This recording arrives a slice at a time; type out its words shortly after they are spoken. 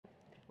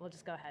we'll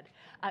just go ahead.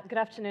 Good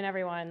afternoon,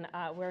 everyone.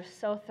 We're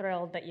so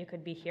thrilled that you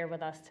could be here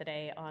with us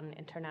today on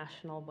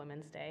International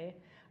Women's Day,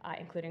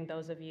 including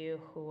those of you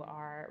who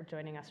are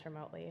joining us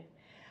remotely.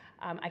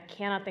 I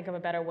cannot think of a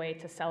better way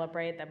to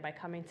celebrate than by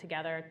coming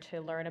together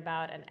to learn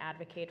about and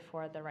advocate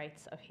for the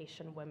rights of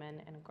Haitian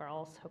women and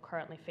girls who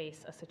currently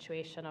face a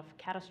situation of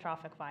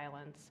catastrophic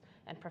violence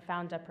and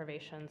profound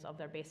deprivations of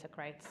their basic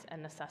rights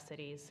and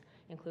necessities,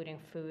 including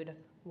food,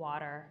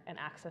 water, and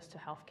access to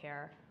health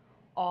care,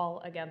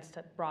 all against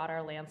a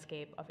broader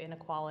landscape of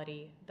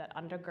inequality that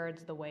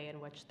undergirds the way in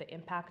which the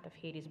impact of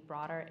Haiti's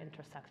broader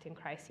intersecting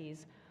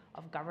crises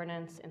of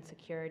governance,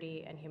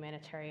 insecurity, and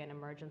humanitarian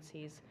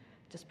emergencies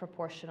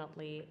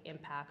disproportionately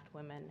impact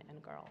women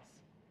and girls.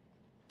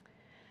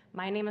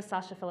 My name is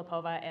Sasha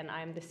Filipova, and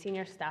I'm the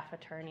Senior Staff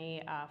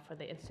Attorney for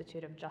the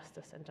Institute of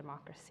Justice and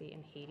Democracy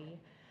in Haiti,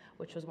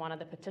 which was one of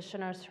the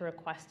petitioners who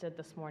requested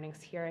this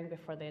morning's hearing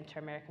before the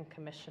Inter-American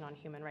Commission on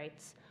Human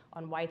Rights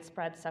on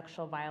widespread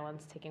sexual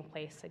violence taking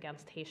place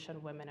against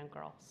Haitian women and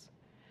girls.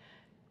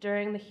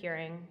 During the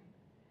hearing,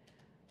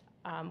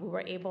 our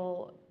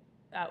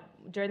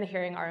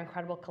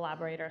incredible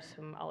collaborators,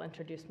 whom I'll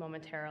introduce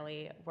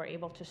momentarily, were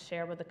able to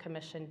share with the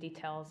Commission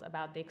details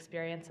about the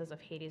experiences of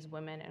Haiti's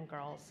women and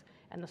girls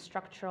and the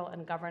structural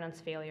and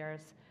governance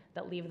failures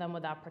that leave them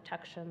without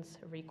protections,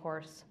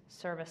 recourse,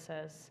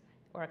 services,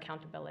 or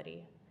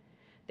accountability.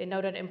 They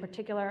noted in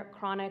particular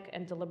chronic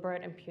and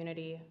deliberate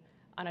impunity,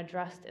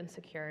 unaddressed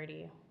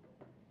insecurity,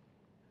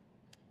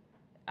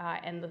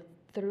 and the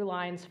through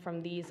lines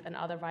from these and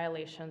other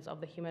violations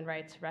of the human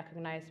rights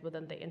recognized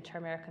within the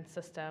inter-American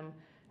system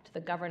to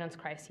the governance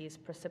crises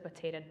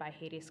precipitated by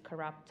Haiti's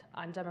corrupt,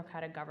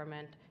 undemocratic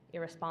government,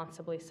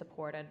 irresponsibly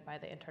supported by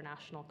the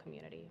international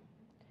community.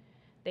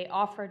 They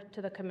offered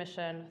to the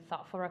Commission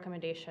thoughtful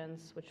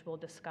recommendations, which we'll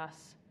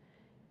discuss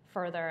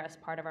further as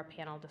part of our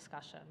panel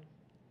discussion.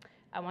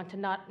 I want to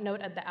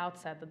note at the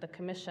outset that the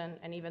Commission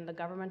and even the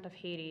government of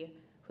Haiti,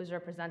 whose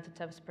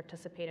representatives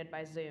participated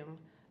by Zoom,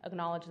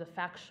 acknowledged the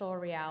factual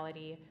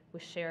reality we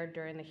shared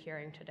during the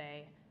hearing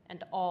today,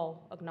 and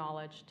all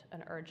acknowledged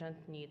an urgent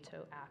need to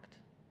act.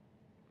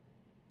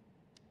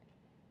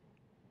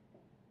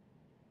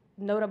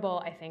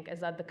 Notable, I think, is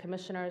that the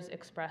commissioners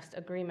expressed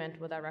agreement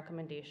with our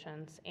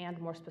recommendations, and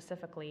more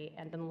specifically,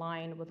 and in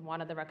line with one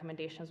of the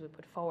recommendations we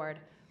put forward,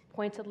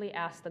 pointedly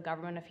asked the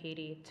government of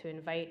Haiti to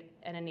invite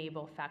and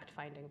enable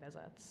fact-finding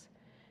visits.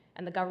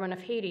 And the government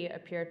of Haiti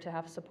appeared to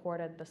have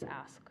supported this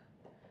ask.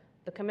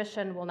 The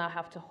Commission will now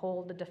have to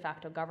hold the de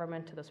facto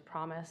government to this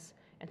promise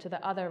and to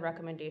the other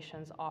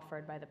recommendations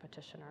offered by the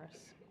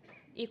petitioners.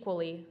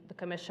 Equally, the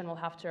Commission will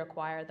have to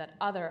require that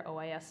other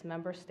OAS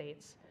member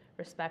states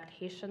respect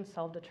Haitian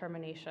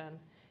self-determination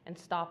and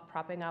stop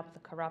propping up the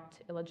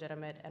corrupt,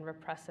 illegitimate, and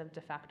repressive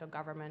de facto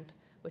government,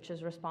 which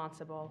is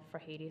responsible for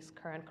Haiti's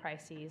current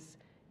crises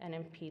and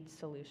impedes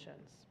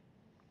solutions.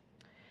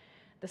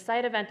 The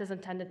side event is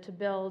intended to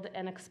build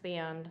and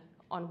expand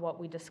on what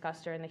we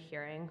discussed during the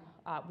hearing.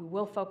 We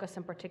will focus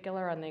in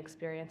particular on the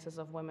experiences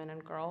of women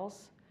and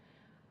girls,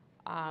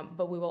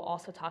 but we will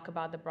also talk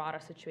about the broader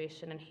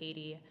situation in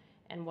Haiti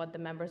and what the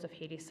members of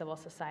Haiti civil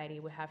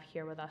society we have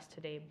here with us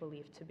today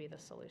believe to be the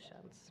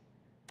solutions.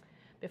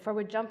 Before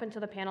we jump into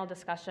the panel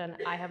discussion,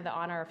 I have the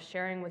honor of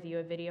sharing with you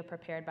a video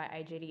prepared by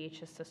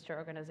IJDH's sister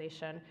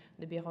organization,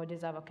 the Bureau des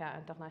Avocats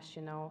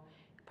Internationaux,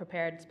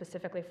 prepared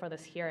specifically for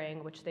this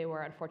hearing, which they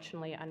were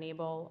unfortunately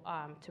unable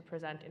to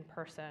present in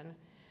person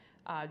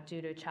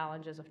due to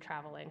challenges of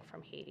traveling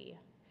from Haiti.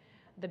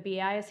 The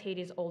BI is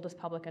Haiti's oldest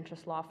public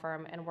interest law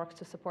firm and works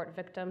to support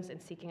victims in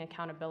seeking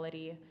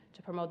accountability,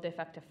 to promote the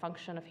effective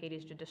function of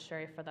Haiti's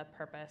judiciary for that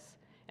purpose,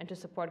 and to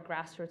support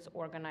grassroots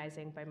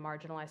organizing by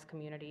marginalized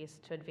communities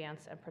to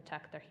advance and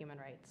protect their human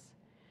rights.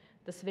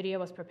 This video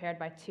was prepared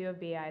by two of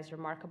BI's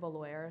remarkable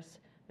lawyers,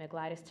 Ms.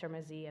 Gladys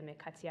Tirmizi and Ms.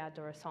 Katia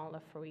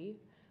Dorisson-Lafruy,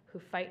 who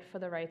fight for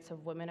the rights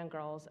of women and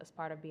girls as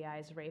part of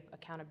BI's Rape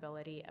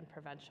Accountability and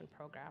Prevention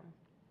Program.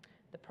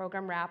 The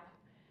program RAP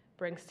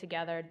brings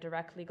together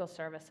direct legal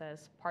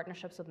services,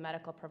 partnerships with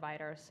medical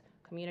providers,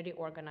 community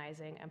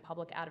organizing, and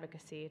public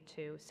advocacy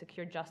to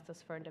secure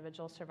justice for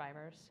individual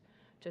survivors,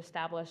 to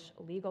establish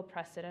legal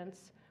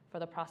precedents for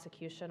the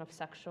prosecution of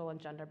sexual and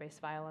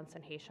gender-based violence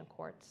in Haitian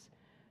courts,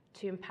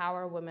 to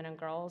empower women and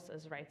girls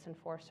as rights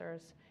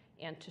enforcers,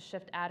 and to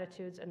shift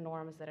attitudes and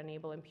norms that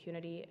enable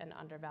impunity and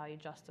undervalue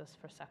justice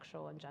for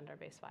sexual and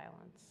gender-based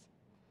violence.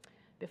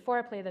 Before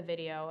I play the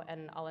video,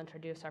 and I'll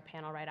introduce our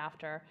panel right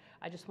after,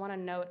 I just want to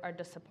note our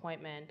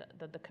disappointment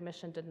that the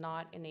Commission did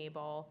not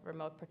enable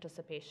remote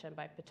participation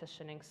by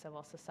petitioning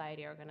civil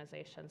society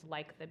organizations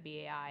like the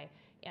BAI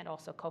and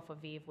also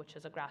COFAVIV, which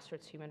is a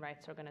grassroots human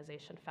rights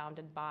organization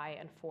founded by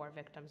and for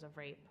victims of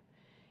rape.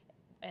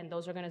 And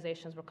those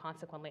organizations were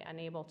consequently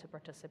unable to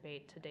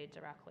participate today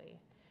directly.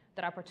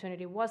 That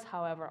opportunity was,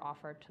 however,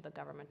 offered to the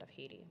government of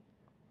Haiti.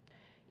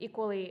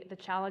 Equally, the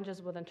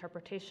challenges with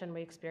interpretation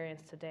we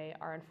experience today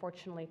are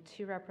unfortunately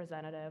too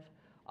representative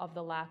of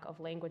the lack of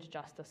language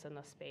justice in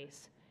this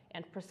space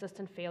and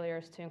persistent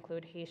failures to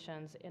include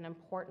Haitians in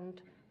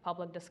important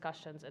public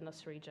discussions in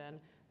this region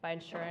by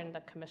ensuring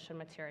that commission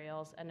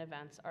materials and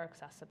events are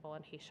accessible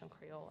in Haitian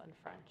Creole and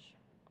French.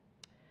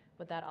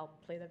 With that, I'll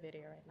play the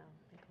video right now.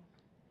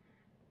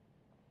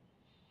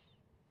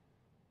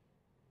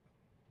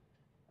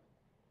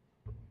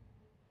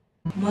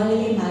 Moi,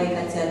 je suis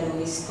Marie-Katia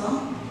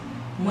Doristan.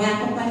 Moi,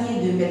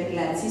 accompagné de M.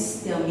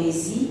 Gladys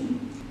Termesi,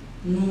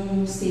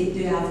 nous sommes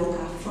deux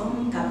avocats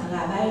femmes qui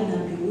travaillent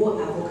dans le bureau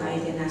avocat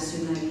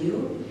international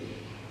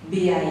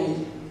BAI,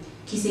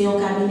 qui est un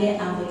cabinet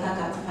avocat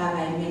qui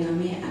travaille maintenant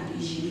avec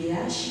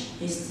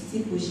l'IJBH,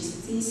 Institut pour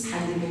Justice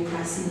et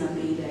Démocratie dans le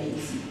pays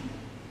d'Haïti,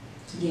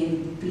 qui a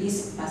plus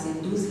passé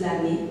 12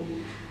 années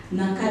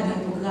dans le cadre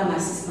d'un programme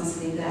d'assistance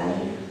légale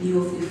qui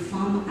offre aux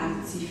femmes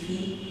actives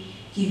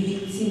qui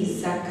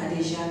victimes d'actes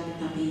déjà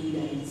dans le pays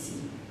d'Haïti.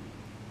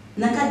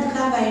 Dans le cadre du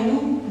travail,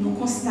 nous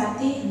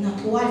constatons dans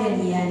 3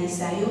 dernières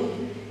années,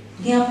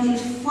 il y a une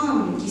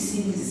femmes qui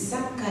subissent des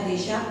actes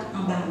déjà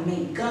en bas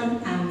de gang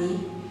armé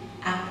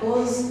à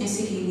cause de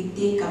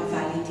l'insécurité qui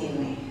va le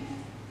terrain.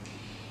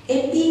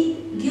 Et puis,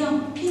 il y a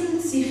une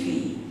petite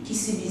fille qui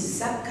subissent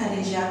des actes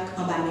déjà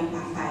en bas de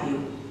papa.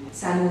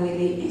 Ça nous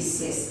relève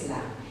inceste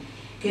là.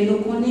 Que nous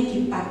connaissons qui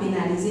n'est pas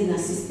pénalisé dans le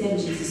système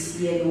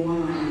judiciaire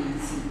en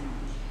Haïti,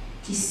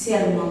 qui est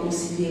seulement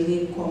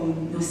considéré comme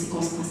une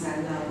circonstance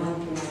aggravante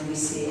pour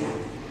l'agresser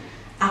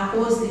à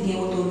cause de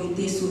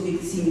l'autorité sur la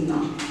victime.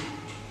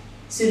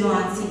 Selon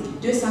l'article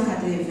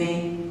 280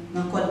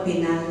 dans le Code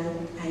pénal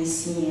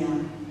haïtien,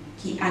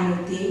 qui est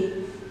annoté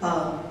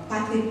par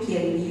Patrick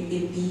Pierre-Louis et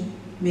puis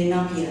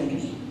maintenant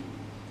Pierre-Louis.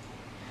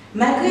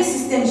 Malgré le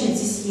système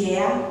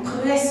judiciaire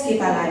presque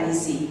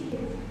paralysé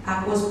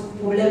à cause de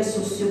problèmes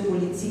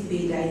sociopolitiques que le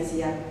pays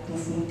d'Haïti a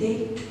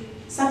confrontés,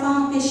 ça n'a pas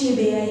empêché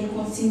BAI de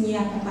continuer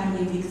à accompagner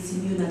les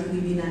victimes dans le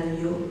tribunal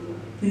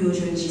pour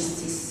une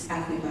justice à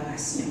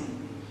réparation.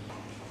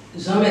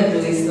 Jean-Maître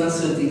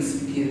Restant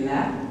expliqué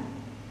là,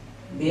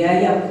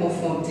 BAI a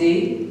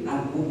confronté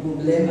à gros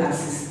problème à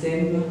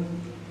système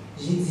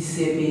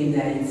judiciaire pays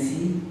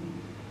d'Haïti.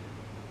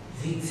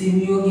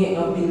 Victimes ont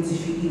un peu de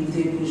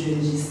difficulté pour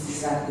une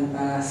justice à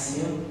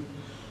réparation.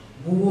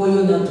 Pour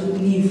dans tout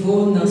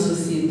niveau dans la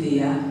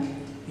société,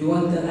 ils ont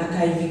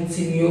accueilli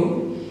victimes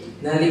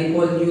dans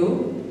l'école,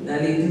 dans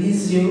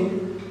l'église,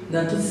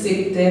 dans tout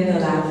secteur, dans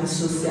la vie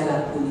sociale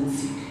et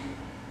politique.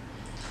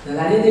 Dans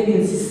l'année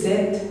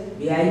 2017,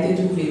 il a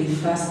été trouvé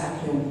face à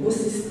un gros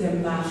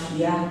système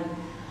mafia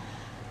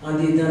en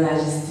dedans la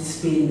justice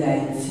pays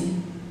d'Haïti.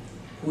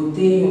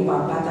 Côté, mon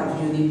papa a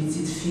violé une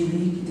petite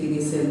fille qui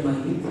était seulement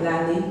 8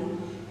 années,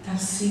 qui a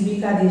subi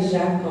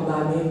déjà comme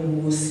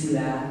même aussi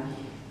là,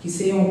 qui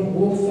c'est un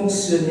gros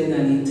fonctionnaire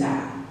dans l'État.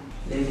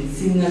 Les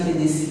victimes ont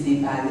décidé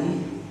de parler.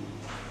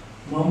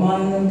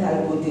 Maman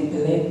a porté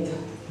plainte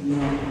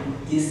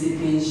dans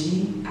DCPJ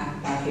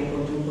à paquet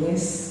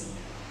Port-au-Prince.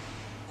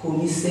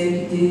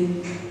 Commissaire qui était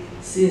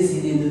saisi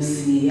des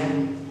dossiers,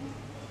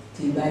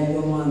 qui a eu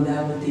un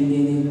mandat pour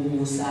mener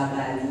pour ça à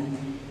Bali.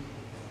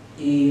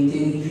 Et il est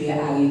arrivé à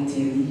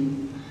arrêter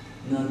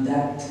dans la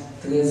date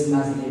 13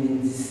 mars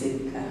 2017.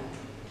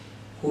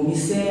 Le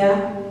commissaire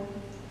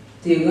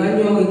a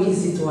rendu un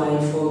réquisitoire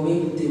informé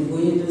pour te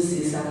voyer le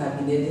dossier sa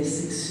cabinet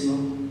d'instruction,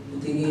 pour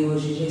te gagner un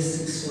juge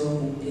d'instruction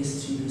pour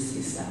instruire le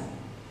dossier.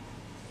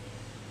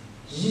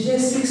 Le juge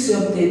d'instruction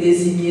a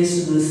désigné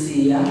ce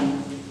dossier.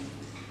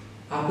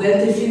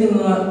 Après te fin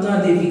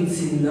temps des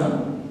victimes,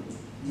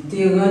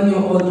 il a rendu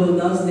une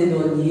ordonnance de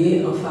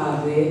non-lieu en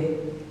faveur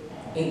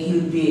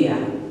inculpé.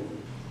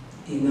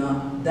 Et dans la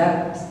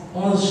date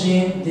 11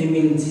 juin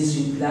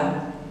 2018,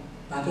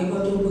 par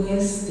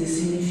Port-au-Prince a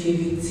signifié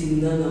victime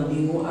dans le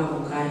bureau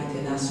avocat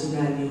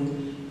international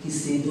qui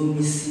c'est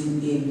domicile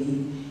et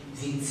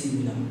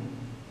victime.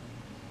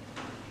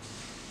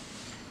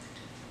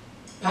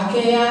 Parce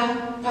qu'il n'y a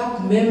pas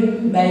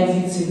même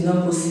victime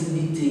dans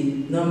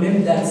possibilité, dans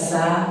même date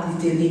ça,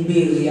 il était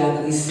libéré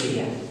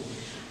agressé.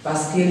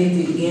 Parce qu'il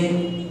était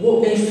une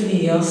grosse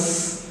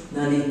influence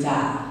dans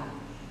l'État.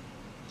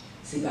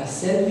 Ce n'est pas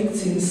cette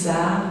victime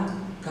ça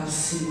qui a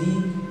subi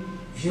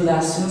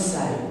violation ça.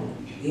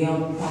 Et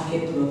un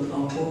paquet d'autres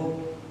encore,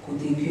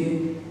 côté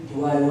que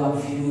doit avoir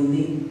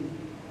violé,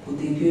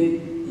 côté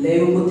que les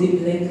côté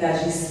plainte la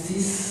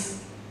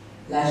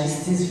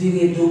justice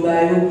vire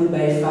d'Obayo pour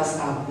faire face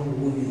à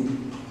vous.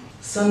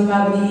 Sans ne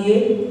pas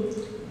oublier,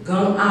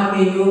 gang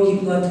armé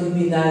qui prend le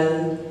tribunal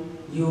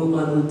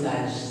en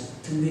otage.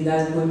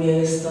 Tribunal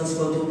première instance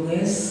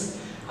Port-au-Prince,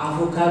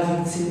 avocat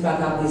victime pas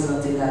qu'à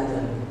présenter la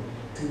donne.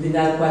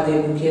 Tribunal quoi des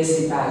bouquets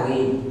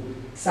séparés.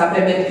 Ça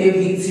permet que les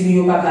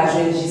victimes n'aient pas qu'à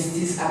jouer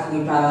justice à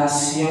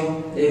réparation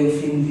des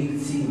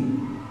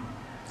victimes.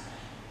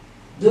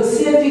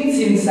 Dossier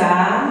victime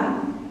ça,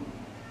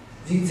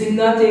 victime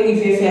n'a pas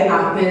arrivé à faire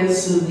appel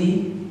sur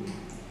lui,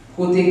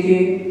 côté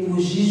que pour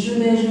juge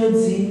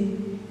jeudi,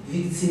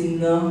 victime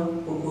n'a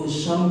pour que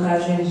chambre à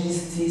jouer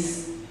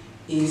justice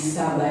et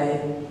ça va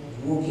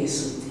gros qui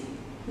sauter.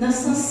 Dans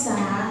ce sens ça,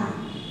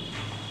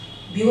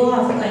 bureau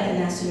avocat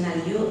international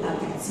a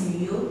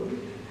victime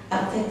a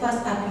fait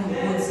face à un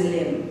gros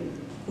dilemme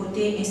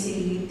côté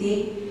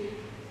insécurité,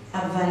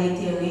 à valer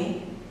terrain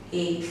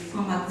et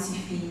femmes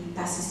actives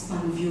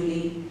participants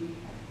violées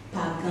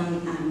par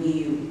gang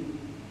armé.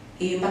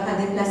 Et pas qu'à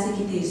déplacer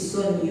qui des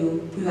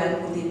zones pour aller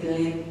porter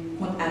plainte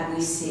contre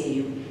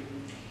agresseurs.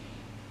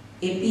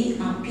 Et puis,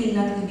 en pile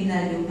dans le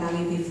tribunal, il pas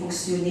arrivé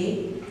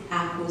fonctionner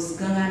à cause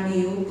gang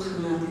armé prend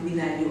le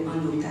tribunal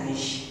en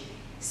otage.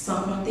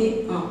 Sans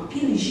compter en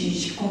pile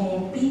juge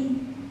corrompu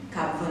qui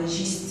a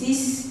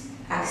justice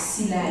et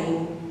sila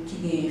qui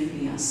a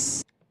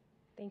influence.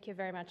 Thank you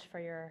very much for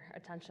your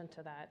attention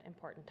to that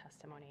important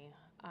testimony.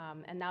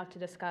 And now to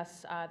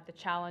discuss the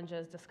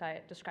challenges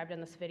described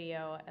in this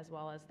video, as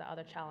well as the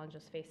other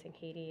challenges facing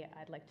Haiti,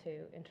 I'd like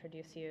to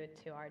introduce you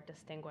to our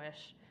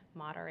distinguished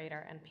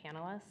moderator and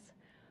panelists.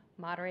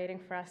 Moderating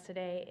for us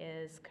today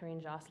is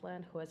Karine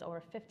Jocelyn, who has over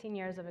 15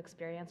 years of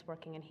experience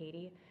working in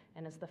Haiti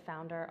and is the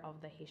founder of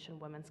the Haitian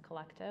Women's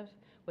Collective,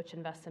 which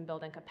invests in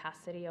building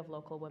capacity of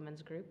local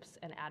women's groups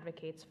and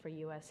advocates for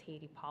U.S.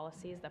 Haiti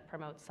policies that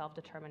promote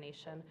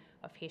self-determination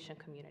of Haitian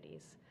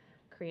communities.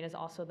 Karine is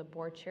also the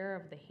board chair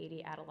of the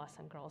Haiti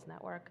Adolescent Girls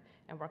Network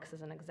and works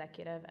as an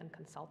executive and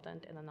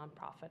consultant in the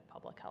nonprofit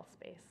public health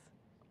space.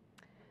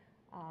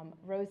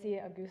 Rosie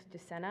Auguste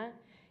Ducena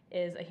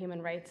is a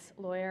human rights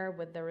lawyer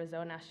with the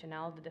Réseau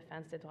National de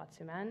Défense des Droits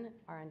Humains,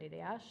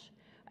 RNDDH,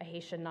 a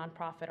Haitian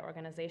nonprofit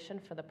organization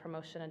for the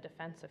promotion and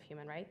defense of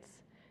human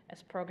rights.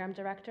 As program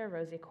director,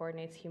 Rosie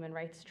coordinates human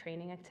rights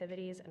training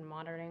activities and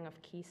monitoring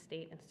of key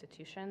state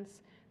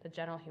institutions, the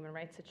general human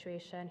rights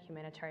situation,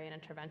 humanitarian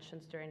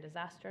interventions during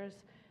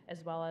disasters,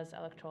 as well as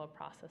electoral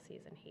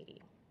processes in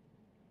Haiti.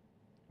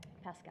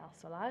 Pascale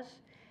Solage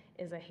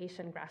is a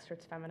Haitian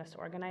grassroots feminist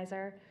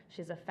organizer.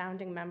 She's a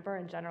founding member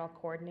and general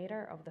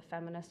coordinator of the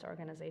feminist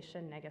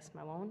organization Neges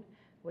Mawon,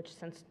 which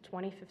since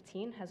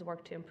 2015 has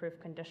worked to improve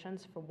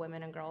conditions for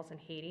women and girls in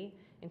Haiti,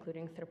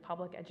 including through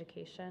public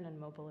education and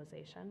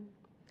mobilization.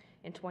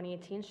 In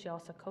 2018, she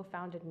also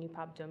co-founded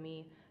NUPAP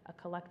Domi, a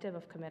collective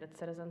of committed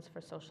citizens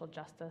for social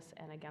justice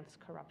and against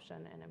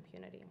corruption and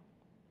impunity.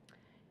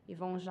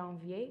 Yvonne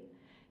Janvier,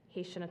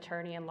 Haitian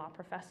attorney and law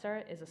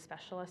professor, is a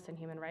specialist in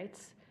human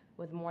rights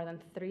with more than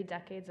 3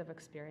 decades of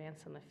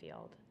experience in the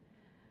field.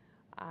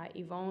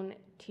 Yvonne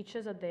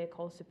teaches at the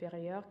École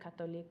Supérieure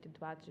Catholique du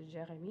Droit de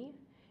Jérémie,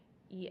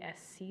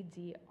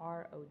 ESCDROJ,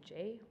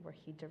 where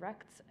he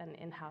directs an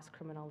in-house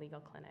criminal legal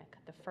clinic,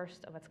 the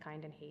first of its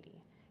kind in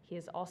Haiti. He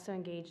is also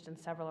engaged in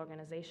several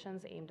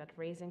organizations aimed at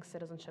raising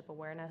citizenship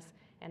awareness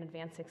and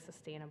advancing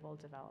sustainable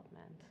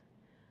development.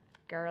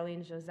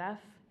 Geraldine Joseph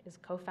is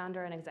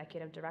co-founder and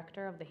executive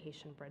director of the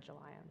Haitian Bridge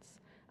Alliance.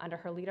 Under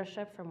her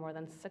leadership for more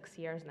than 6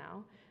 years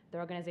now, the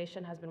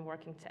organization has been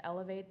working to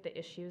elevate the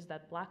issues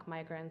that Black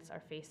migrants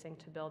are facing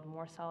to build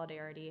more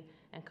solidarity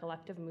and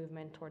collective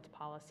movement towards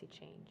policy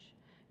change.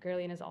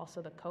 Geraldine is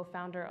also the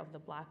co-founder of the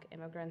Black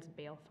Immigrants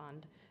Bail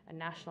Fund, a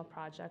national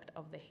project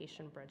of the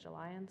Haitian Bridge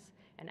Alliance,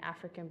 an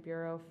African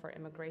Bureau for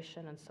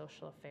Immigration and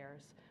Social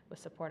Affairs, with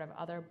support of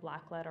other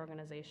Black-led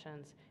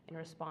organizations in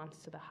response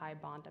to the high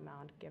bond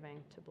amount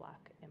giving to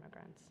Black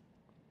immigrants.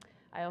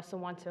 I also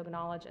want to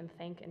acknowledge and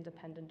thank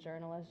independent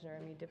journalist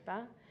Jeremy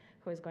Dupin,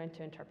 who is going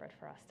to interpret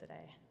for us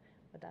today.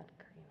 With that,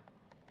 Karine.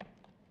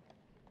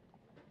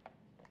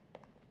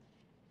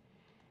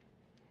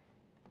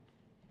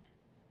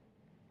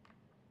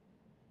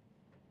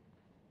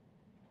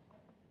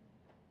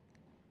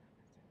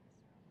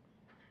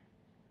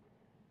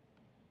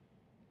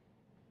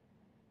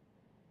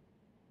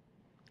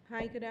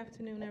 Hi, good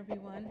afternoon,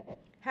 everyone.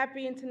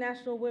 Happy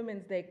International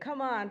Women's Day.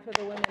 Come on for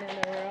the women in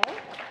the room.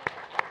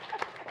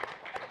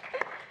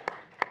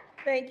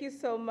 Thank you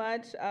so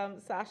much,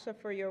 Sasha,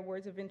 for your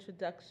words of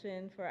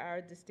introduction for our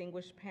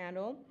distinguished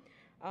panel.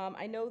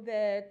 I know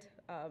that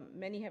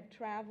many have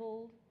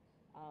traveled,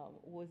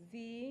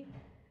 Wazi,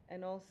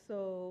 and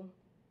also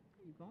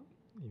Yvonne.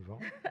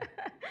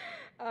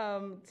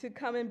 To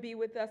come and be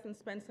with us and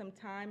spend some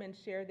time and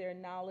share their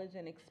knowledge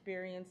and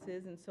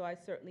experiences. And so I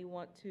certainly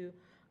want to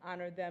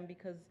honor them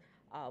because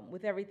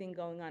with everything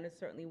going on, it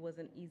certainly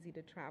wasn't easy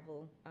to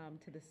travel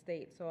to the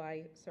state. So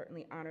I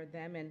certainly honor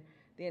them and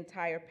the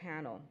entire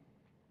panel.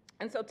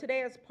 And so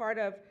today, as part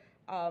of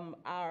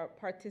our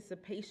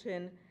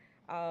participation,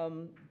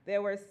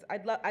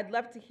 I'd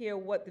love to hear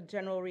what the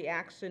general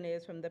reaction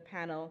is from the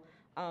panel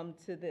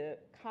to the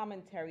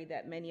commentary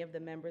that many of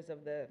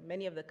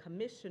the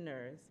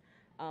commissioners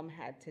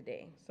had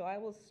today. So I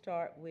will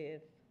start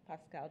with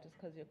Pascale, just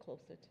because you're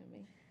closer to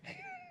me.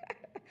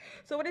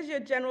 So what is your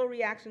general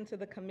reaction to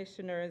the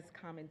commissioner's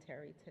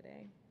commentary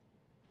today?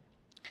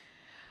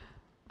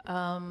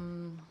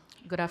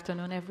 Good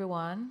afternoon,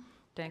 everyone.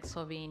 Thanks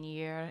for being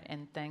here,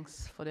 and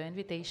thanks for the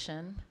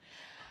invitation.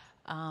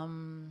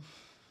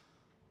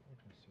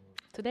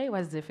 Today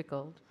was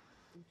difficult,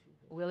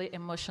 really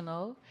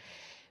emotional,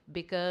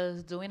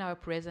 because during our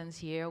presence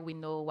here, we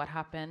know what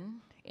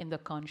happened in the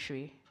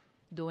country.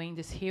 During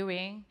this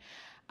hearing,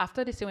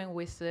 after this hearing,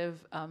 we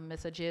received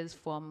messages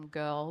from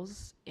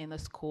girls in a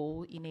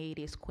school in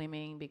Haiti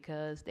screaming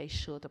because they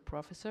shot a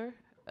professor,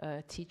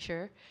 a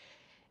teacher,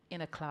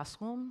 in a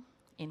classroom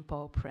in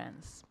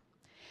Port-au-Prince.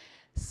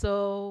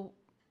 So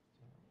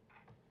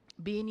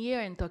being here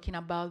and talking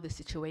about the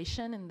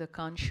situation in the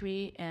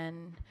country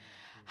and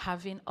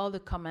having all the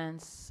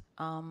comments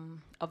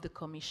of the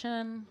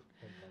Commission,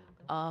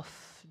 of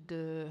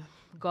the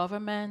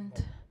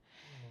government.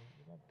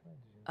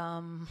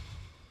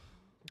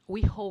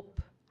 We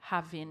hope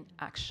having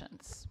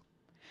actions.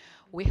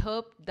 We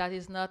hope that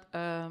is not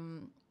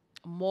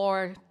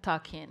more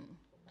talking,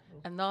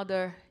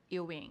 another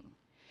hearing,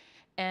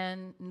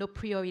 and no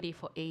priority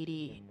for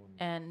Haiti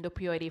and no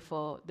priority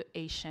for the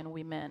Haitian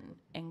women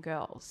and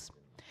girls.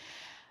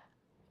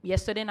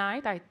 Yesterday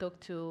night, I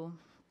talked to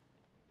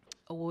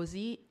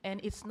Rosie, and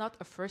it's not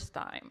a first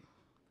time,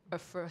 a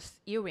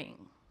first hearing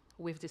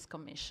with this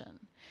commission.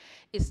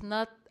 It's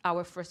not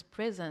our first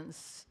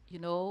presence, you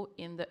know,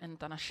 in the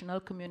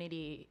international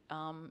community,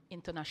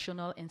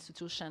 international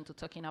institution to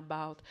talking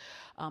about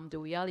the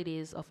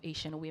realities of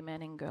Haitian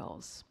women and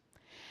girls.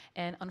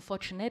 And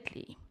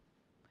unfortunately,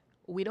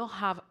 we don't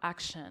have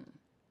action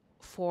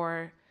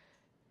for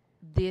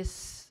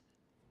this,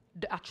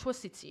 the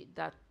atrocity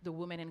that the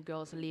women and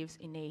girls lives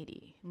in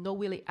Haiti. No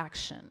really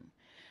action,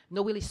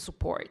 no really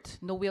support,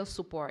 no real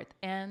support.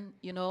 And,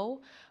 you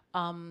know,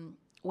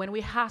 when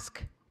we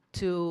ask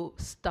to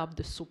stop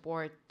the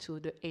support to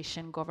the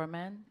Haitian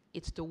government,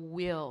 it's the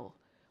real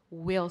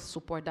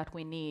support that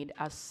we need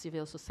as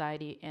civil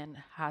society and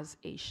as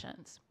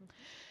Haitians.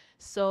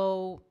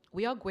 So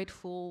we are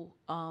grateful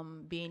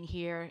being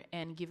here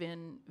and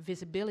giving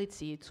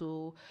visibility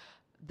to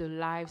the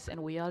lives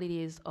and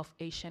realities of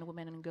Haitian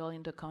women and girls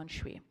in the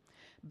country.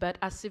 But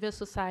as civil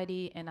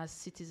society and as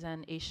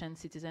citizen, Haitian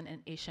citizen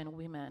and Haitian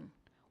women,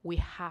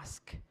 we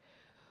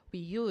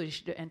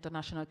urge the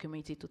international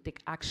community to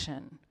take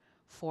action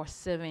for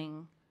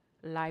saving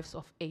lives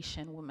of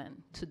Haitian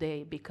women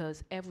today,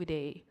 because every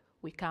day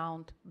we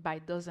count by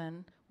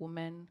dozen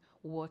women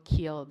who were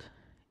killed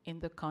in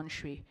the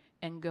country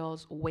and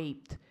girls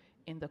raped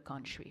in the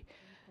country.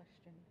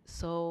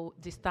 So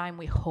this time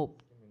we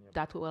hope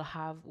that we will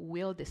have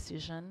real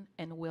decision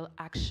and real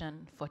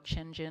action for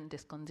changing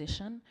this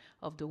condition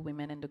of the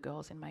women and the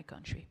girls in my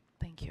country.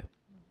 Thank you.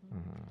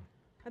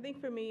 I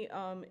think for me,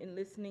 in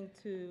listening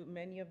to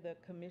many of the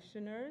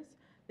commissioners,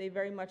 they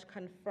very much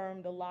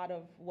confirmed a lot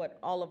of what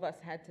all of us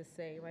had to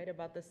say, right,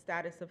 about the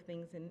status of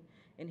things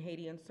in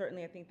Haiti. And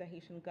certainly I think the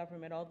Haitian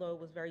government, although it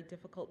was very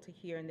difficult to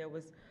hear and there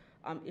was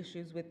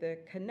issues with the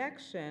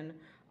connection,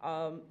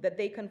 that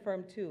they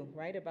confirmed too,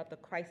 right, about the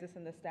crisis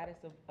and the status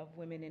of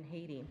women in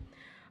Haiti.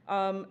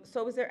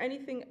 So is there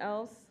anything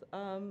else?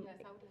 Yes, I would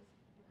like.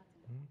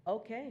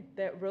 Okay,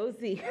 that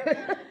Rosie.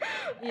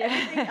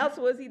 Anything else,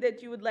 Rosie,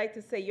 that you would like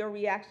to say, your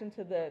reaction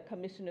to the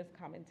commissioner's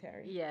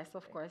commentary? Yes,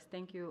 of course.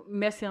 Thank you.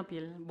 Merci en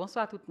pile.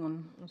 Bonsoir tout le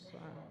monde.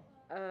 Bonsoir.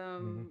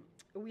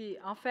 Oui,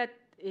 en fait,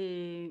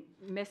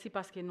 merci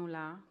parce que nous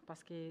là,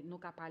 parce que nous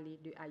avons parlé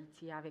de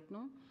Haïti avec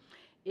nous.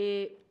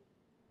 Et,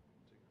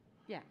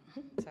 yeah,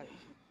 sorry.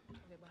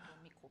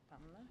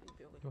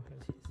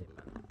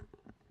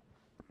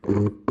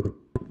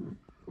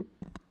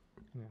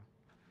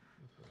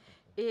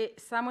 Et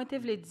ça m'a été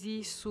voulu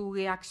dire sous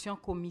réaction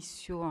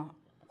commission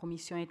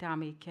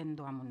interaméricaine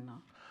droit moun nan.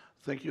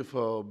 Thank you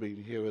for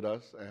being here with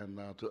us and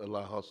to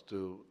allow us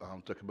to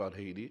talk about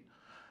Haiti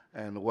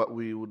and what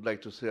we would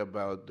like to say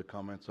about the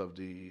comments of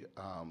the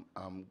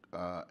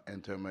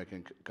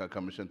Inter-American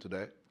Commission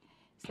today.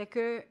 C'est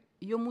que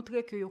yo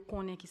montré que yo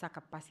connaît qui ça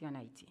k'ap passé en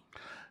Haïti.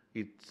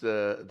 It's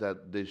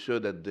that they show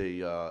that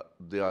they are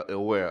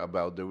aware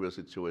about the real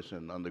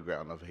situation on the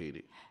ground of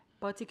Haiti.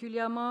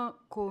 Particulièrement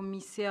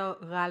commissaire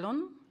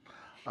Rallon,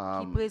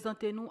 qui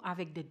présente nous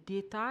avec des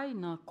détails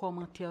dans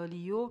commentaires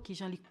liés qui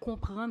j'en li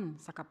comprendre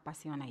ça qui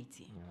passé en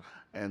Haïti.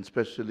 And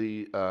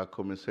especially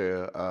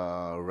Commissaire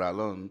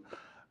Rallon,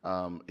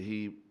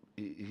 he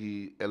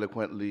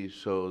eloquently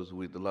shows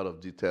with a lot of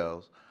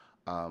details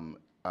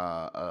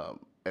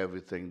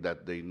everything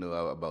that they know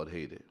about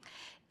Haiti.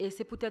 Et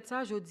c'est peut-être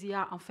ça, je dis,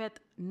 en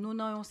fait, nous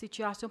avons une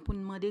situation pour nous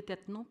demander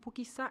tête nous, pour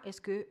qui ça,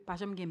 est-ce que, par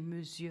exemple, il y a une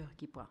mesure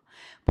qui prend?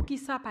 Pour qui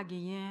ça, pas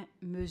une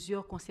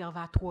mesure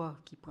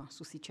conservatoire qui prend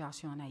sur la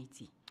situation en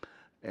Haïti?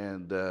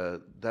 And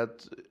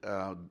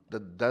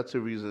that's a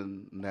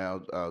reason now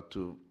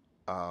to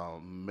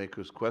make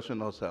us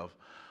question ourselves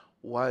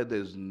why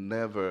there's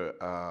never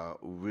a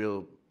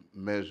real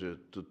measure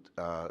to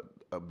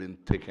been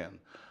taken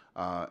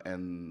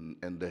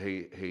in the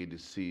Haiti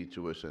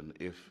situation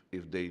if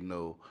they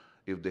know.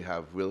 If they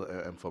have real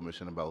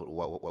information about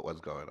what's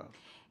going on.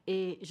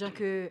 Et Jean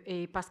que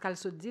Pascal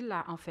se dit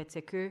là en fait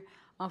c'est que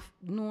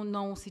nous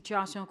dans une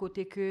situation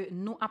côté que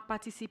nous a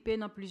participé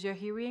dans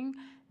plusieurs hearings,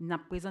 n'a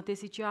présenté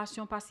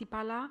situation par-ci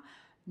par-là,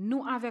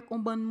 nous avec un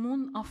bon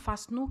monde en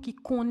face nous qui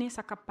connaît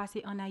ça qui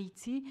passé en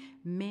Haïti,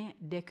 mais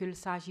dès que il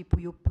s'agit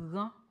pour yo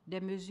prendre des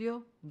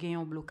mesures, gagne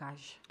un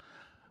blocage.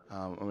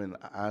 I mean,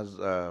 as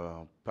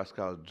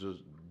Pascal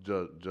just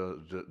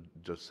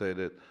said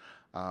it.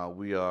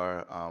 We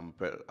are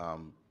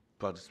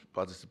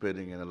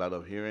participating in a lot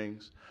of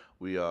hearings.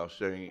 We are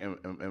sharing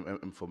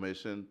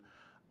information.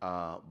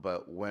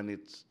 But when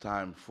it's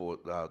time for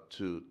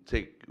to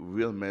take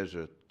real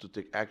measure, to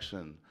take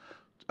action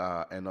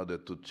in order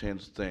to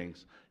change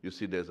things, you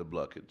see there's a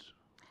blockage.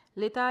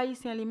 L'État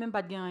haïtien lui-même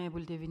pas de rien pour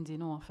le dire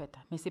non en fait,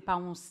 mais c'est pas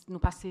nous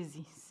pas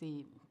saisi,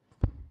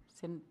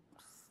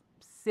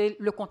 c'est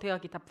le contraire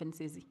qui t'a fait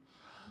saisi.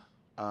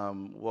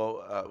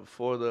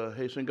 For the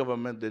Haitian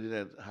government, they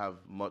didn't have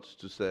much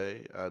to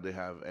say. They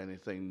have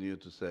anything new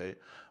to say,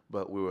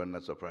 but we were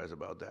not surprised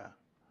about that.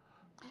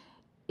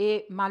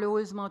 Et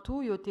malheureusement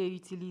tout, ils ont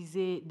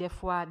utilisé des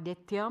fois des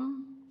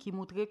termes qui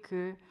montraient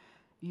que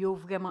ils sont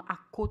vraiment à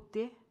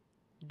côté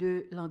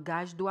de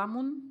langage droit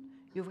moun,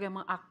 ils sont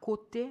vraiment à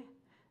côté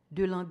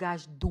de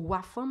langage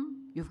droit femme,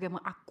 ils sont vraiment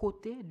à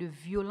côté de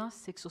violence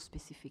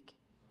sexo-spécifique.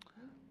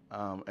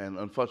 And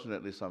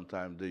unfortunately,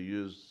 sometimes they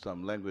use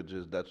some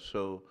languages that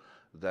show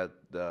that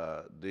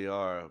they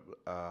are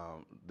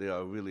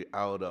really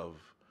out of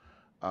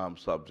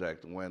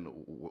subject when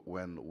we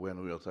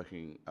are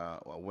talking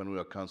when we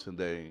are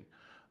considering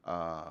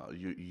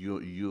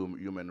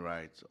human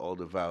rights, all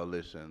the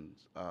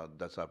violations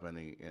that's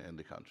happening in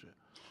the country.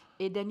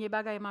 Et dernier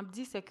bagay m'a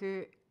dit c'est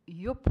que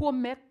yo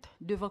promettent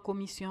devant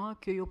commission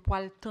que yo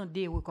poil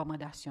tendre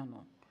recommandations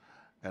non.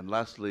 And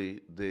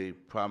lastly, they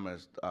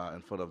promised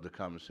in front of the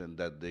commission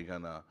that they're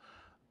gonna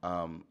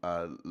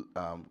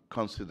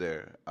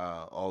consider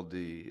all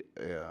the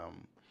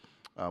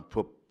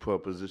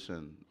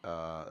proposition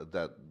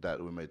that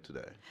we made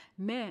today.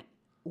 Mais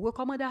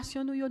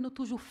recommandation nous yo nous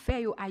toujours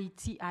fait yo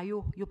Haïti a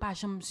yo pas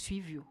jamais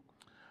suivre yo.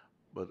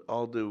 But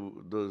all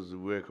those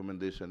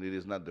recommendations, it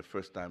is not the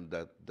first time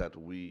that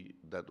we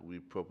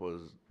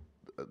propose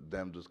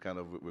them those kind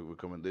of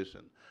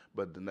recommendation,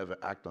 but they never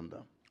act on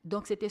them.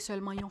 Donc c'était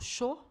seulement un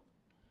show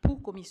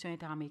pour commission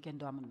interaméricaine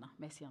droit moun.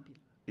 Merci en pile.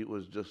 It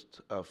was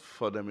just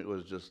for them. It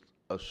was just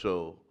a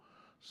show,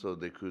 so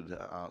they could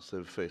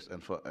save face in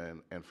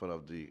front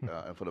of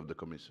the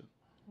commission.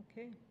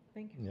 Okay,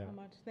 thank you so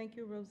much. Thank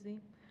you,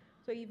 Rosie.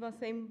 So Eva,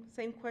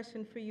 same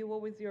question for you.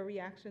 What was your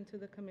reaction to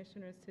the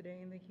commissioners today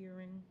in the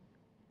hearing?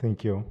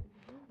 Thank you.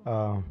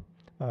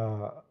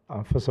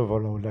 First of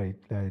all, I would like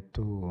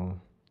to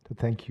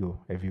thank you,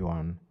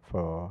 everyone,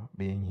 for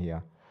being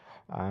here,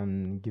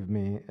 and give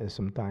me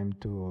some time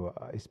to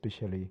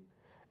especially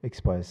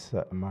express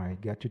my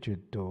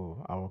gratitude to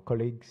our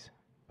colleagues,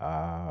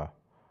 our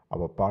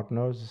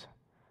partners,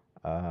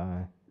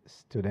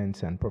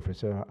 students and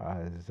professors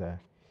as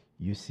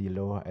UC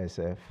Law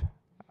SF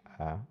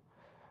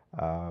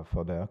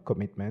for their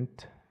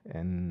commitment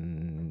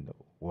and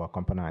who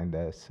accompanied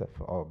us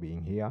for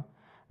being here.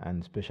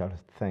 And special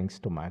thanks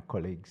to my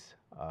colleagues,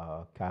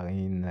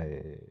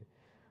 Karine,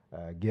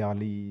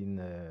 Gerline,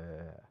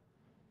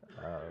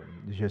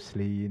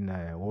 Jocelyn,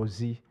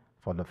 Rosie,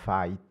 for the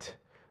fight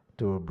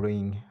to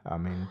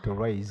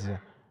raise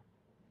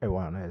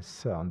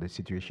awareness on the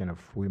situation of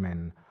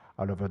women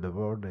all over the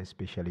world,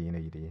 especially in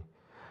Haiti.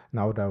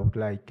 Now I would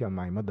like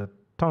my mother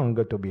tongue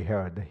to be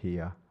heard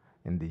here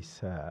in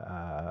this,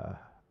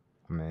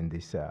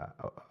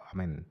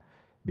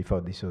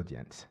 before this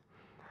audience.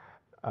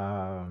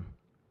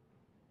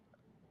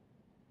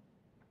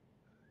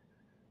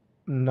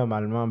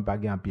 Normalement, pas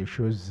grand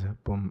chose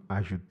pour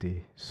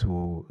m'ajouter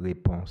sur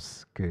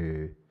réponse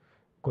que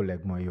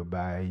collègue moi yo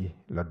bay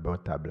l'autre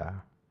bord table.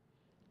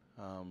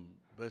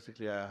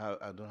 Basically,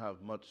 I don't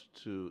have much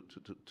to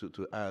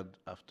add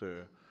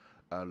after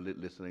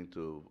listening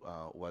to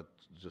what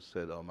just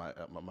said all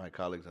my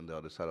colleagues on the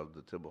other side of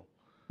the table.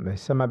 Mais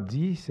ça m'a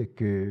dit c'est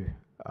que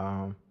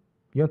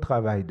il y a un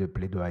travail de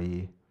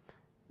plaidoyer.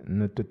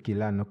 Nous tout qui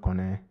là nous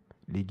connaît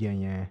les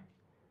gagnants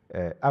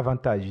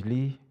avantage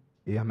li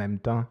et en même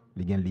temps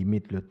les gagnants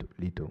limite le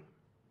tout.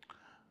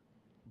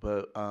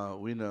 But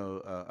we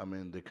know,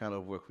 the kind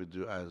of work we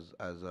do as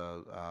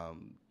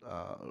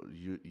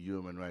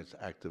human rights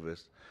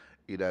activists,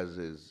 it has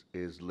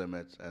its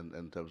limits and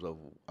in terms of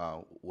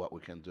what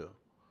we can do.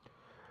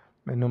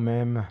 Mais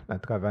nous-mêmes, le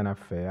travail à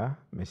faire,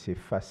 mais c'est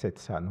facette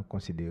ça nous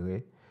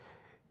considérer,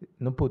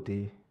 nous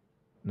poter,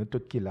 nous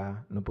tout qui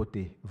là, nous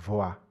poter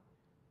voix,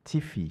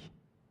 petites filles,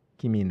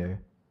 qui mineures,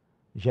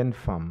 jeunes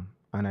femmes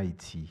en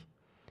Haïti,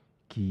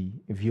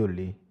 qui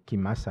violées, qui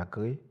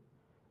massacrées.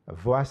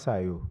 Voix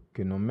ça yo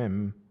que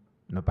nous-mêmes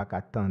nous pas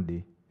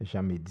qu'attendre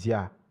jamais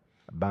dia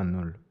ban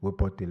nous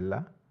reporter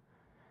là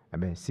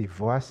c'est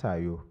voix ça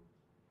yo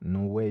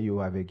nous ouais yo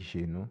avec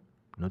chez nous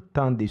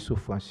temps de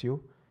souffrance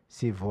yo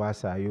c'est voix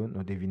ça yo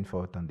nous devine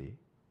faire entendre.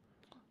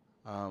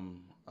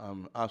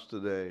 Us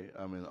today,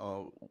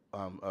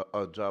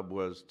 our job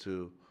was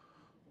to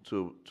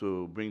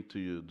bring to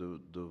you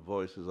the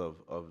voices of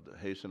the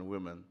Haitian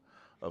women,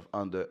 of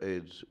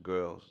underage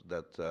girls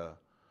that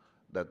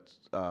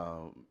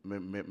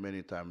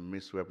many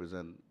times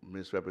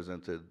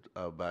misrepresented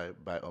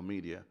by our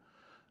media,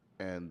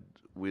 and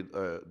with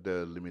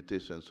the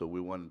limitations. So we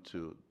wanted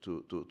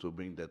to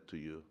bring that to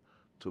you,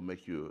 to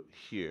make you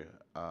hear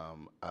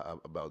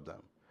about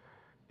them.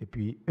 Et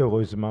puis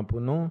heureusement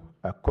pour nous,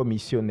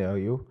 commissionnaire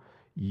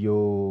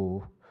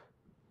yo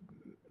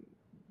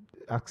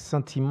ak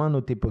sentiment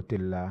nous te porté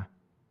là,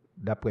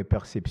 d'après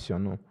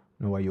perception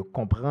nous yo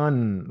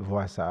comprendre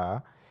voir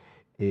ça.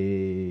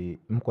 Et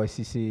je crois que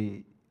si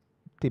c'est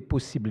tes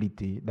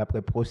possibilités,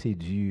 d'après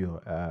procédure,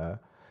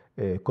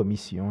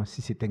 commission,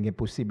 si c'est une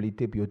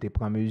possibilité, puis tu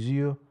prends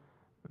mesure,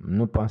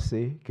 nous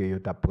pensons que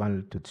tu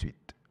apprends tout de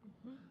suite.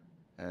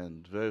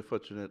 And very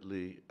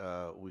fortunately,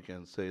 we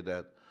can say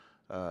that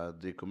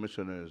the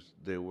commissioners,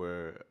 they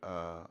were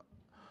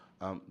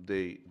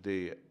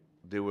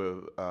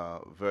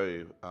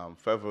very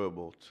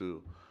favorable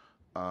to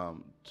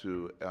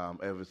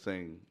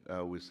everything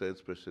we said,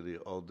 especially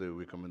all the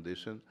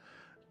recommendations.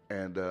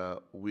 And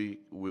we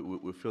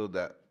feel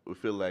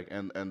like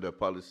and the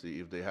policy,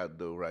 if they had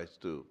the rights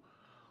to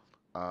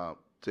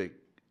take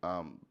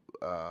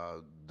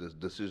this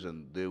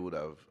decision, they would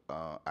have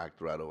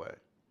act right away.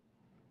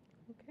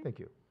 Okay. Thank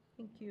you.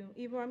 Thank you.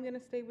 Ivo, I'm going to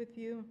stay with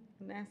you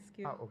and ask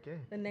you Okay.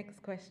 the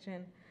next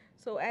question.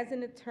 So as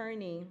an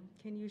attorney,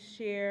 can you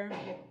share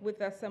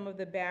with us some of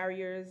the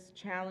barriers,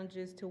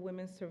 challenges to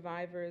women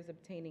survivors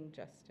obtaining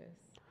justice?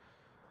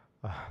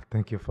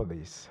 Thank you for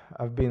this.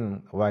 I've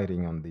been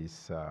writing on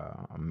this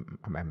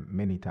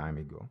many time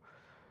ago.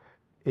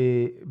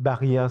 Et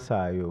barrière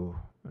ça yo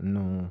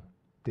nous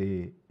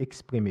t'ai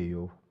exprimé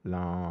yo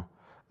dans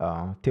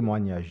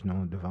témoignage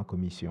non devant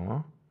commission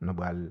hein,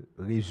 nous allons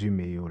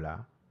résumer yo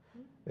là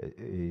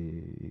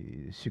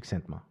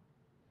succinctement.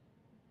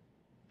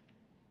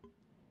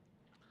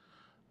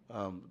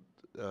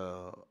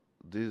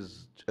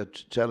 These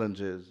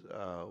challenges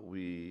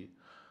we're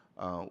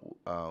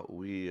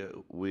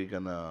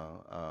gonna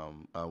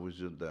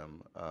resume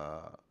them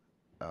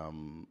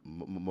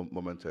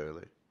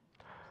momentarily.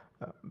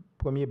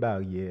 Première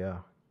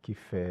barrière qui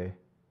fait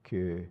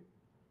que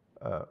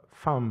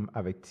femmes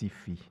avec petites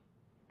filles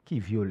qui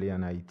violent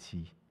en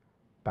Haïti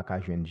pas qu'à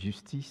joindre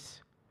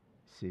justice,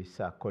 c'est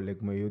ça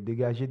collègue moi yo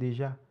dégagé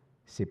déjà,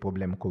 c'est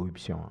problème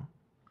corruption.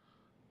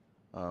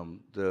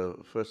 The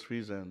first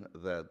reason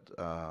that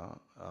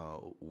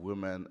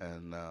women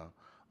and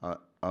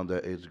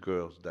underage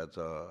girls that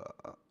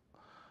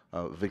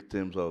are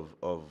victims of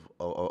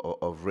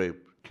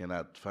rape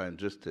cannot find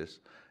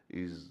justice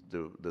is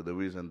the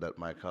reason that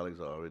my colleagues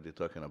are already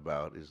talking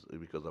about is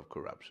because of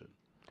corruption.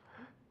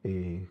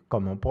 Et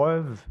comme en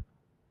preuve,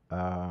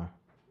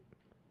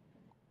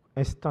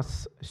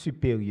 instance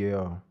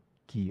supérieure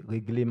qui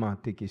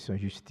réglemente question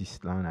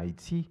justice là en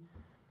Haïti,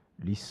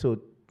 les sont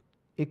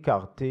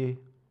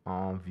écartés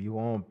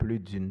environ plus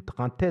d'une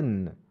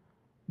trentaine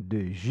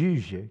de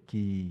juges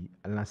qui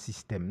dans le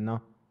système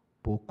là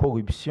pour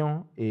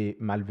corruption et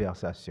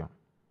malversation.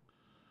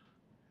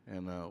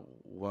 And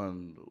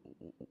one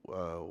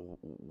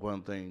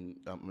thing,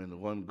 I mean,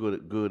 one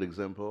good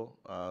example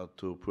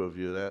to prove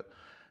you that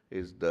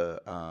is the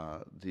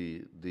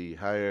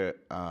higher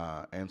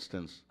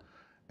instance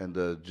and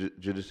the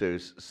judiciary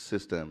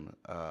system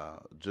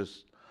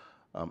just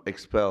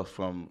expelled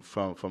from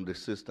the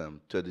system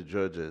to the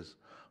judges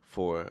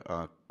for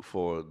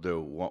their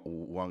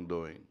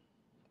wrongdoing.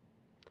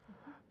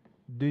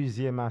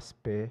 Deuxième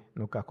aspect,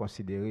 nous avons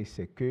considéré,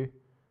 c'est que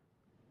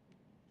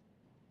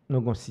nous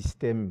avons un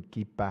système qui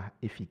n'est pas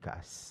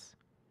efficace.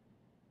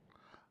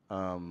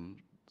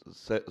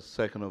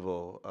 Second of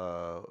all,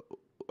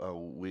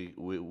 we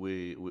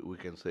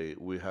can say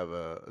we have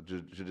a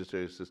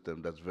judiciary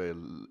system that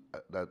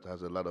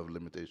has a lot of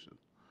limitations.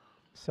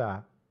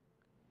 Ça,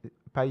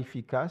 pas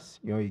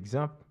efficace. Un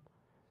exemple,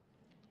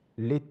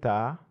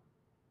 l'État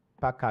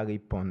pas qu'à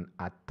répondre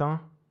à temps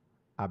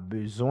à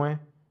besoin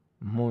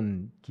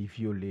monde qui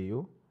viole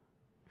yo,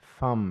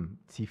 femmes,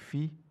 petites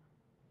filles,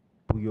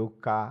 pour yo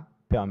ka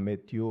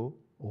permettre yo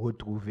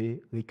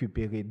retrouver,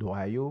 récupérer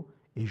droit yo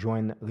et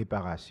joindre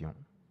réparation.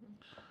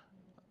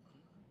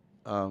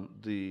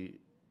 The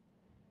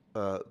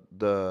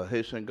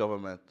Haitian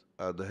government,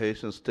 the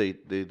Haitian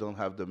state, they don't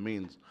have the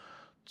means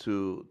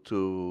to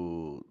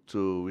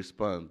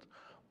respond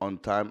on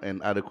time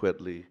and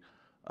adequately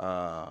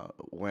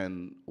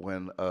when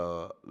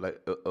like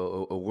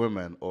a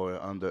woman or an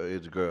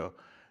underage girl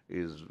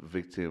is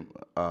victim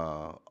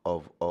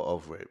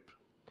of rape.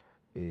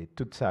 Et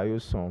tout ça yo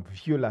sont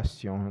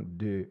violations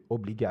de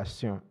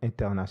obligations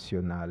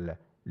internationales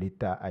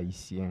l'État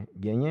haïtien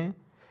gagnant.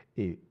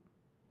 Et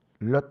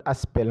l'autre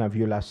aspect de la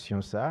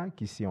violation ça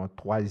qui c'est un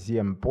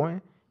troisième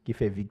point qui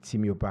fait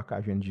victime yo pas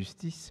qu'à joindre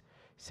justice,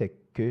 c'est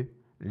que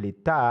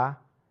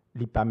l'État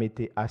li pas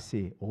mettre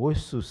assez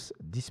ressources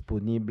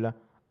disponibles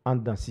en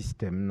dans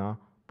système là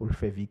pour le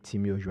faire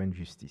victime yo joindre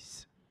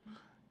justice.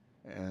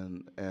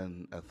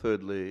 And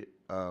thirdly,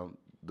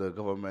 the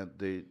government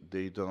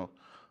they don't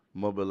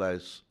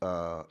mobilize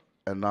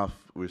enough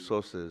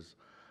resources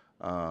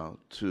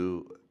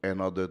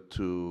in order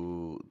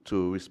to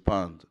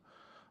respond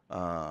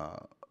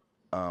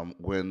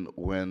when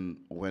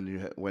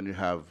you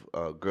have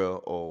a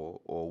girl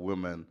or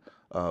women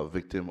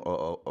victim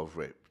of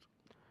rape.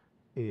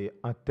 Et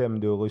en termes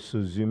de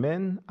ressources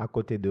humaines, à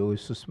côté de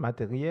ressources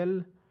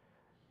matérielles,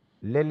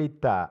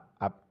 l'État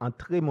a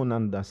entré dans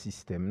le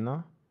système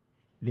là,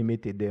 li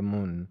mette des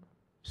moun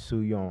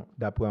sou yon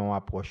d'après une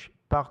approche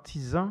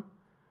partisan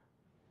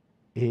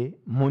et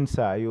moun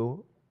sa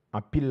yo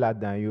en pile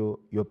là-dedans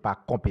yo pas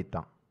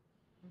compétent.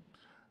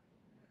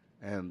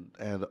 and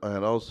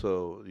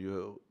also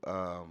you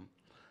are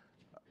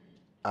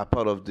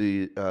part of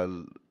the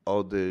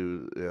all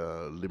the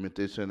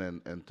limitation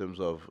in terms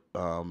of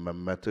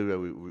material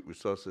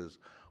resources.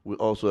 We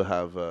also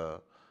have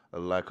a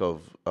lack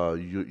of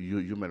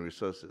human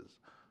resources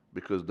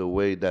because the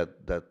way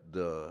that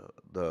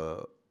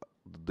the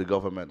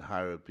government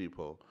hire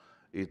people,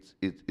 it's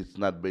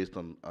not based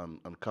on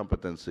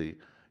competency.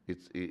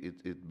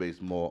 It's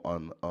based more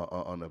on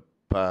a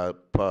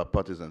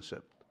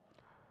partisanship.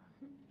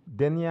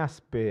 Dernier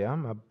aspect,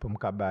 hein, pour me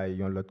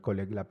yon l'autre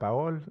collègue la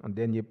parole, un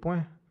dernier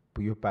point,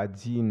 pour ne pas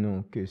dire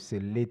non que c'est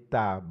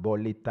l'État, bon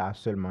l'État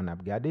seulement n'a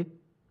regardé.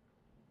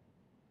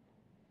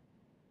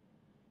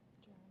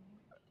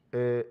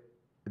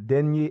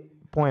 Dernier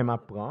point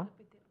m'apprend.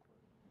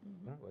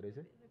 What is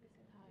it?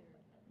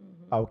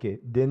 Ah ok,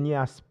 dernier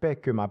aspect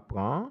que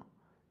m'apprend,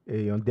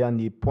 et un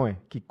dernier point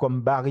qui comme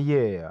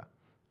barrière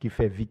qui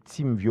fait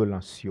victime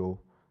violence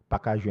pas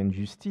qu'à joindre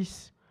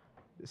justice.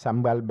 Ça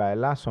me va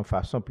là son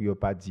façon pour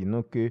pas dire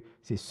non que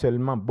c'est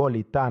seulement bon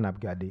l'État n'a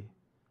regardé.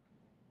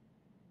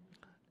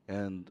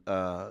 And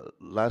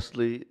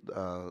lastly,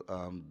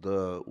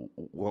 the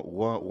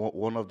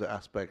one of the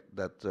aspects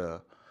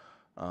that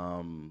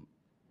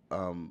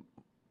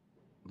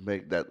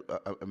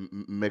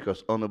make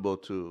us unable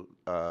to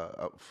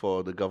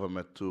for the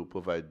government to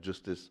provide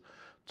justice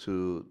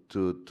to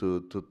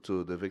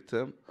the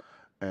victim,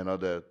 in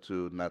order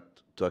to not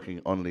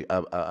talking only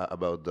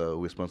about the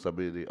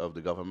responsibility of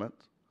the government.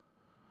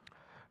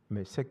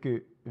 Mais c'est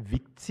que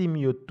victime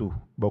yo tout,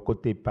 bon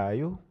côté pa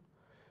yo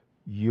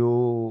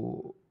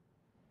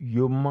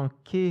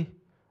manqué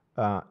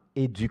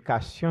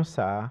éducation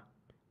ça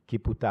qui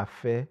pour ta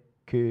fait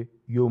que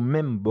yo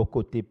même bon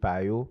côté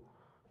pa yo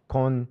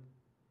qu'on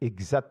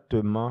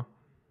exactement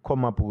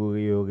comment pour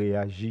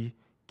réagir,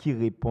 qui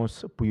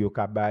réponse pour yo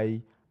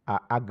kabay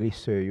à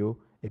agresseur yo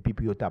et puis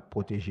pour yo ta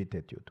protéger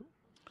tête yo tout.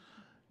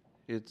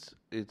 It's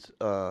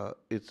a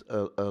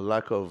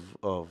lack of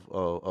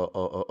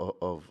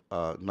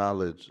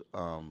knowledge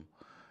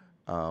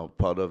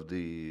part of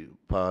the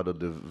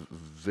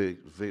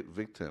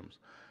victims.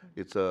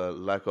 It's a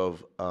lack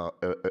of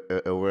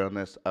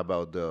awareness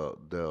about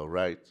the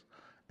rights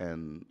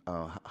and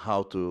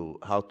how to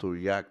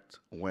react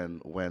when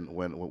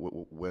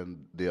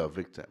they are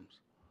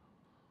victims.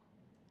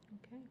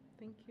 Okay,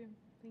 thank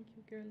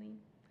you, Gerline.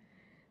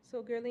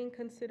 So, Gerline,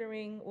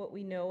 considering what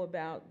we know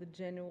about the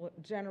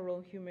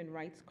general human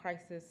rights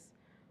crisis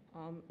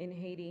in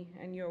Haiti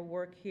and your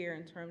work here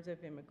in terms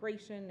of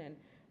immigration and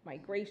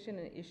migration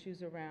and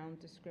issues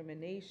around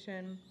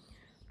discrimination,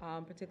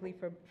 particularly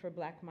for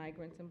Black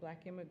migrants and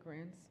Black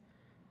immigrants,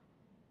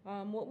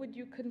 what would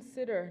you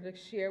consider to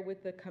share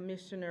with the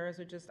commissioners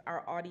or just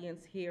our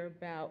audience here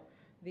about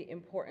the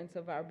importance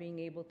of our being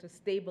able to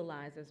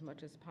stabilize as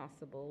much as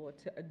possible or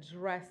to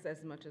address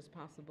as much as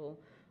possible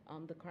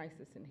the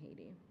crisis in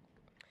Haiti?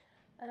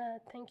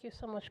 Thank you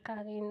so much,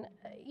 Karine.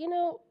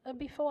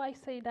 Before I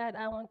say that,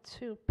 I want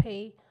to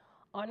pay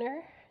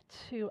honor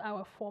to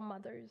our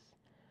foremothers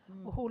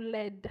who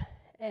led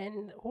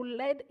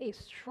a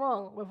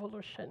strong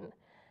revolution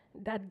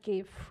that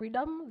gave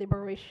freedom,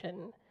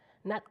 liberation,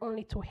 not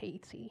only to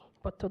Haiti,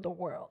 but to the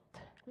world.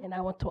 And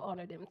I want to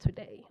honor them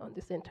today on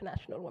this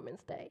International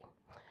Women's Day.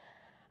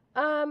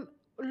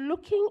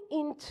 Looking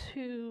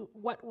into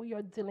what we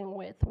are dealing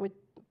with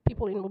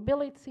people in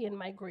mobility and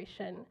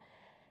migration,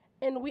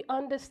 and we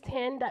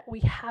understand that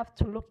we have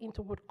to look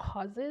into root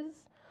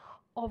causes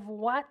of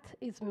what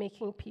is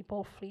making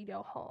people flee their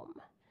home.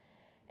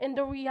 And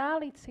the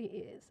reality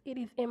is, it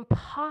is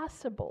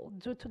impossible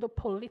due to the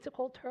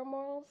political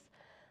turmoils,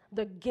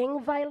 the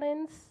gang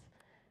violence,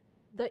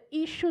 the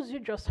issues you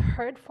just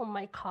heard from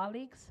my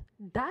colleagues.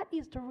 That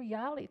is the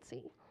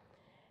reality.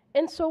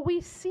 And so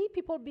we see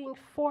people being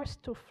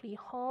forced to flee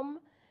home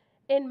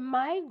and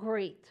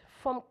migrate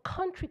from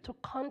country to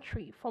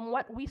country, from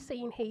what we say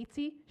in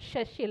Haiti,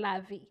 chercher la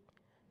vie,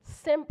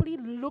 simply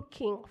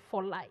looking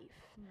for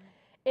life.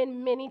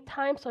 And many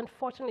times,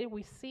 unfortunately,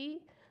 we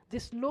see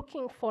this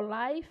looking for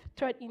life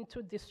turn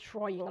into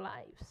destroying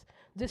lives.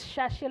 This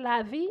chercher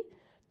la vie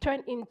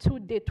turn into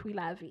détruire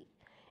la vie.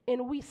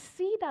 And we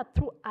see that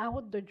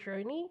throughout the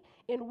journey,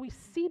 and we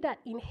see that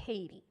in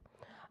Haiti.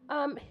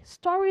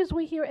 Stories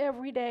we hear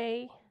every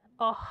day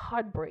are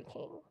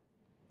heartbreaking.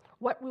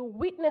 What we're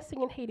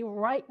witnessing in Haiti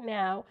right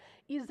now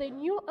is a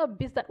new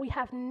abyss that we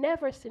have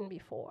never seen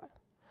before.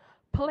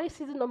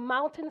 Places in the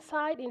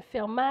mountainside, in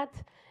Fermat,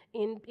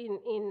 in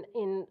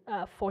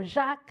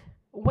Forjac,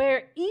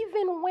 where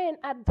even when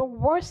at the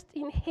worst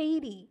in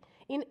Haiti,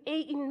 in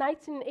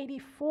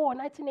 1984,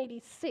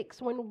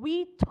 1986, when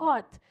we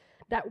thought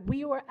that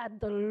we were at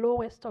the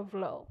lowest of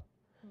low,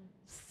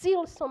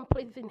 still some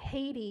places in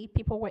Haiti,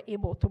 people were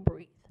able to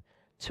breathe.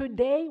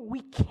 Today,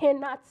 we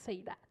cannot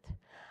say that.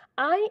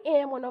 I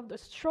am one of the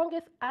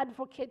strongest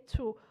advocates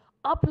to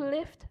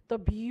uplift the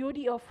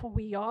beauty of who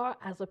we are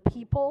as a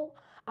people,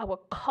 our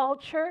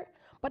culture,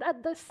 but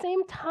at the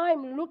same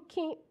time,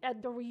 looking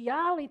at the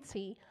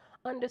reality,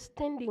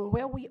 understanding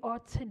where we are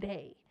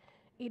today.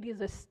 It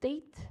is a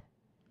state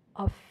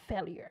of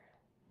failure.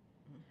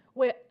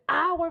 where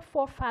our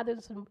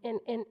forefathers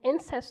and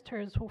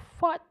ancestors who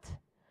fought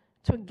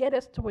to get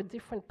us to a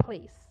different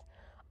place.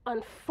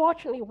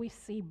 Unfortunately, we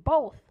see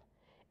both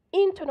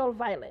internal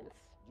violence.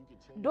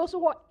 Those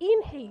who are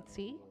in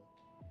Haiti,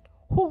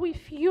 who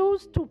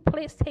refuse to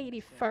place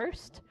Haiti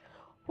first,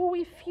 who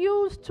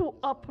refuse to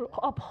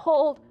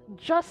uphold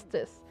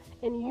justice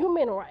and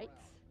human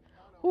rights,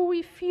 who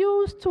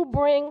refuse to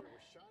bring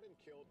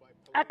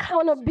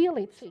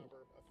accountability,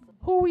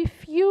 who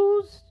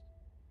refuse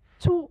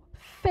to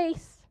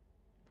face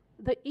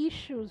the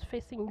issues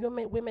facing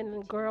women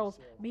and girls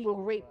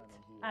being raped,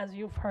 as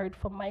you've heard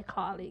from my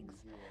colleagues.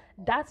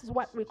 That's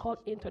what we call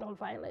internal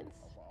violence.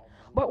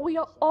 But we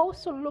are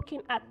also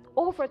looking at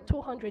over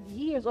 200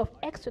 years of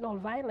external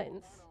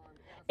violence,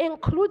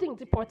 including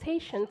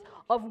deportations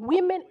of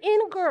women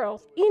and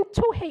girls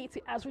into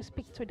Haiti as we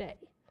speak today.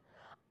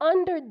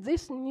 Under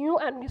this new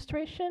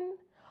administration,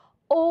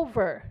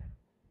 over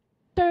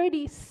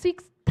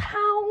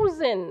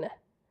 36,000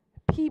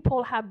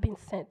 people have been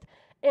sent,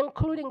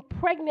 including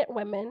pregnant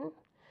women,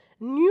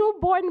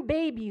 newborn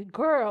baby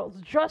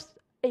girls just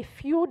a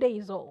few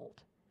days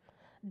old.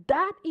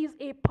 That is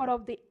a part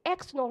of the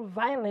external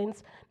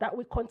violence that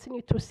we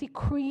continue to see,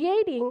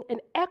 creating an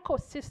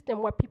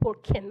ecosystem where people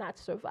cannot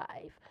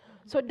survive.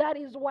 So that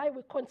is why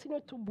we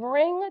continue to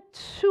bring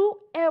to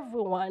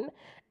everyone,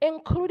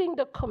 including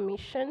the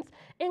commissions,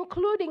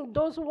 including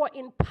those who are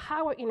in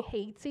power in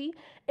Haiti,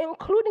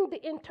 including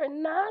the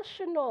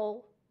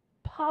international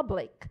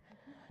public,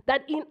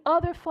 that in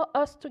order for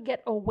us to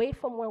get away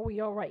from where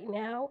we are right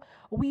now,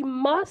 we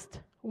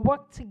must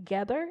work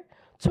together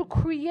to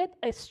create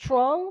a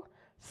strong,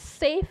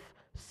 safe,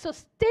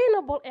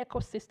 sustainable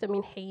ecosystem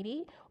in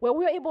Haiti where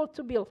we're able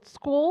to build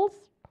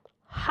schools,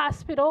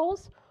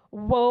 hospitals,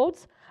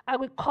 roads,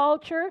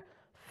 agriculture,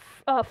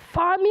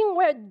 farming,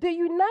 where the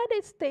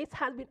United States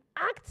has been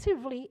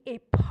actively a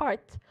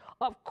part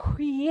of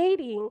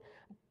creating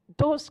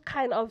those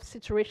kind of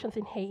situations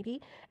in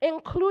Haiti,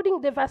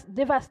 including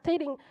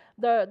devastating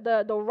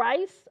the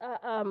rice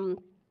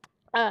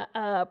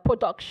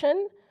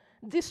production,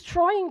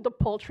 destroying the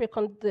poultry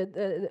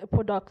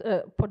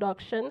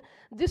production,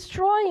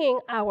 destroying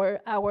our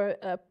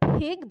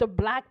pig, the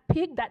black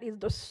pig that is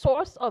the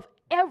source of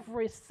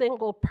every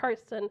single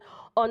person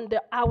on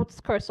the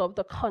outskirts of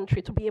the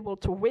country to be able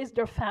to raise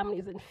their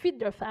families and feed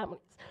their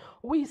families.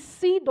 We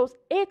see those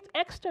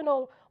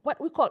external, what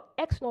we call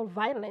external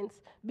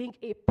violence, being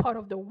a part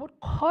of the root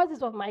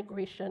causes of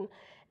migration.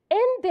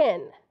 And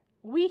then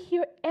we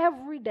hear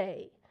every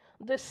day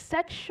the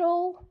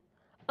sexual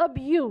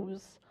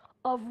abuse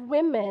of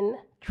women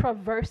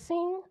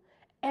traversing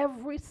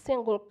every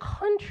single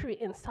country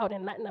in South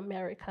and Latin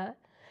America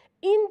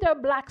in their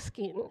black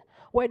skin,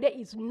 where there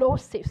is no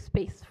safe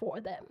space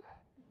for them.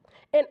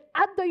 And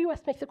at the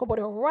US-Mexico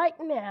border right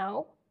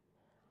now,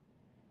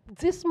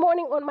 this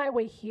morning on my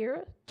way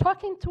here,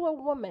 talking to a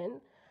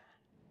woman,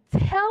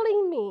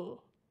 telling me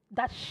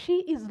that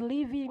she is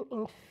living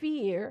in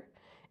fear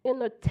in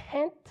a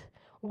tent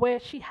where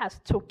she has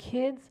 2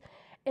 kids,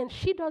 and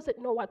she doesn't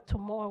know what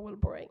tomorrow will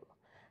bring.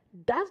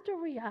 That's the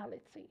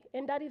reality,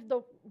 and that is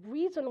the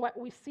reason why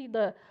we see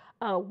the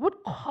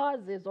root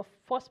causes of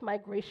forced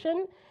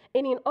migration,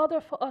 and in order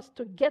for us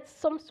to get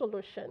some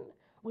solution,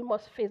 we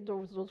must face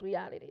those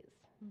realities.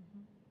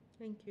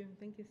 Thank you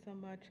so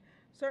much.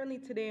 Certainly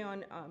today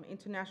on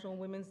International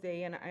Women's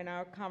Day, and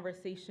our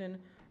conversation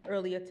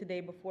earlier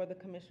today before the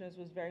commissioners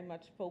was very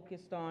much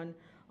focused on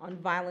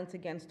violence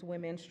against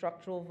women,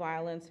 structural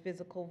violence,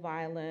 physical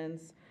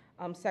violence,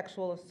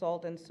 sexual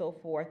assault, and so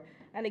forth.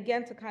 And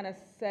again, to kind of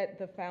set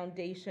the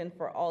foundation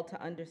for all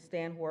to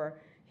understand who are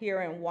here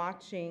and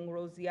watching,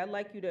 Rosie, I'd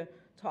like you to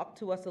talk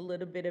to us a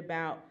little bit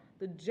about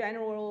the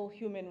general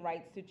human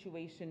rights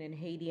situation in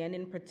Haiti, and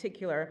in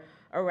particular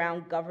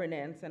around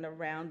governance and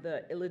around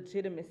the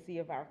illegitimacy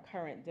of our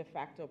current de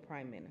facto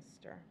prime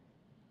minister.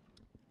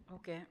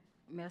 OK,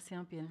 merci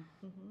un peu.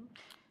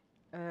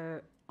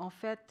 En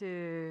fait,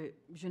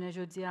 je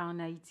ne dis en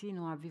Haïti,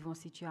 nous vivons une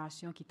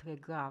situation qui est très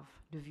grave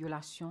de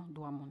violation des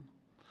droits humains.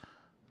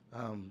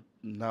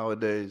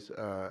 Nowadays,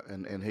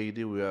 in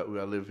Haiti, we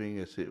are living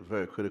a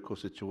very critical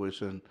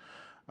situation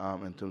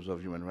in terms of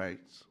human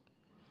rights.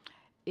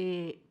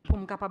 Et pour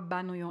me capable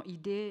ba nou yon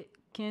idée,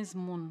 15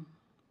 moun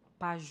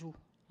par jour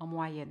en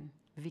moyenne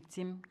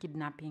victimes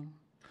kidnapping.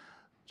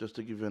 Just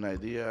to give you an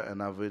idea,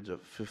 an average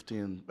of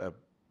 15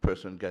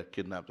 person get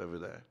kidnapped every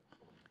day.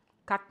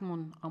 4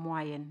 moun en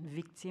moyenne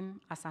victimes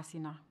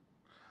assassinat.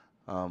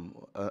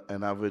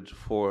 An average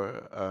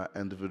 4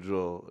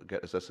 individual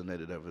get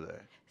assassinated every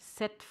day.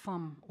 7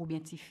 femmes ou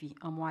bien ti filles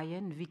en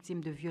moyenne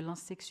victimes de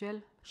violences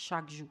sexuelles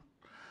chaque jour.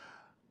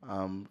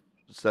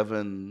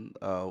 7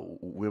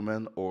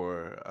 women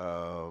or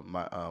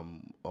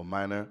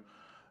minor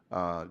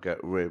get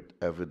raped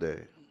every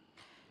day.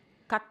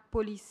 4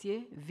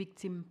 policiers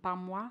victimes par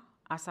mois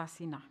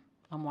assassinat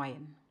en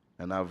moyenne.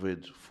 An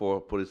average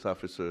 4 police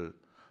officers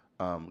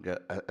get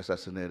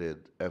assassinated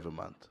every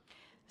month.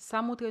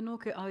 Ça montre nous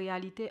qu'en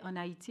réalité, en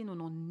Haïti, nous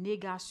avons une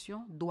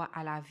négation droit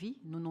à la vie,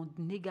 nous avons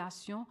une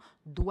négation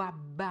droit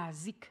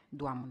basique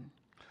droit moun.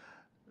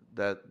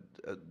 That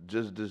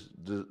just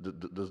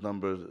those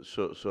numbers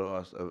show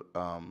us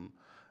a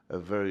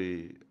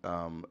very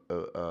a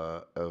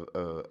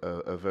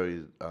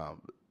very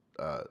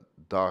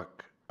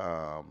dark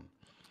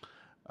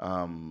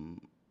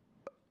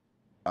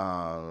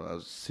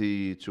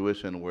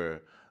situation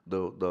where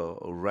the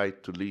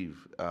right to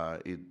live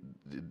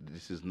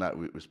this is not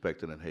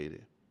respected in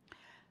Haiti.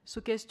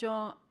 Sous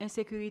question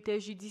insécurité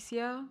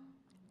judiciaire,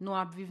 nous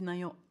vivons dans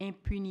une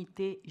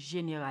impunité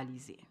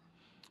généralisée.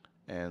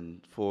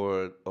 And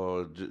for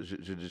our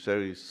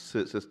judiciary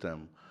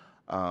system,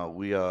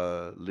 we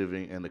are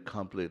living in a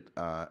complete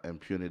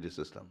impunity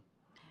system.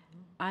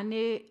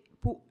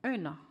 Pour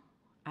un an,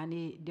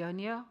 année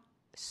dernière,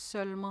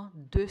 seulement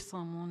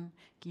 200 personnes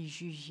qui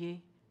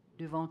jugées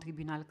devant un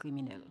tribunal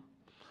criminel.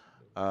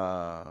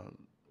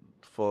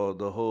 For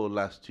the whole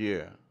last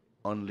year,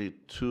 only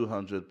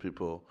 200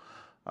 people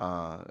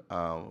had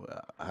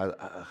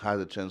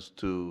a chance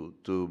to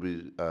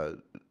be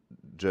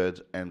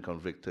judged and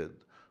convicted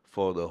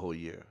for the whole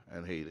year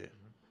in Haiti.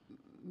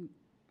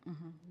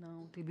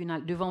 Non,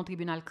 devant un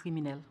tribunal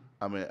criminel.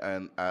 I mean,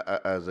 and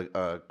as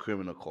a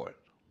criminal court.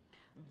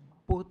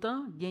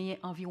 Pourtant, il y a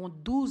environ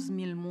 12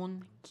 000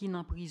 personnes qui sont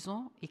en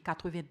prison et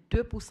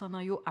 82%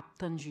 d'entre eux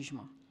attendent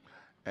jugement.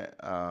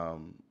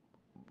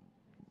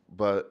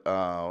 But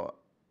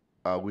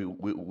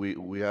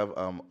we have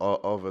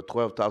over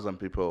 12,000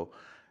 people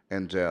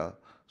in jail.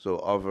 So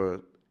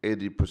over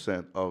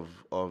 80% of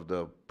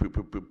the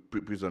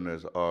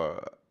prisoners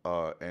are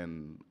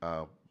in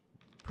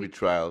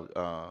pretrial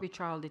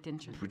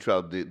detention.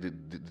 Pretrial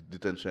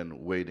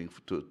detention, waiting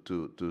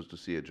to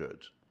see a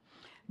judge.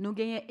 Nous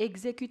avons un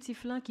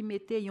exécutif là qui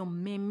mettait une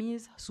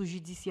mainmise sous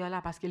judiciaire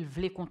là parce qu'il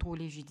voulait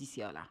contrôler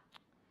judiciaire là.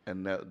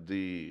 And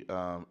the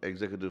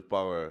executive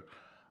power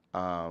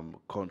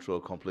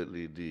control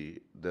completely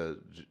the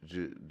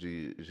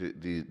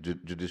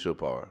judicial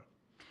power.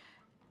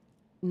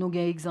 Nous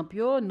avons exemple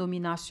yo,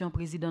 nomination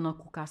président dans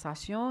cour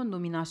cassation,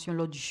 nomination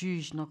l'autre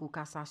juge dans cour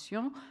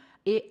cassation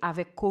et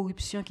avec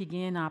corruption qui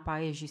gagne dans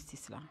appareil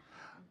justice là.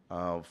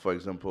 For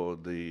example,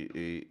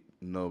 the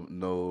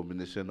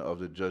nomination of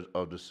the judge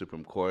of the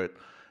Supreme Court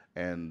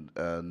and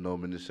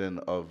nomination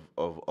of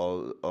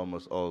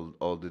almost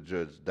all the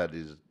judges that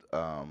is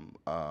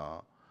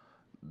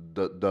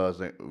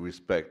doesn't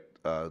respect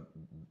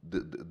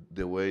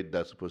the way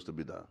that's supposed to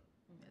be done.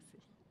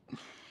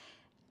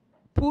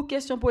 Pour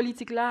question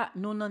politique là,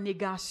 nous en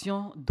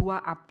négation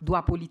droit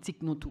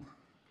politique nous tout.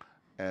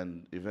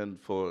 And even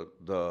for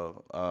the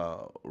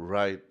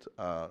right,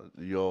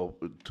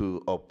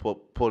 to a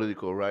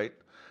political right,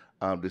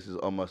 this is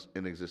almost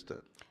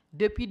inexistent.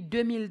 Depuis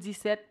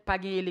 2017, pas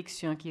gain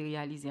élection qui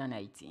réalisée en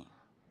Haïti.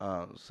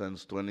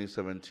 Since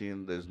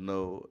 2017, there's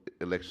no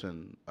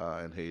election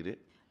in Haiti.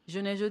 Je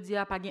ne dis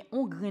pas gain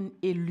un grand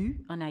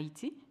élu en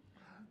Haïti.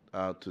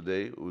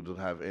 Today, we don't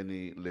have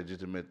any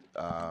legitimate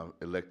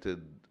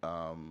elected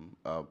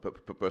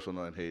person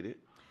in Haiti.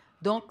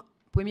 Donc,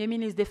 Premier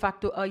ministre de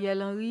facto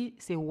Ariel Henry,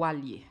 c'est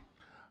Walier.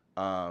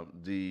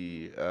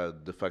 The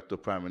de facto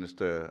Prime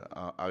Minister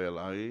Ariel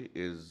Henry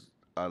is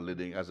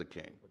leading as a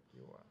king.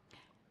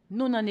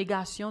 Nous en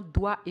négation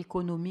droit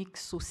économique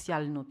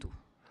social nous tout.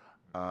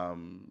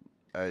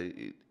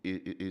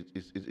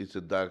 It's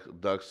a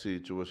dark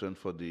situation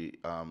for the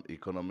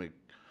economic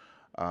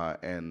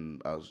and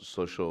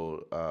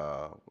social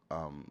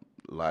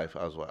life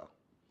as well.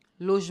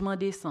 Logement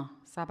décent,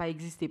 ça pas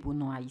existé pour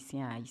nous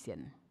haïtiens et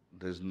haïtiennes.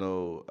 There's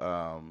no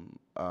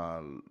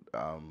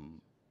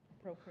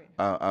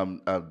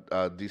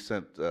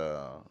decent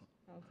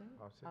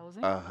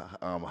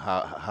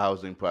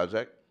housing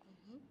project.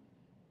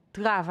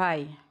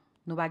 Travail,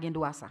 nous pas gen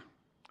droit ça.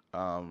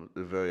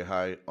 Very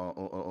high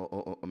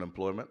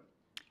unemployment.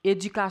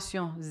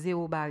 Éducation,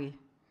 zéro barré.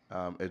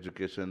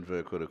 Education,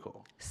 very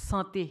critical.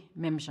 Santé,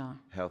 même genre.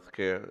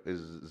 Healthcare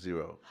is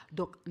zero.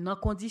 Donc, dans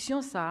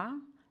condition ça,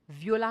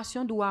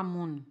 violation droit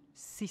moun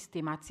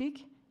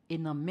systématique et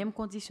dans même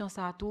condition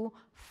ça tout,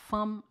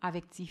 femmes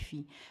avec petits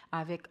filles,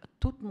 avec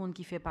tout le monde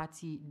qui fait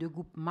partie de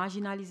groupes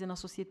marginalisés dans la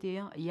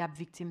société, il y a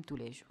victimes tous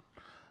les jours.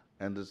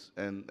 And this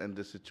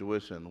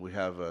situation, we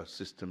have a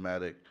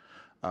systematic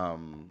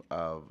human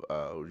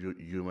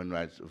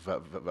rights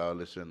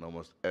violation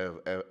almost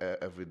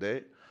every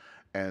day,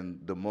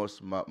 and the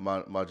most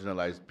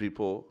marginalized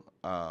people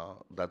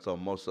that are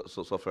most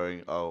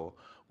suffering are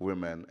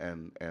women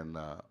and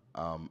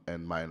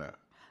minor.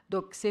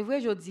 Donc c'est vrai,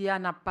 je dis,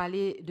 on a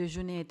parlé de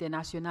journée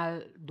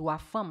internationale droits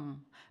femmes,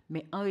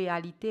 mais en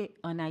réalité,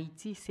 en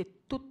Haïti,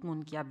 c'est tout le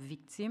monde qui est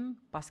victime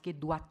parce que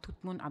droit tout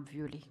le monde a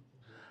violé.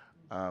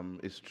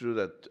 It's true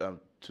that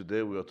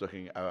today we are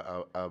talking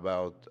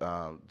about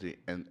the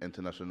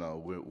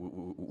International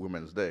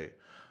Women's Day,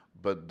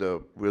 but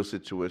the real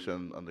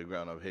situation on the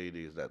ground of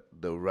Haiti is that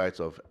the rights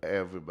of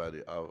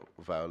everybody are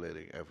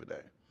violating every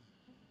day.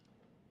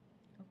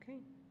 Okay,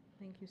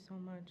 thank you so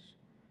much.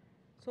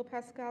 So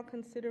Pascal,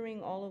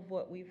 considering all of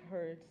what we've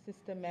heard,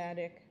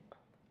 systematic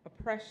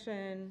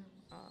oppression,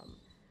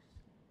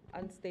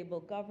 unstable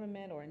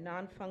government or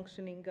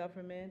non-functioning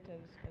government,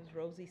 as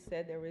Rosie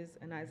said, there is,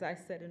 and as I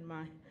said in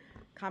my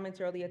comments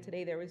earlier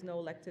today, there is no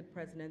elected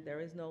president, there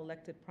is no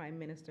elected prime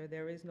minister,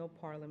 there is no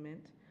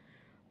parliament.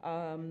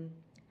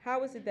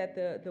 How is it that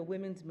the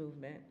women's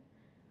movement,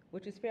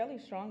 which is fairly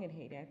strong in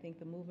Haiti, I think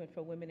the movement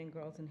for women and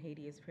girls in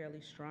Haiti is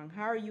fairly strong,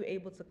 how are you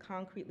able to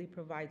concretely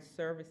provide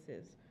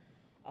services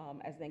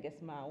as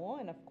Neges Mao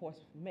and of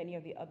course many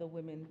of the other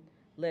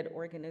women-led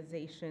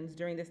organizations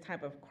during this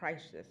type of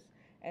crisis?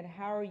 And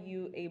how are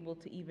you able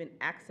to even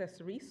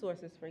access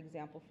resources, for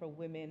example, for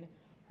women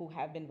who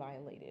have been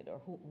violated or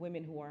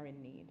women who are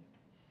in need?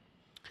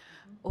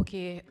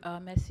 Ok,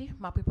 merci.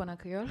 Ma répondre en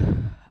créole.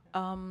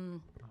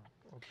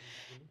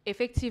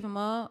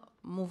 Effectivement,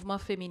 mouvement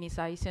féministe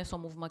haïtien sont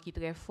un mouvement qui est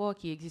très fort,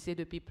 qui existait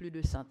depuis plus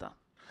de 100 ans.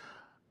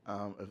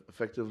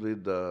 Effectively,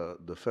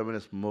 the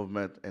feminist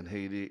movement in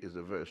Haiti is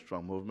a very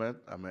strong movement.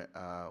 I mean,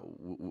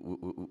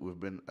 we've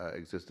been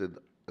existed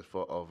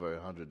for over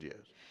 100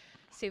 years.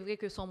 C'est vrai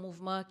que son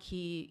mouvement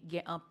qui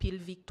gagne en pile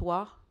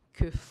victoire,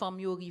 que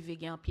femmes yo rive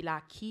gagne en pile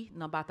acquis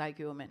dans bataille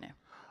que yo mène.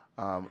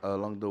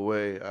 Along the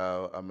way,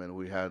 I mean,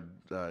 we had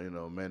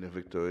many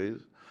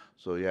victories.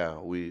 So yeah,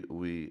 we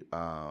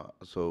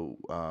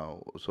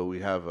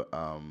have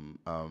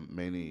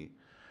many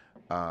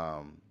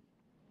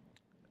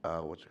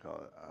what you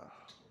call it.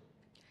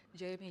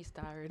 Jeremy is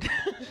tired.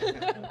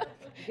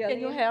 Can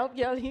you help,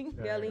 Galine?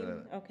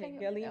 Galine, okay,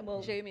 Galine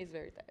will. Jeremy is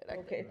very tired.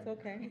 Okay, it's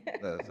okay.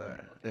 That's all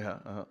right.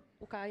 Yeah.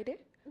 Ou ka aider?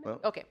 Well,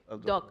 OK.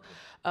 Donc,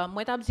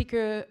 moi t'ai dit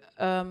que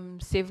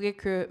c'est vrai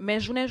que mais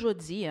journée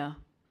jodi,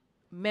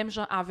 même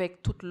gens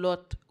avec tout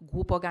l'autre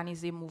groupe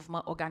organisé,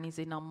 mouvement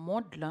organisé dans le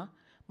monde là,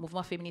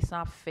 mouvement féministe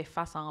a fait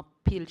face à un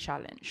pile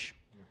challenge.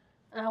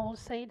 I will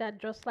say that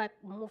just like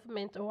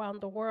movement around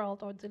the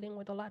world are dealing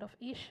with a lot of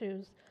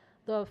issues,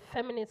 the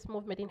feminist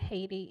movement in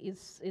Haiti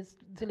is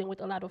dealing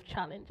with a lot of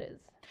challenges.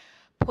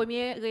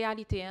 Première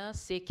réalité,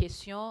 c'est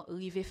question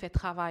river fait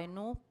travail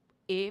nous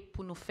et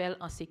pour nous faire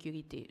en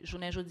sécurité. Je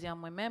ne dis à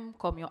moi-même,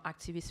 comme un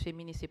activiste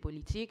féministe et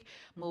politique,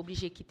 je suis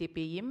obligé de quitter le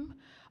pays.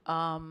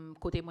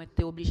 Côté moi, je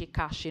suis obligé de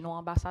cacher nos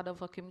ambassades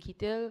avant que je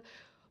quitte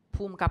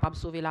pour me capable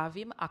sauver la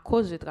vie à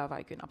cause du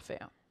travail que nous avons fait.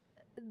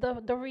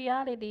 The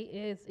reality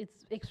is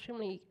it's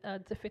extremely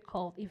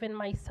difficult. Even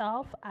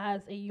myself,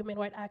 as a human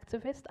rights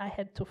activist, I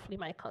had to flee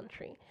my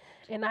country.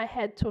 And I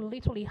had to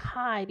literally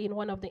hide in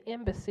one of the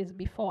embassies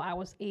before I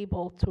was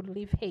able to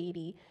leave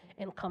Haiti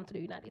and come to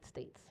the United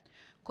States.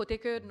 Côté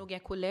que nous avons un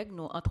collègue,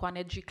 nous,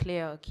 Antoinette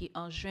Duclerc, qui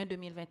en juin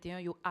 2021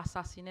 a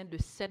assassiné de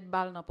 7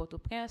 balles dans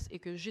Port-au-Prince et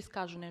que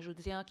jusqu'à journée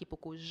aujourd'hui, qui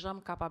n'est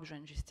jamais capable de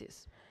joindre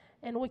justice.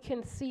 And we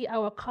can see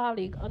our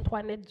colleague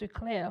Antoinette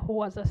Duclerc, who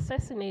was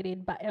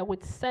assassinated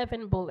with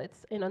 7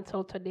 bullets, and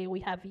until today we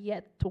have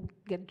yet to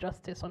get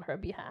justice on her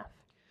behalf.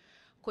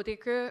 Côté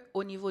que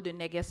au niveau de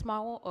Neges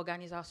Mao,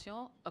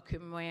 organisation que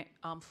moi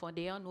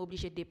fondé, nous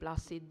obligés de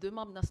déplacer 2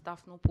 membres dans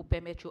staff nous pour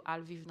permettre à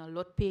vivre dans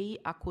l'autre pays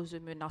à cause de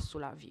menaces sur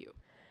la vie.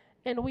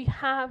 And we've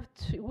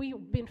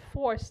been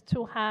forced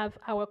to have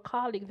our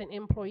colleagues and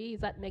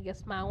employees at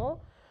Neges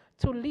Mao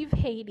to leave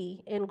Haiti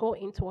and go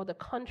into other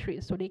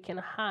countries so they can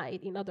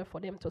hide in order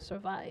for them to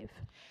survive.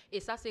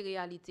 Et ça c'est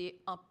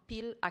réalité en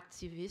pile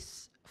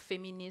activistes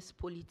féministes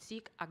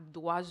politiques avec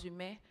droits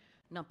humains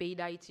dans le pays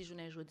d'Haïti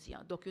journée aujourd'hui.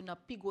 Donc un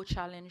plus gros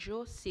challenge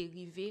c'est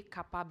arriver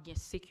capable de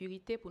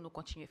sécurité pour nous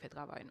continuer faire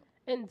travail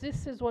nous. And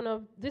this is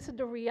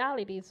the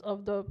realities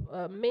of the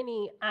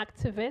many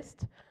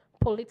activists,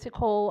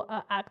 political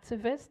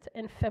activists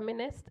and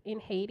feminists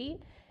in Haiti.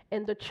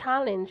 And the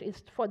challenge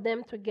is for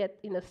them to get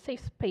in a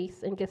safe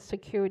space and get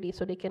security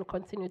so they can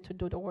continue to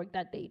do the work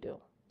that they do.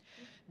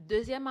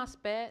 Deuxième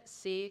aspect,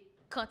 c'est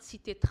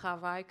quantité de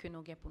travail que nous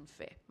avons pour nous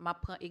faire. Je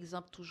prends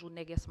exemple toujours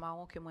Neges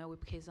Mao que moi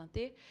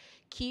représenté,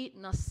 qui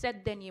dans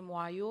 7 derniers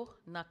mois,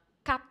 dans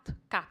 4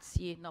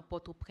 quartiers dans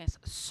Port-au-Prince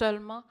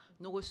seulement,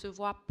 nous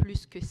recevons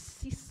plus que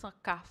 600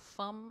 cas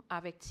femmes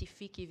avec petites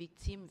filles qui sont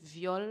victimes de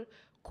viol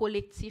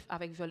collectif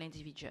avec viol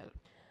individuel.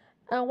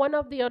 One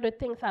of the other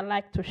things I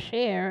like to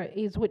share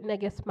is with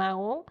Neges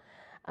Mao.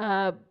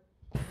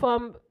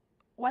 From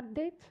what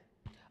date?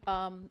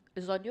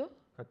 Zonyo?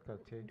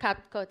 4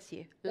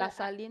 quartiers. La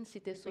Saline,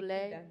 Cité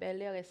Soleil,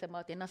 Bel-Air et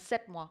Saint-Martin. Dans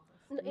 7 mois.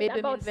 Mai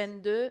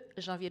 2022,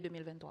 janvier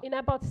 2023. In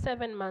about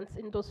 7 months,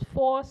 in those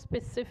 4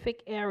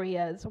 specific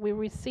areas, we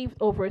received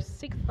over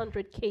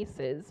 600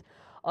 cases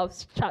of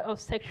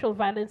sexual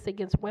violence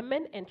against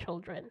women and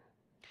children.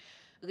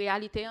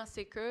 Réalité,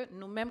 c'est que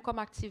nous-mêmes comme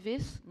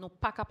activistes, nous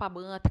pas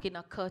capables de rentrer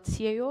dans le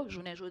quartier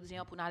journée aujourd'hui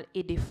pour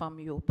aider les femmes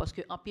parce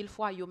que en pile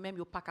fois yo même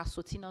yo pas qu'à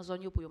sortir dans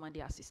zone pour demander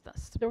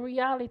assistance. The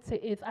reality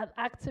is as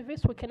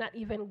activists we cannot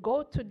even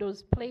go to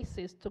those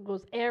places, to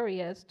those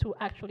areas to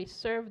actually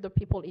serve the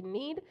people in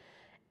need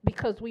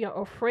because we are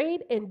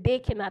afraid and they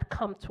cannot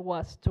come to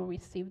us to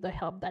receive the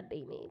help that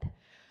they need.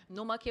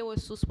 Nous manquons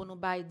ressources pour nous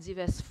bailler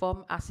diverses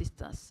formes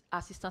d'assistance.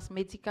 Assistance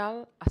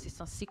médicale,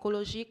 assistance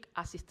psychologique,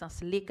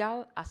 assistance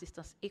légale,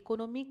 assistance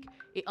économique.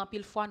 Et en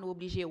pile fois, nous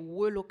obligés de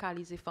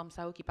relocaliser les femmes qui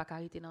ne sont pas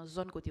arrêtées dans la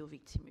zone côté aux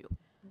victimes.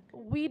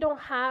 We don't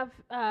have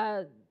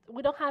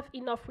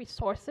enough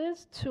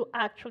resources to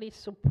actually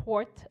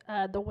support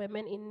the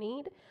women in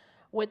need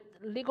with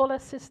legal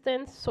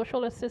assistance,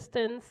 social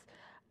assistance,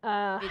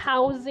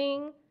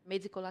 housing,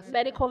 medical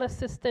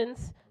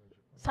assistance,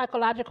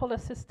 psychological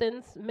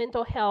assistance,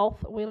 mental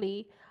health,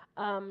 really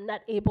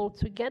not able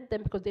to get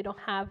them because they don't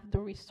have the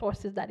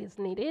resources that is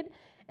needed,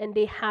 and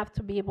they have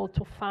to be able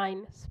to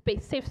find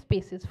safe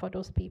spaces for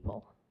those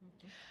people.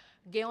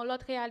 Il y a une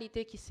autre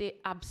réalité qui c'est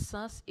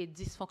absence et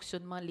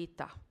dysfonctionnement de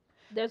l'État.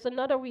 There's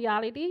another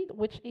reality,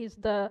 which is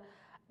the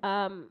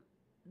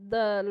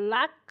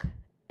lack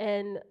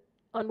and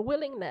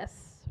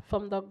unwillingness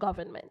from the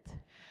government.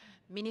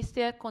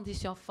 Ministère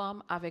Conditions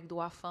Femmes avec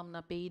droits femmes dans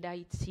le pays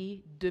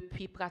d'Haïti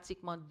depuis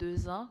pratiquement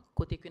 2 ans,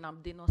 côté que nous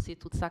avons dénoncé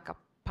tout ça qui a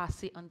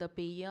passé dans le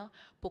pays,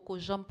 pour que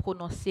j'aime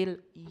prononcer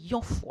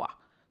une fois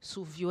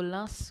sous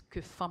violence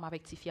que femmes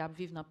avec filles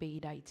vivent dans le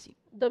pays d'Haïti.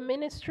 The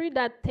ministry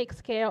that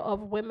takes care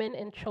of women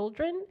and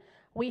children,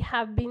 we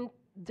have been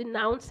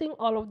denouncing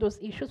all of those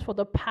issues for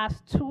the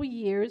past 2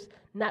 years.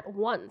 Not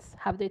once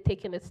have they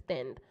taken a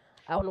stand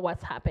on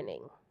what's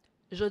happening.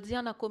 Jeudi,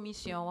 dans la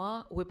commission,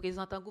 le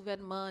représentant du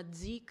gouvernement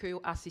dit que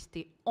a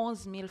assisté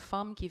 11 000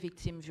 femmes qui sont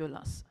victimes de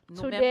violence.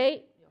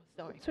 Today,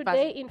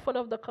 in front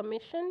of the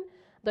commission,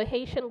 the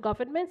Haitian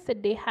government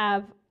said they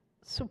have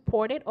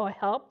supported or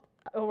helped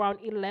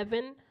around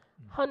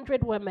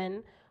 1,100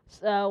 women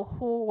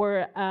who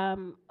were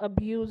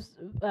abused,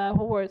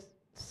 who were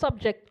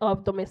subject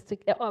of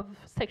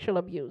sexual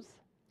abuse.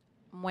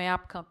 Moi, j'ai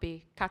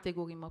campé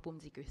catégoriquement pour me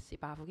dire que c'est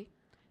pas vrai.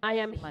 I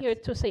am here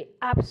to say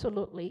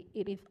absolutely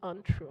it is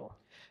untrue.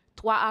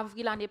 3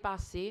 avril l'année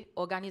passée,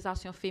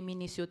 organisation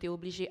féministe a été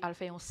obligée à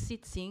faire un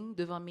sitting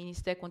devant le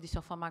ministère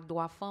Conditions Femmes et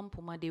Droits Femmes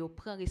pour demander de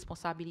prendre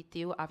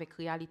responsabilité avec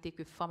la réalité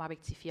que femmes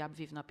avec filles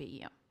vivent dans le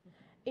pays.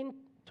 In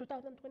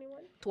 2021?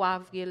 3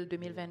 avril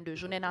 2022,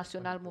 Journée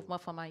nationale Mouvement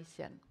Femmes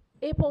haïtiennes.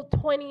 April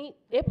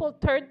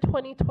 3rd,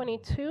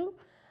 2022,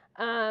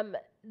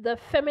 the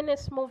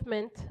feminist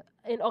movement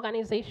and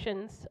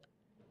organizations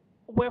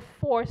were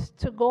forced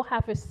to go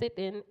have a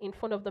sit-in in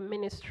front of the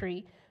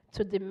ministry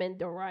to demand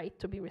the right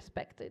to be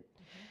respected.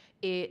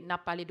 Et n'a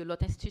parlé de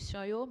l'autre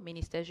institution yo,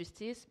 ministère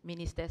justice,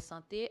 ministère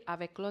santé,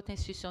 avec l'autre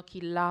institution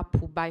qui là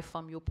pour bailler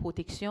femmes yo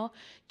protection,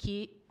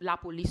 qui la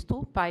police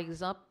tout, par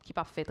exemple, qui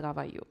pas fait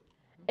travail yo.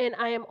 And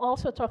I am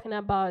also talking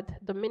about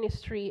the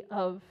Ministry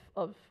of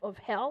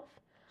Health,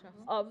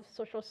 of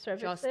Social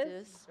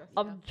Services,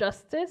 of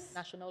Justice,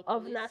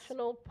 of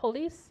National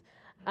Police,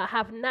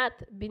 have not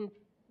been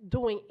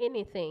doing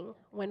anything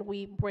when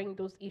we bring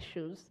those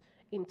issues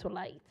into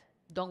light.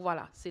 Donc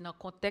voilà, c'est dans le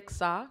contexte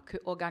ça que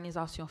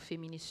l'organisation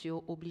féministe est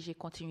obligée de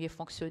continuer à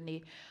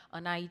fonctionner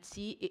en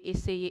Haïti et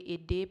essayer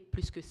d'aider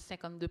plus que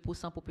 52% de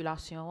la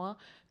population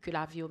que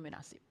la vie est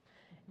menacée.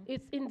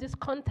 It's in this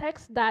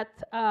context that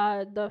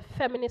the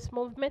feminist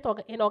movement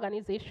and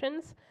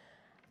organizations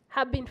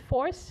have been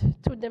forced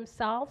to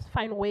themselves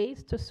find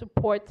ways to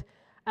support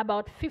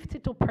about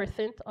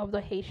 52% of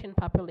the Haitian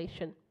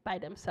population by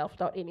themselves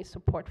without any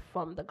support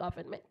from the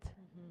government.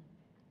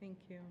 Thank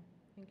you.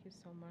 Thank you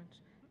so much.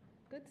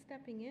 Good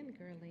stepping in,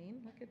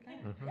 Gerline. Look at that.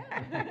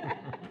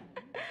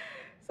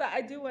 So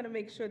I do want to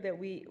make sure that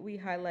we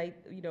highlight,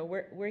 you know,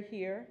 we're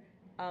here,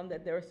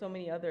 that there are so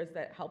many others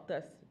that helped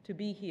us to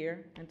be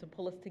here and to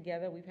pull us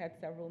together. We've had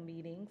several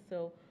meetings.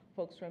 So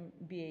folks from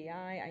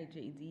BAI,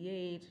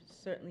 IJDH,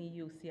 certainly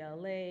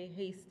UCLA,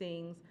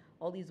 Hastings,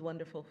 all these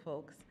wonderful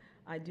folks.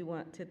 I do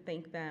want to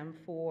thank them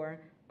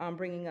for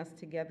bringing us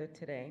together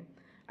today.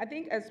 I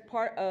think as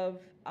part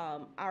of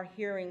our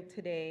hearing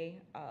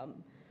today,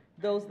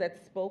 those that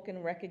spoke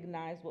and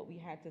recognized what we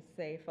had to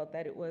say felt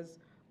that it was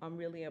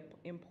really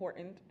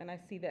important. And I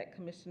see that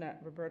Commissioner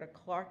Roberta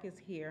Clark is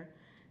here.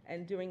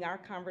 And during our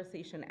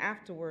conversation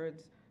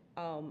afterwards,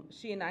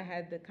 she and I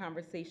had the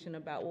conversation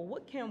about, well,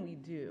 what can we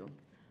do?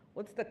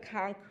 What's the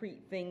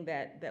concrete thing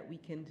that we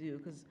can do?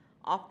 Because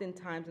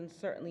oftentimes, and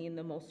certainly in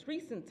the most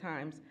recent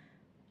times,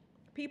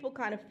 people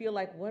kind of feel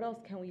like, what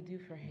else can we do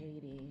for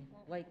Haiti?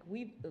 Like,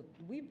 we've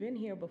been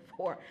here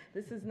before.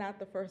 This is not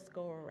the first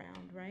go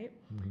around, right?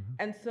 Mm-hmm.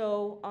 And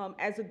so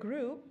as a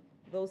group,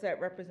 those that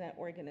represent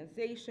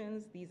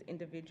organizations, these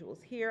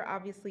individuals here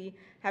obviously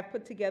have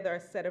put together a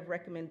set of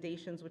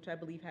recommendations which I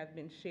believe have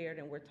been shared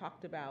and were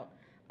talked about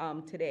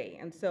today.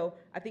 And so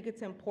I think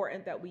it's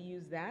important that we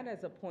use that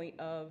as a point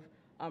of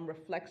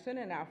reflection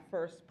and our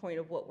first point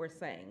of what we're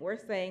saying. We're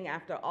saying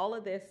after all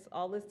this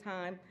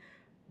time,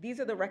 these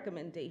are the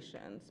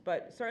recommendations.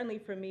 But certainly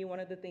for me,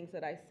 one of the things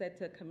that I said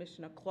to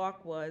Commissioner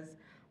Clark was,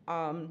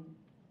 it's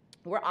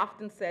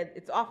often said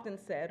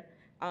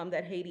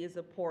that Haiti is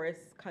the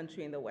poorest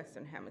country in the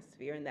Western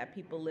Hemisphere and that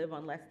people live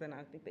on less than,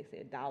 I think they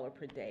say, $1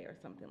 per day or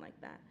something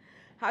like that.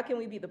 How can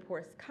we be the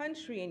poorest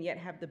country and yet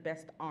have the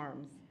best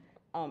arms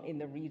in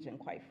the region,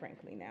 quite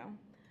frankly now?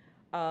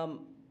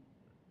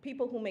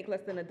 people who make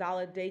less than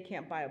 $1 a day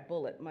can't buy a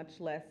bullet, much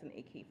less an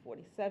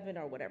AK-47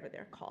 or whatever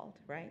they're called,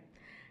 right?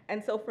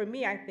 And so for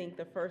me, I think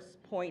the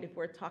first point, if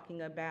we're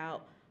talking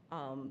about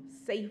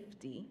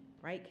safety,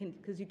 right,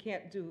 because you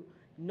can't do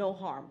no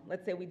harm.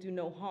 Let's say we do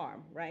no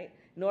harm, right?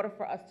 In order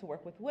for us to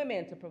work with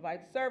women, to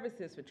provide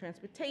services for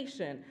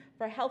transportation,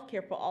 for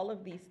healthcare, for all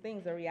of these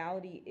things, the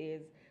reality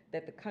is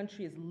that the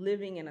country is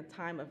living in a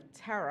time of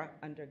terror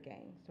under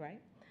gangs,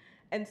 right?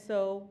 And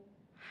so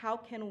how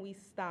can we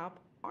stop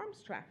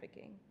arms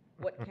trafficking?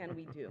 What can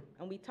we do?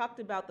 And we talked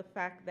about the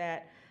fact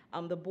that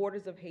the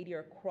borders of Haiti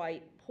are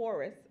quite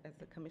porous, as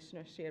the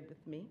commissioner shared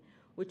with me,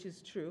 which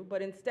is true.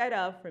 But instead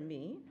of, for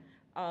me,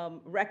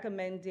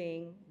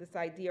 recommending this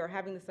idea or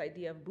having this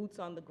idea of boots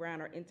on the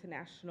ground or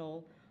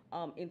international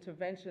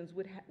interventions,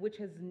 which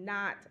has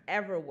not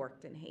ever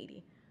worked in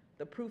Haiti.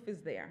 The proof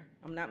is there.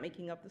 I'm not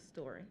making up the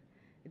story.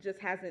 It just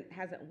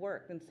hasn't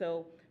worked. And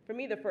so for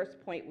me, the first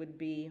point would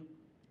be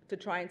to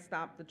try and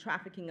stop the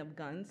trafficking of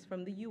guns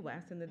from the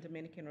US and the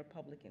Dominican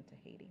Republic into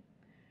Haiti.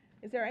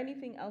 Is there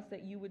anything else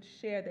that you would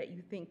share that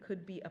you think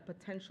could be a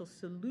potential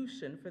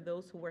solution for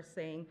those who are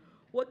saying,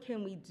 what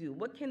can we do?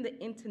 What can the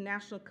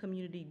international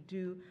community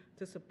do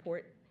to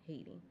support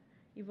Haiti?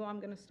 Yvonne, I'm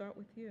going to start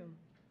with you.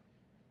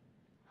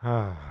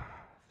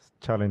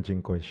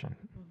 Challenging question.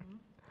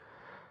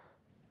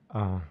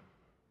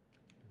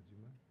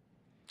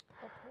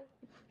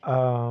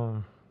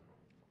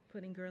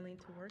 Putting Gurleen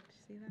to work, you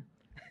see that?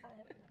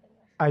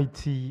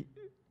 Haïti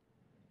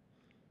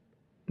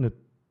nous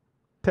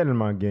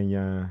tellement gagné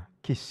une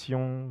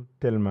question,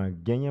 tellement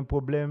gagné un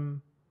problème,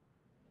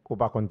 ou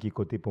par contre qui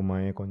côté pour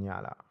moyen qu'on y a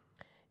là.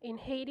 In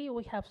Haiti,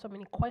 we have so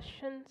many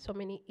questions, so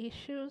many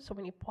issues, so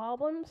many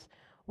problems.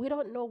 We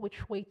don't know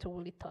which way to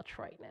really touch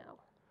right now.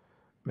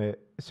 Mais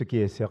ce qui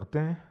est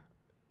certain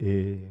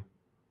est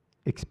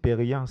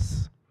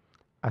expérience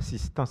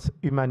assistance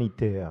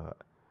humanitaire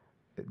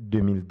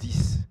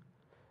 2010,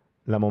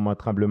 le moment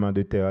tremblement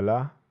de terre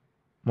là,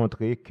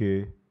 montrer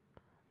que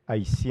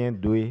Haïtiens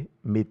doivent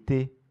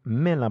mettre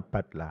main la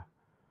patte là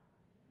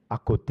à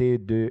côté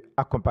de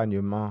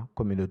accompagnement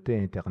communauté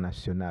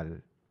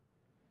internationale.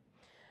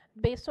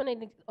 Based on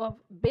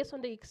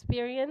the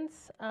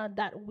experience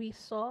that we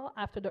saw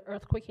after the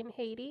earthquake in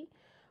Haiti,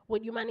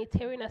 with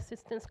humanitarian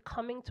assistance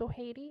coming to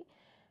Haiti,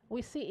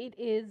 we see it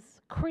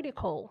is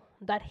critical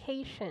that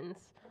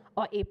Haitians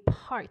are a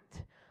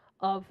part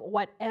of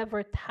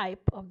whatever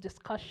type of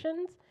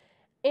discussions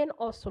and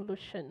or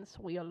solutions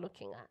we are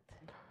looking at.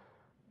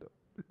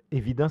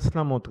 Évidence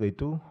l'a montré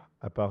tout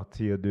à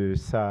partir de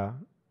ça,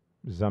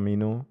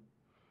 Zamino,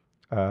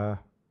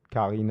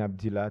 Karine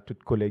Abdila, tous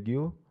collègues,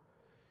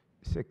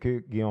 c'est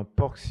que il y a une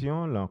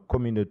portion de la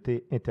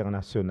communauté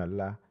internationale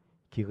là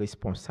qui est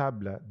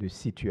responsable de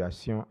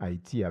situation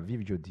Haïti à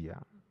vivre aujourd'hui.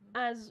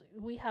 As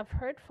we have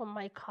heard from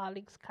my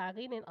colleagues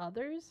Karine and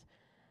others,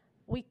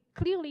 we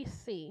clearly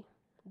see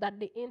that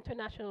the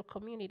international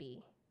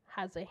community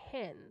has a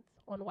hand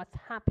on what's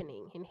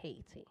happening in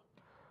Haiti.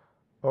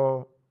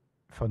 Or,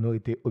 il faut nous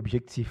être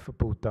objectif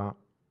pourtant,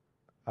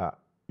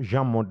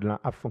 Jean monde là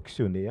a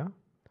fonctionné,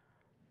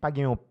 pas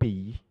un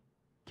pays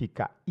qui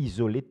a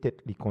isolé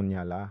tête li qu'on y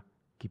a là,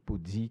 qui peut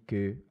dire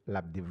que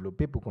l'a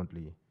développé pour contre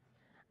lui.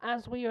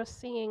 As we are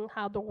seeing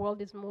how the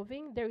world is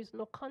moving, there is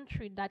no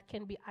country that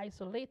can be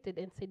isolated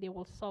and say they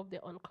will solve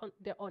their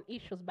own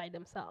issues by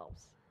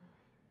themselves.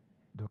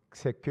 Donc,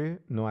 c'est que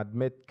nous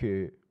admettons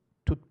que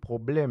tout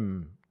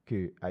problème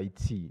que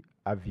Haïti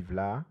a vivre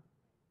là,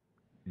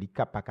 li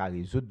capable à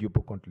résoudre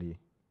pour contre lui.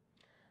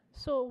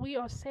 So we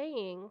are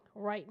saying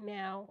right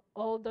now,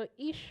 all the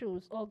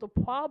issues, all the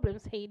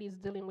problems Haiti is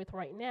dealing with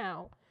right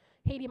now,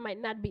 Haiti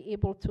might not be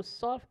able to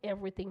solve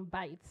everything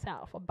by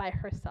itself or by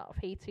herself.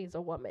 Haiti is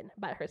a woman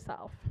by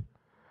herself.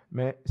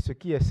 Mais ce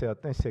qui est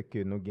certain, c'est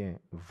que nous avons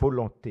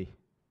volonté,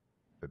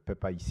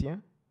 peuple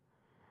haïtien,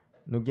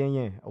 nous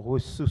avons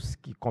ressources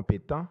qui sont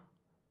compétentes,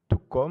 tout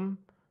comme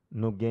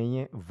nous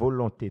avons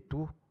volonté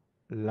tout,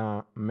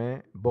 la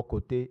main, bon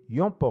côté,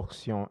 une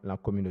portion de la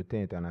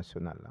communauté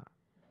internationale. Là.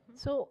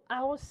 So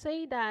I will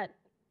say that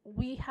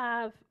we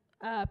have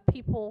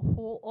people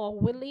who are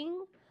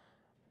willing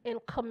and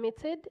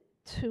committed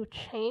to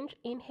change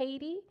in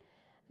Haiti.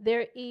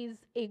 There is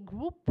a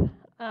group,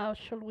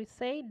 should we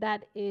say,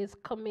 that is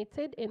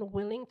committed and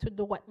willing to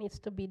do what needs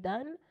to be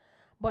done.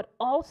 But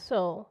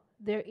also,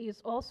 there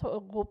is also a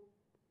group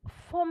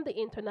from the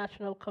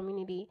international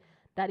community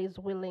that is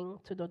willing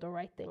to do the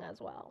right thing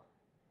as well.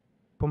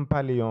 Pour me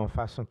parler en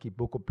façon qui est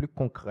beaucoup plus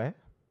concrète,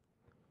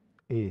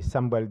 et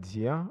ça me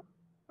dire,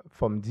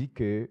 faut me dire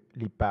que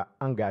il pas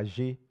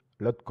engagé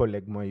l'autre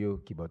collègue moi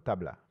qui est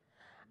table là.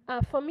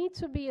 For me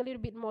to be a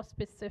little bit more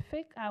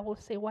specific, I will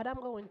say what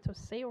I'm going to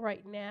say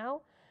right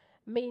now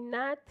may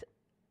not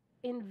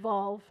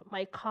involve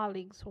my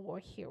colleagues who are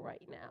here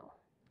right now.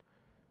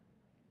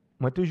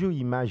 Moi toujours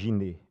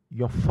imaginer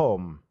une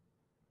forme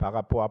par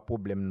rapport à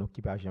problème nous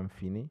qui pas jamais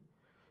fini,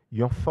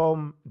 une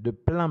forme de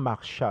plan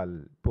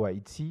Marshall pour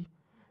Haïti,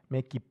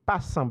 mais qui pas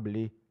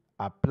semblé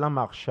à plan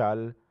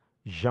Marshall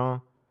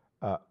Jean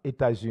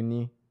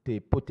États-Unis te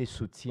porter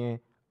soutien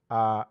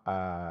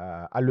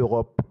à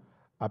l'Europe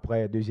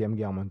après la Deuxième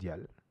Guerre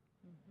mondiale?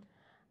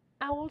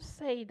 I will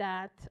say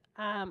that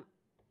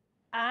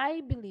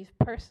I believe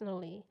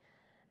personally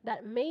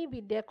that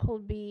maybe there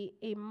could be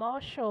a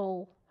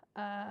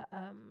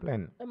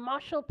Plan.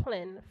 Marshall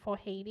Plan for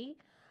Haiti,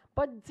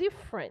 but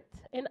different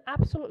and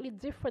absolutely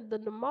different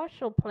than the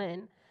Marshall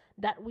Plan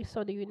that we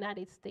saw the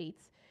United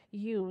States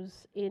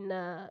use in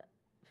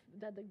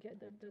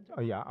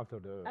Oh, yeah, after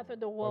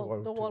the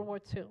World War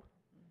II.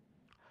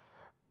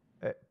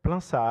 Plan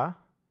ça,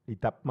 il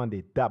t'a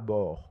demandé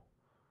d'abord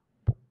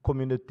pour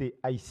communauté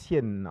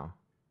haïtienne nan,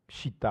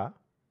 chita,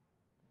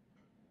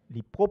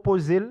 li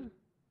proposer,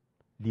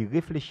 li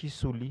réfléchir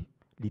sur lui,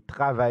 li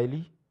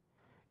travailler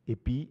et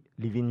puis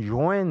li vinn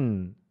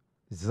joindre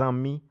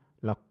zami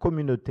la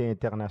communauté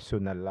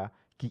internationale là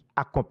qui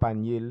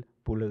accompagne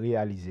pour le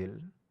réaliser.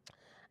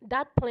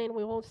 That plan,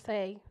 we will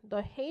say,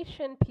 the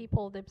Haitian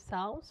people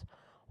themselves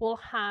will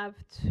have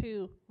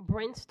to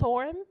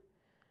brainstorm,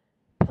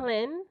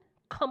 plan,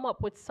 come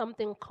up with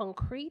something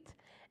concrete,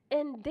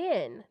 and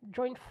then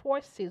join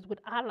forces with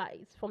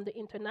allies from the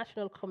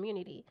international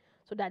community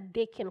so that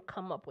they can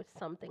come up with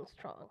something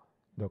strong.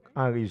 Donc,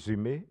 en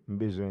résumé,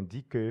 besoin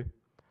dit que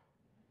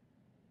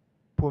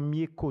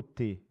premier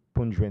côté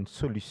pour nous joindre une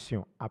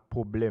solution à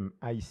problème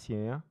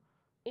haïtien,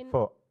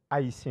 faut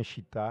haïtien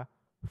chita,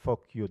 faut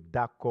qu'ils soient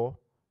d'accord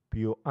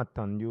puis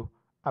entendre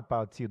à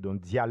partir d'un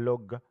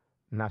dialogue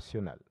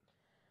national.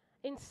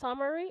 In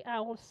summary, I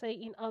will say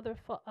in order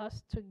for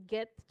us to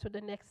get to the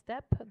next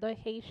step, the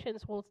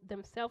Haitians will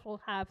themselves will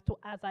have to,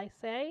 as I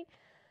say,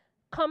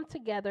 come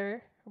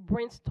together,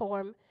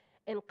 brainstorm,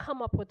 and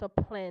come up with a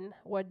plan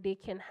where they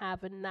can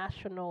have a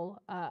national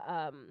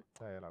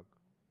Dialogue.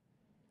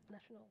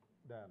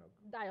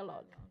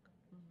 Dialogue.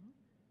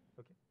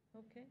 Okay.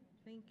 Okay,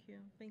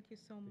 thank you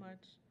so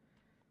much.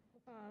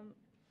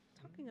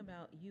 Talking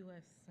about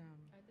U.S.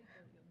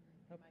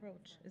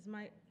 approach, is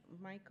my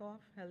mic off?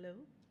 Hello?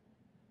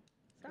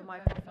 The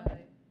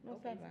microphone. No,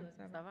 Okay,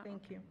 ça va. ça va?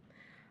 Thank you.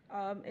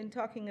 In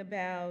talking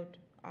about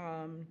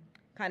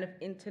kind of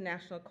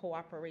international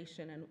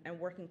cooperation and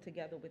working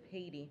together with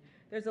Haiti,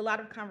 there's a lot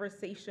of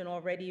conversation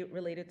already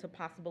related to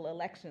possible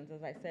elections.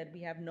 As I said,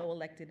 we have no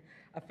elected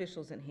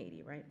officials in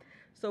Haiti, right?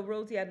 So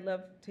Rosie, I'd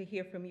love to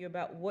hear from you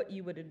about what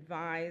you would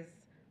advise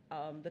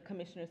the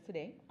commissioners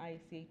today,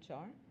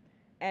 ICHR,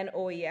 and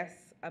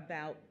OES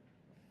about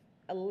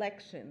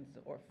elections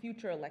or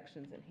future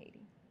elections in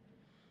Haiti.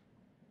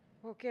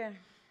 OK.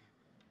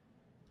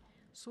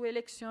 Sous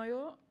élection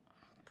yo,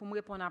 pour me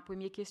répondre à la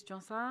première question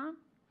ça,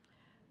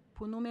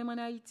 pour nous même en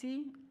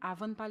Haïti,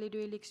 avant de parler de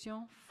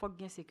élection, faut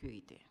qu'il y ait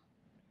sécurité.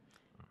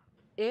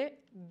 Et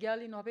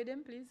girl in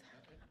opedem, please.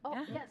 Oh,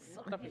 Hein? yes.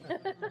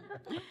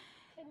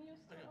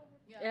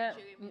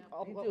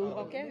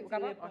 OK,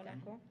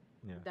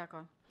 Yeah.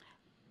 d'accord.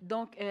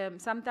 Donc,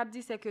 ça me tape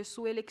dit c'est que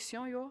sous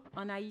élection yo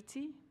en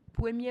Haïti,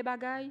 premier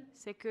bagay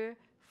c'est que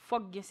faut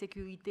qu'il y ait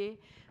sécurité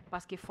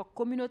parce que faut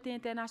communauté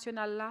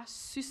internationale là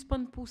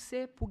suspend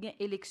pousser pour gain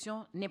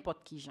élection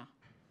n'importe qui gens.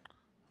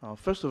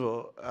 First of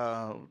all,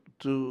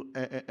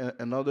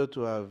 in order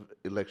to have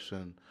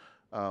election,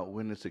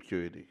 we need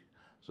security.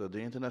 So the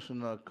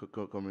international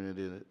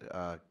community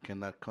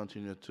cannot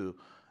continue to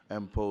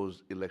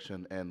impose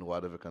election in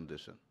whatever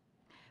condition.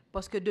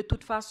 Parce que de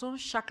toute façon,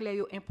 chaque lè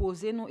yo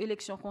imposé nos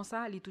élections comme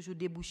ça, il toujours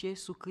débouché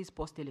sous crise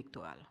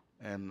post-électorale.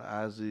 And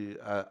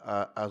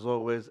as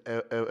always,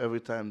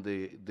 every time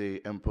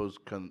they impose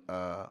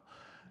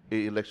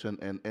election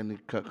in any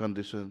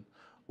condition,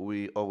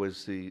 we always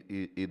see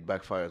it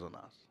backfires on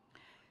us.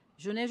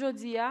 Journée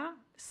jodi a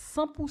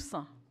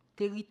 100%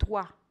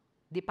 territoire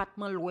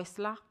département l'Ouest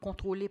là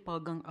contrôlé par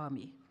gang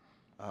armé.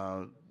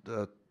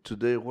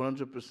 Today,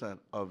 100%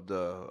 of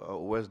the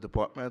West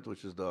Department,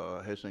 which is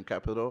the Haitian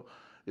capital,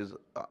 is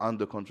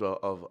under control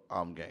of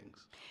armed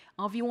gangs.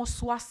 Environ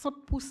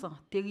 60%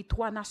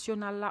 territoire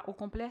national là au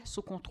complet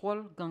sous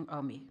contrôle gang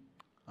armé.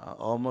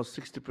 Almost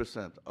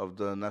 60% of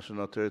the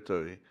national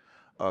territory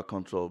are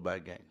controlled by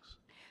gangs.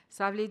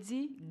 Ça veut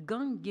dire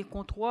gang gen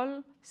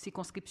contrôle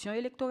circonscription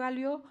électorale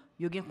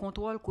yo gen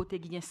contrôle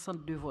côté gen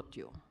centre de vote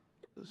yo.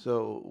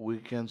 So we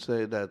can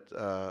say that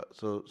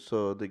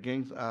so the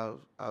gangs have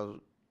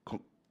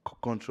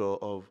control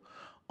of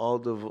all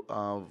the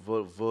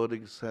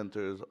voting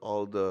centers,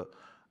 all the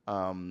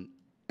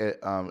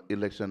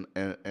election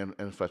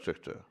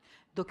infrastructure.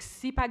 Donc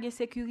si pas gen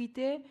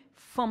sécurité,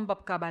 femme pas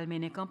capable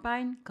mener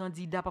campagne,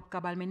 candidat pas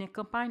capable mener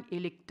campagne,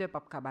 électeur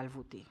pas capable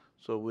voter.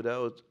 So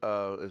without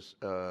a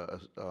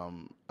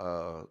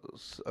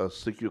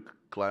secure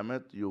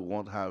climate, you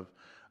won't have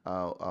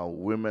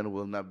women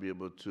will not be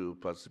able to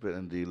participate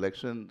in the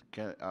election.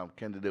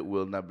 Candidate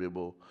will not be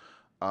able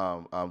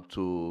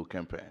to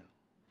campaign.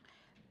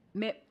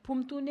 Mais pour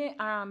me tourner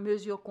à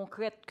mesure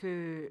concrète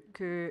que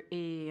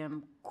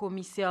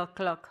commissaire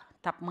Clark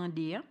t'a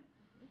demandé,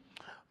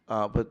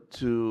 but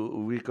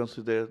to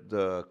reconsider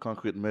the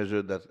concrete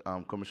measure that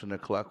Commissioner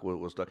Clark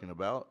was talking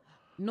about,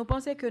 nous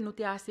pensons que nous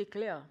sommes assez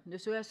clairs, ne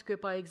serait-ce que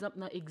par exemple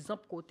dans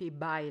l'exemple côté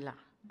bail là.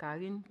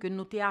 Karine, que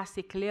nous t'es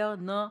assez clair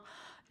non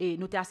et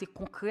nous t'es assez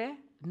concret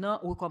dans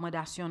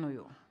recommandation nous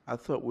yo. I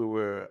thought we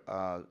were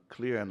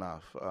clear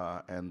enough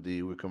in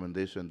the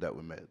recommendation that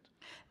we made.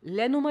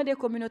 Les nous des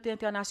communautés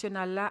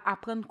internationales là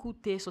apprendre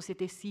coûter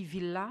société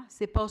civile là,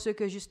 c'est parce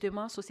que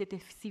justement société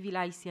civile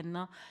haïtienne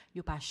nan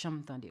yo pas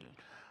jamais tendel.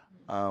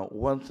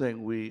 One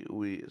thing we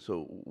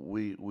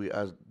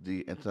as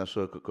the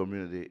international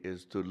community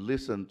is to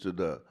listen to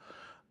the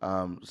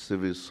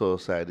civil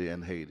society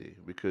in Haiti,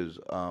 because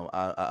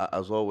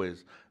as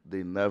always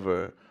they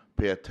never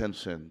pay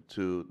attention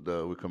to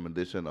the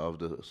recommendation of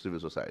the civil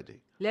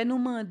society. Les nous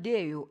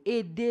mandé yo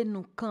aider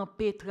nous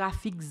camper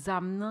trafic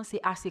zam nan,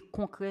 c'est assez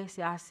concret,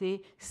 c'est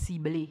assez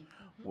ciblé.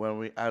 When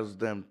we ask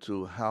them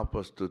to help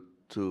us to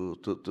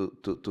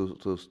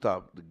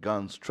stop the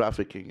guns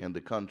trafficking in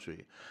the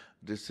country,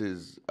 this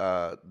is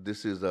a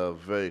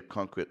very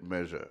concrete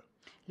measure.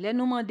 Les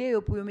nous mandé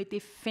yo pour yo mettre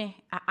fin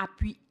à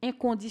appui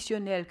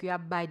inconditionnel que y a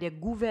bay des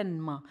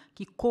gouvernements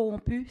qui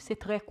corrompus, c'est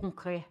très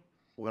concret.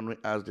 When we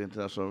ask the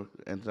international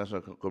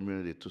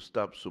community to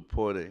stop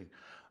supporting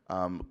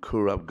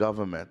corrupt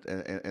government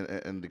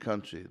in the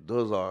country,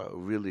 those are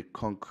really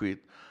concrete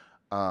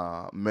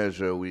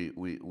measures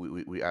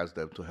we ask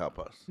them to help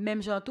us.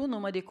 Même jantou nous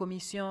mandé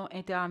commission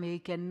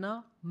interaméricaine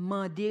nan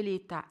mandé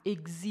l'état,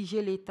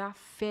 exiger l'état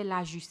faire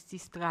la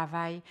justice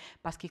travail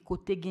parce que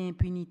côté gain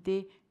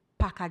impunité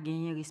pas ka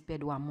gagner respect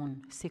droit monde,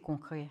 c'est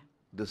concret.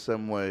 The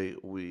same way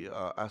we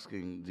are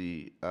asking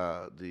the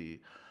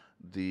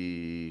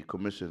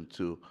commission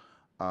to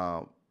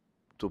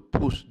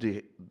push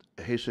the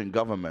Haitian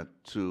government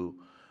to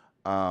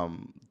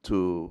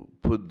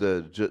put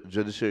the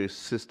judiciary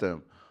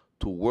system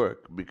to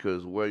work,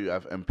 because where you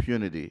have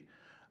impunity,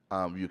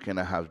 you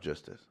cannot have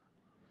justice.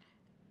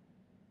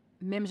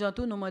 Même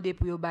jantou nous mandé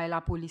pour yo bay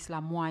la police la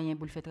moyen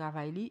pour le faire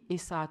travail li et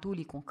ça tout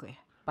li concret.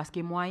 Parce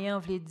que moyen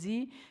vle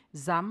di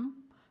zam,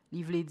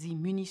 li vle di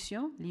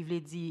munitions, li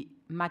vle di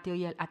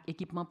matériel ak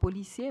équipement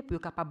policier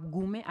pour capable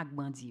goumer ak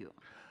bandi yo.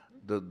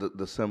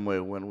 The same way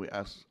when we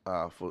ask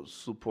for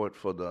support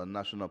for the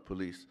national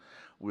police,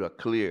 we are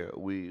clear.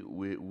 We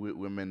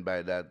mean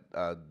by that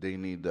they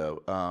need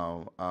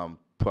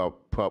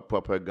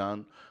proper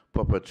gun,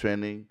 proper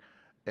training,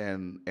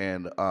 and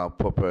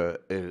proper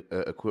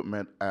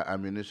equipment,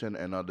 ammunition,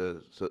 and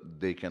others, so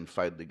they can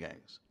fight the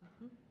gangs.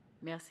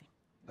 Merci.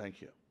 Thank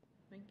you.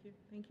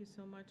 Thank you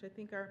so much. I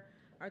think our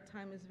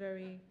time is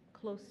very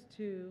close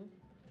to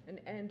an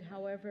end.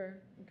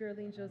 However,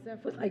 Gerline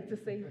Joseph would like to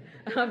say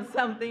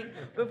something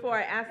before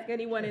I ask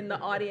anyone in the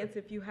audience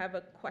if you have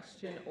a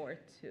question or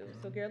two.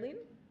 So Gerline,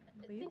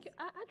 please. Thank you.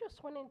 I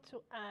just wanted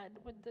to add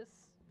with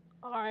this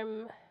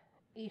arm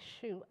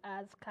issue,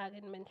 as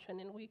Karin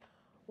mentioned, and we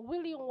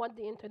really want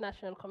the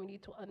international community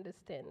to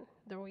understand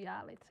the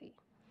reality.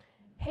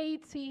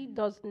 Haiti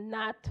does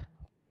not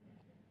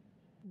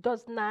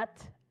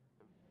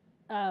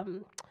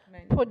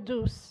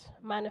produce,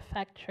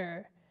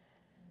 manufacture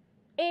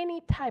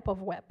any type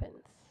of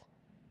weapons.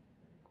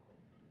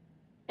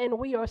 And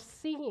we are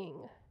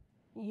seeing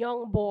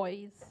young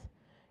boys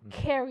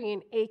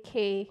carrying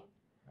AK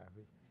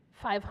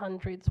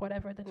 500s,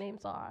 whatever the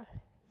names are.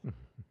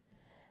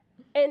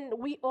 And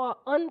we are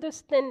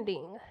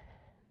understanding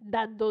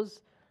that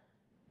those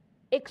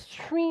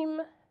extreme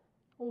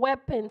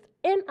weapons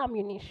and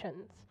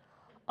ammunitions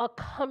are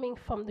coming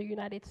from the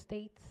United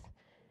States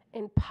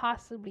and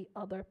possibly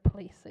other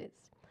places.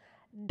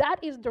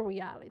 That is the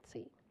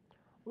reality.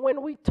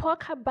 When we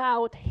talk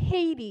about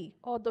Haiti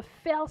or the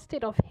failed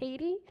state of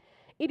Haiti,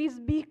 it is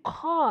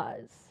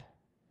because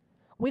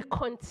we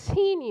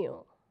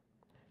continue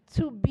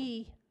to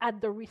be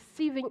at the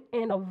receiving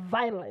end of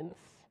violence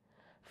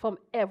from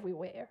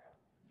everywhere.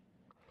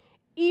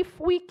 If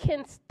we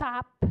can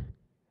stop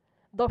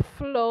the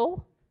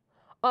flow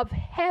of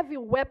heavy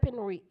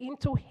weaponry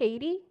into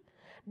Haiti,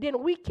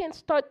 then we can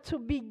start to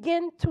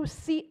begin to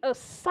see a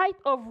sight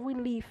of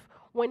relief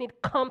when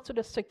it comes to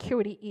the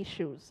security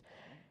issues.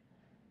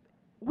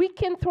 We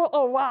can throw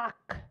a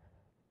rock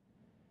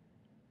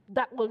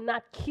that will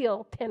not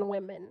kill 10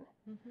 women.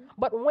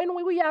 But when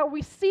we are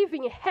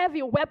receiving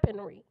heavy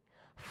weaponry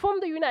from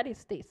the United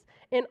States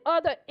and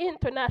other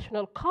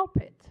international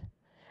culprits,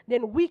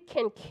 then we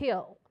can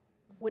kill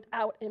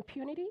without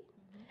impunity,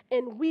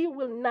 and we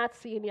will not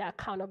see any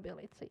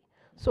accountability.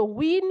 So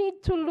we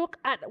need to look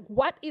at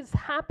what is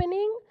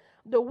happening,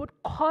 the root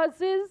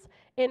causes,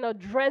 and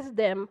address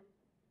them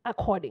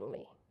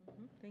accordingly.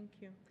 Thank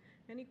you.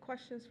 Any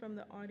questions from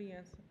the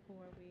audience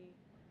before we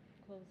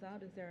close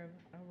out? Is there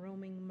a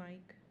roaming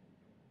mic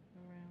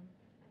around?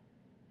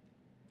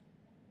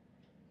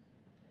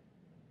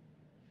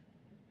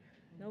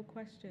 No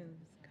questions,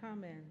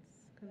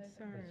 comments,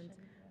 concerns?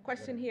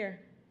 Question here.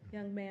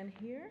 Young man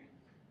here.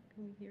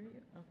 Can we hear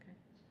you? Okay.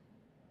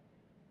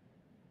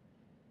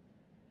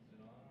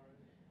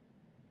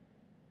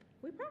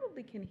 We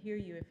probably can hear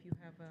you if you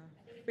have a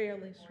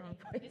fairly strong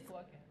voice.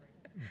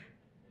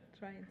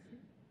 Try and see.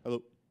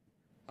 Hello.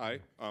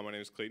 Hi, my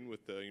name is Clayton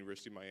with the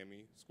University of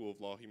Miami School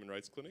of Law Human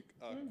Rights Clinic.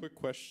 Quick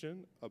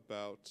question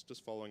about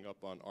just following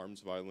up on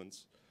arms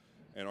violence.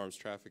 and arms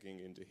trafficking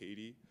into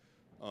Haiti.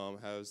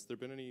 Has there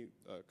been any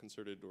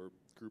concerted or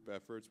group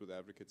efforts with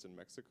advocates in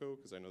Mexico?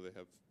 Because I know they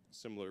have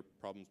similar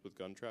problems with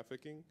gun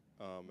trafficking,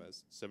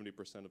 as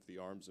 70% of the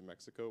arms in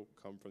Mexico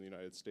come from the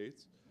United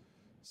States.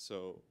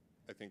 So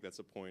I think that's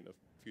a point of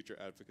future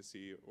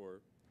advocacy,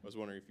 or I was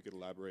wondering if you could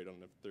elaborate on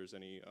if there's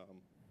any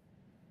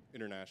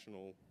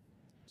international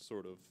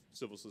sort of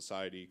civil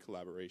society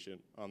collaboration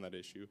on that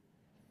issue.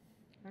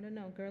 I don't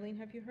know, Gerline,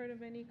 have you heard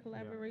of any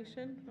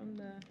collaboration from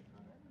the?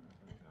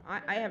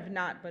 I have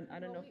not, but I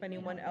don't know if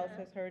anyone else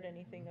has heard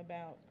anything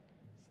about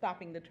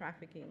stopping the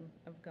trafficking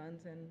of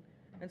guns,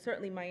 and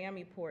certainly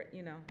Miami Port,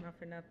 you know, not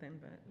for nothing,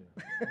 but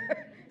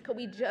could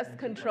we just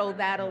control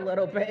that a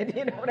little bit,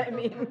 you know what I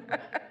mean?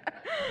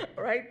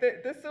 Right,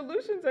 the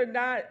solutions are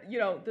not, you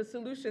know, the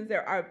solutions,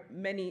 there are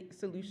many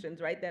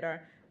solutions, right, that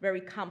are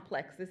very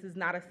complex. This is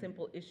not a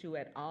simple issue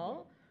at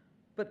all,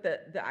 but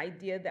the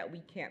idea that we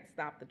can't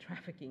stop the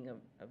trafficking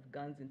of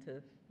guns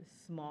into this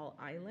small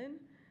island,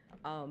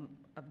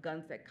 of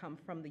guns that come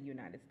from the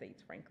United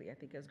States, frankly. I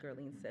think as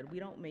Gerline said, we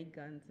don't make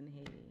guns in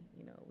Haiti.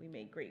 You know, we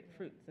make great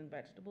fruits and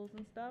vegetables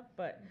and stuff,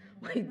 but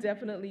we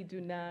definitely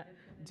do not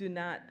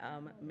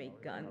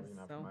make guns.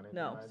 So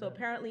no, so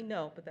apparently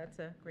no, but that's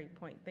a great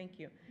point. Thank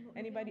you.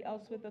 Anybody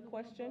else with a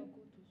question?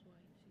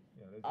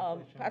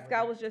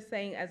 Pascal was just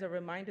saying as a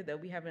reminder that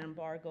we have an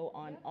embargo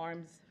on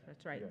arms,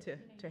 that's right,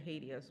 to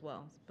Haiti as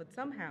well. But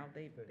somehow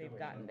they've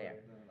gotten there.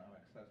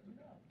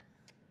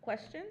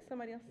 Question?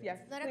 Somebody else? Yes,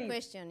 It's not please. a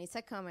question, it's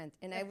a comment.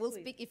 And I Yes, will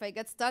please. speak if I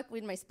get stuck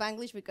with my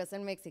Spanglish because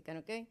I'm Mexican,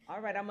 okay? All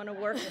right, I'm gonna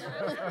work.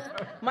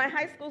 My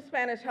high school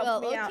Spanish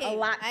helped me out a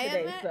lot I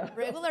today. am So. a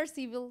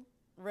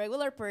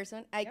regular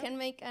person. I can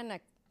make an,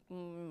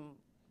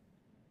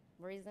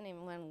 what is the name?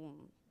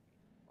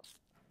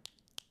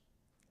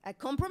 A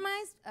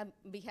compromise on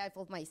behalf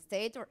of my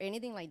state or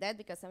anything like that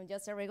because I'm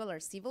just a regular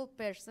civil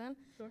person.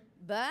 Sure.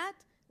 But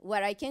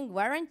what I can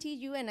guarantee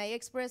you, and I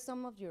expressed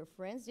some of your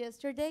friends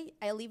yesterday,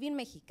 I live in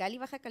Mexicali,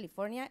 Baja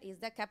California. It's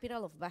the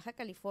capital of Baja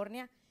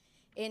California.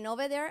 And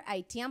over there,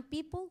 Haitian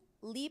people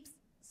live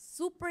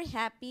super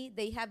happy.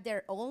 They have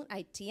their own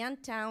Haitian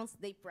towns.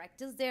 They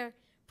practice their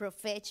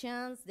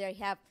professions. They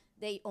have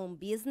their own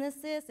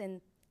businesses.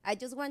 And I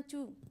just want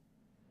to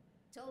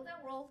tell the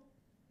world,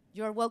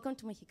 you're welcome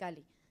to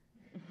Mexicali.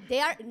 They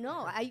are,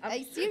 no,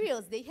 I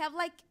serious. They have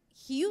like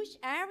huge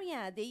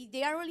area.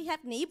 They already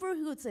have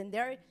neighborhoods and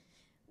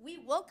we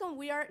welcome,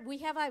 we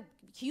have a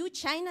huge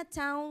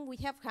Chinatown. We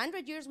have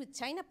 100 years with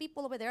China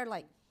people over there,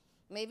 like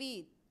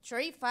maybe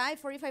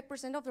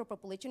 45% of their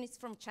population is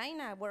from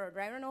China, where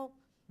I don't know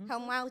how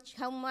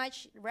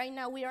much right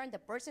now we are in the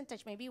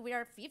percentage. Maybe we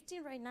are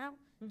 15 right now,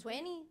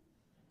 20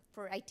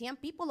 for Haitian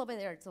people over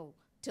there. So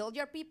tell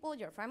your people,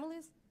 your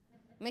families,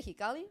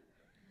 Mexicali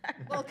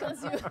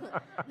welcomes you.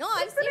 No,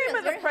 I'm What's the serious. name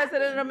of the They're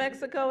president happy. of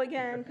Mexico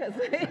again? Because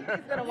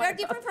We're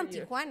different from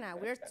Tijuana.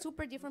 We're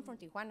super different from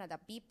Tijuana. The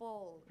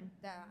people,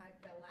 the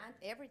land,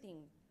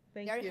 everything.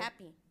 They're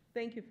happy.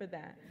 Thank you for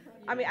that.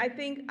 I mean, I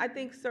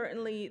think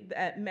certainly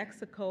that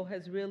Mexico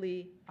has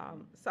really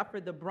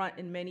suffered the brunt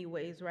in many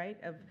ways, right,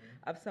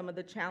 of some of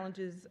the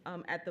challenges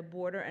at the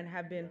border, and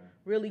have been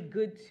really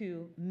good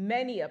to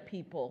many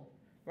people,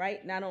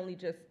 right? Not only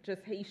just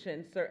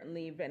Haitians,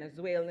 certainly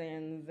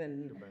Venezuelans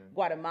and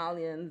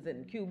Guatemalans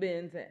and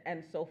Cubans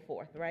and so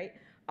forth, right?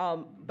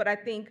 But I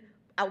think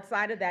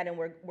outside of that, and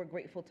we're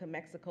grateful to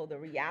Mexico, the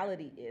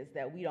reality is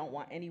that we don't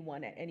want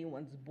anyone at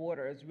anyone's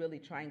borders really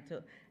trying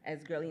to,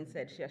 as Gerline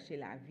said, chercher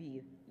la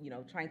vie, you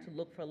know, trying to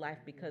look for life,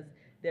 because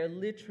they're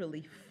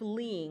literally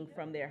fleeing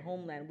from their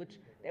homeland, which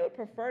they would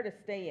prefer to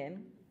stay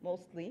in,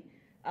 mostly,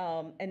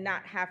 and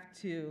not have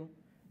to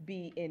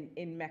be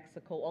in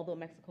Mexico, although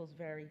Mexico's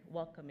very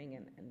welcoming,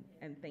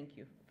 and thank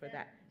you for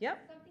that. Yep.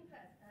 Something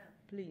fast.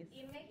 Please.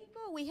 In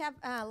Mexico, we have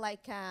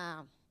like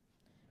a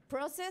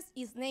process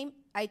is named,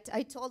 I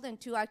told them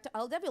to,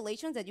 all the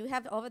violations that you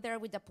have over there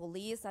with the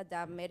police, at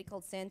the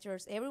medical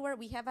centers, everywhere,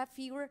 we have a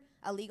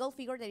legal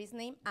figure that is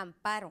named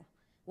amparo.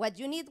 What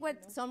you need,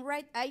 what some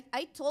right,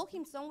 I told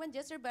him someone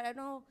yesterday, but I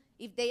don't know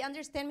if they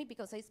understand me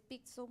because I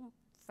speak so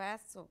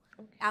fast, so.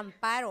 Okay.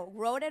 Amparo,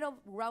 wrote it,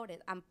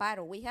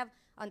 amparo. We have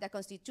on the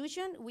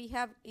Constitution,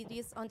 it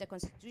is on the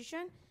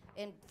Constitution,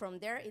 and from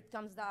there it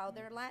comes the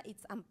other law,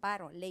 it's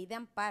amparo, ley de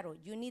amparo.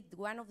 You need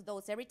one of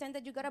those. Every time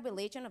that you got a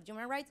violation of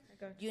human rights,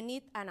 you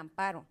need an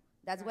amparo.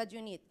 That's what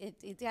you need.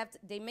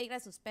 They make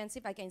it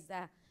suspensive against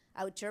the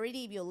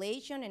authority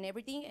violation and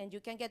everything, and you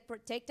can get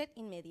protected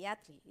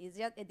immediately. It's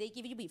just, they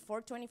give you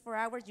before 24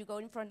 hours, you go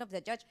in front of the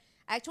judge.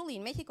 Actually,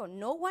 in Mexico,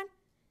 no one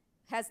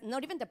has,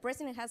 not even the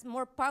president has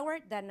more power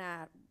than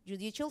a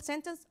judicial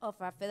sentence of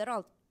a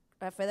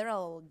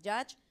federal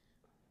judge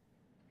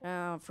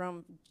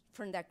from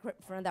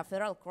the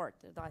federal court.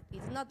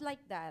 It's not like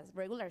the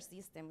regular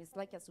system. It's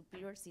like a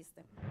superior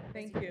system.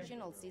 Thank you.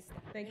 Constitutional system.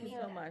 Thank you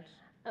so much.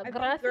 I think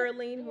Gracias.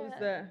 Gerline, who's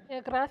the...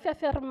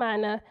 Gracias,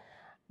 hermana.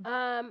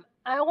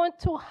 I want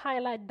to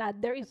highlight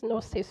that there is no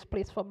safe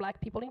place for Black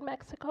people in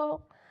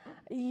Mexico.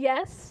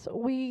 Yes,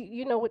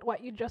 with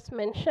what you just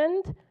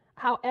mentioned,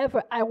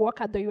 However, I work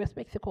at the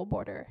US-Mexico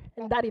border,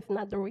 and that is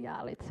not the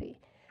reality.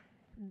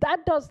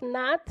 That does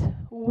not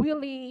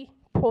really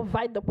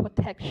provide the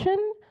protection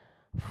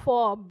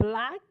for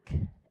Black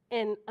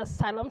and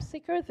asylum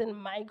seekers and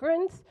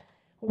migrants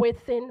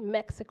within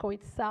Mexico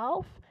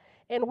itself.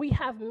 And we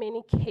have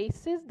many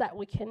cases that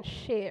we can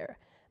share.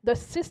 The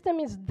system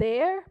is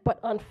there, but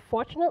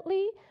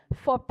unfortunately,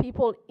 for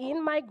people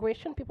in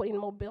migration, people in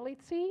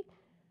mobility,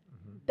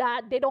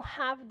 that they don't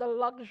have the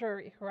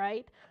luxury,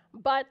 right?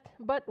 But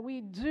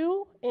we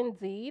do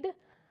indeed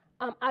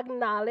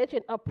acknowledge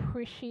and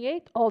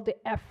appreciate all the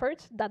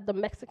efforts that the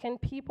Mexican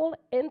people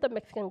and the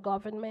Mexican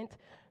government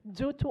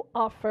do to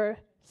offer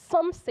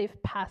some safe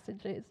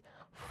passages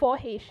for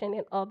Haitian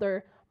and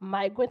other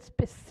migrants,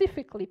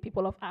 specifically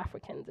people of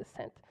African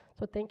descent.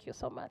 So thank you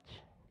so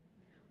much.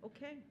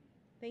 Okay,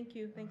 thank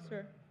you. Thanks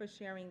for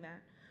sharing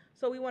that.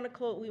 So we want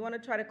to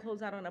try to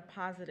close out on a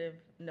positive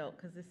note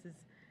because this is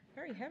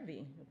very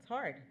heavy. It's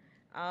hard.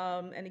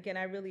 And again,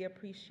 I really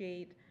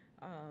appreciate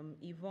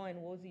Yvonne and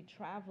Wozi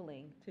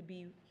traveling to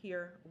be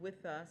here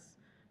with us,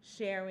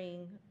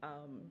 sharing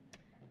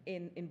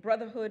in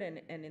brotherhood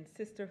and in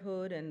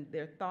sisterhood and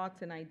their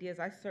thoughts and ideas.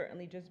 I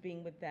certainly, just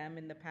being with them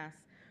in the past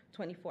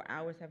 24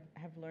 hours,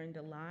 have learned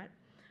a lot.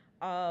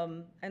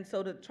 And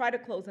so to try to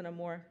close on a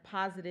more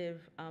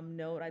positive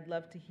note, I'd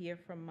love to hear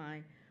from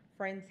my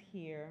friends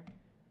here.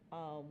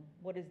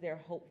 What is their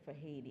hope for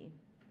Haiti?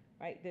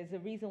 Right? There's a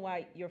reason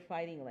why you're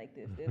fighting like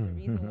this. There's a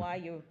reason why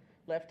you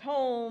left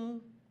home,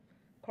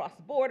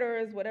 crossed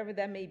borders, whatever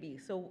that may be.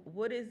 So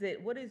what is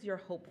it? What is your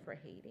hope for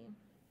Haiti?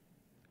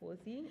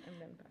 Wozi and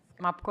then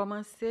Pascal. M'a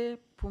commencé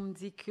pour me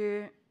dire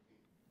que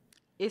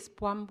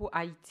espoir pour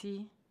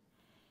Haïti,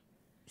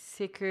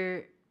 c'est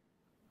que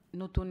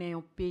nous tournions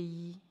un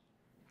pays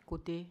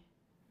côté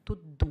tout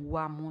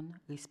droit monde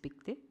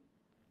respecté.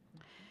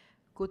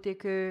 Côté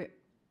que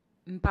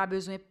m'pas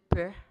besoin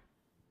peur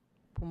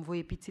pour me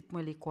voir petit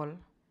moi l'école.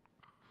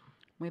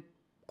 Moi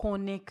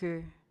connais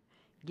que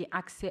j'ai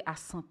accès à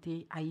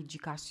santé, à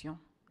éducation.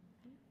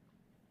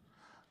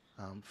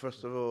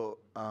 First of all,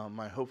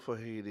 my hope for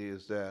Haiti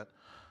is that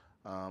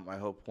I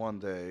hope one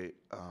day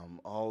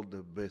all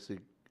the basic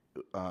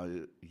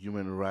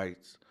human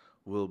rights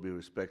will be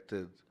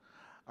respected.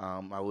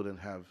 I wouldn't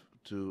have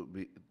to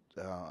be,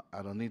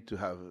 I don't need to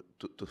have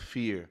to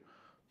fear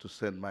to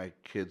send my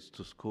kids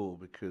to school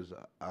because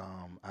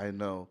I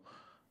know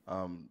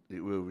it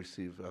will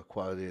receive a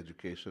quality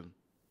education.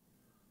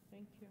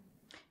 Thank you.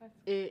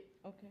 Et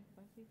Okay,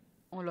 vas-y.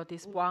 on l'autre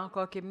espoir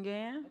encore que me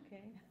gagne,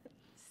 Okay.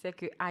 c'est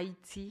que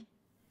Haïti,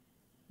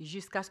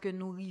 jusqu'à ce que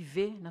nous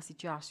arrivions dans la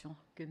situation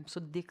que nous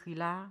sommes décrit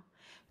là,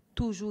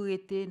 toujours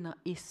été dans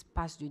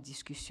espace de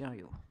discussion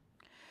yo.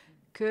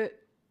 Que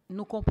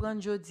nous comprenons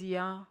aujourd'hui,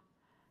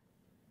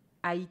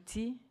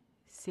 Haïti,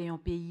 c'est un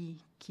pays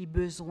qui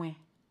besoin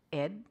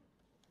d'aide,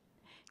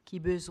 qui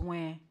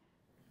besoin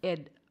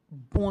d'aide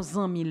bons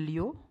amis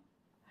yo,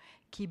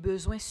 qui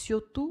besoin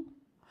surtout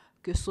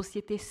que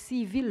société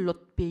civile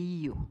l'autre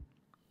pays yo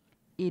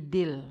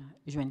aide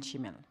joindre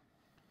chemin.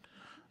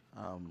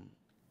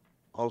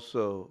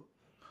 Also,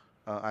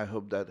 I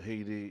hope that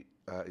Haiti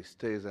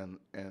stays and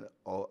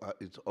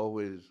it's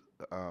always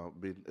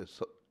been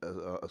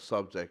a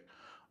subject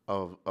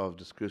of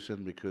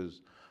discussion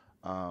because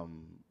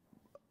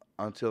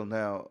until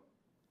now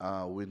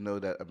we know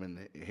that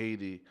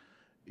Haiti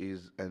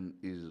is in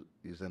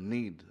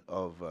need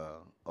of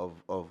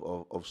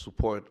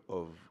support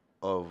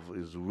of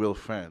his real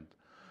friend,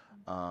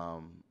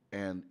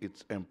 and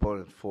it's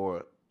important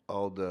for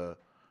all the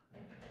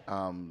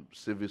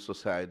civil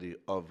society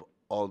of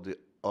all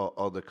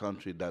the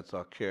country that's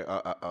care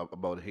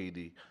about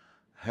Haiti,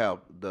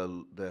 help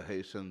the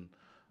Haitian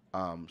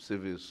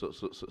civil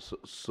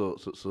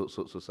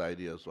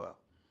society as well.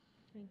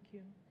 Thank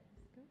you.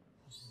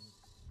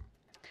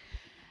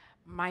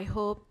 My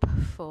hope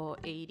for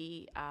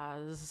Haiti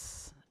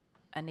as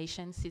a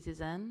nation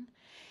citizen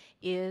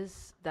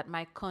is that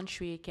my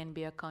country can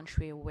be a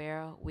country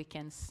where we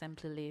can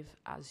simply live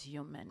as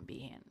human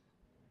beings,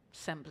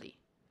 simply,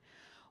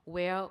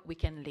 where we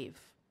can live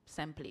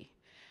simply.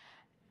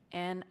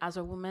 And as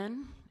a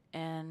woman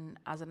and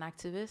as an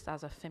activist,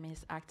 as a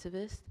feminist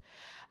activist,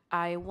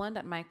 I want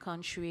that my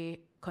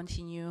country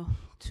continue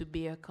to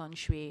be a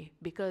country,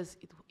 because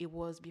it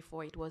was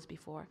before,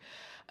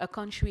 a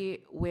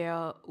country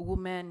where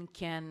women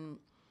can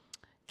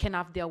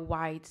have their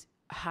rights,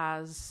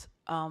 has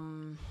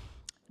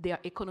their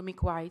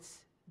economic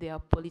rights, their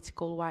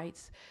political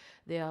rights,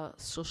 their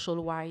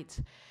social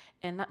rights,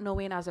 and not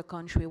knowing as a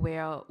country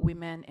where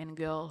women and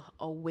girls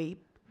are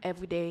raped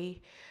every day,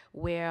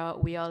 where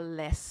we are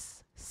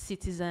less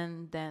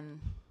citizen than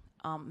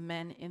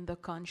men in the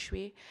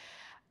country.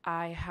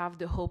 I have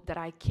the hope that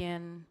I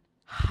can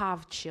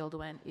have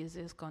children in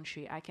this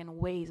country. I can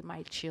raise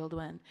my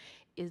children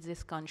in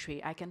this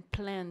country. I can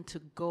plan to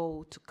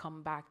go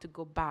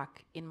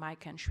back in my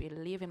country,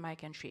 live in my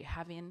country,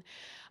 having,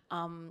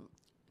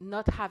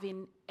 not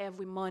having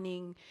every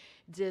morning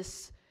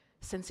this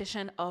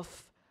sensation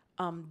of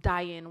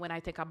dying when I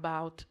think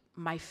about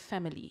my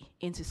family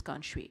in this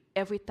country.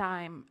 Every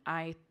time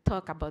I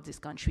talk about this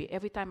country,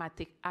 every time I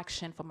take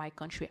action for my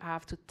country, I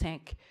have to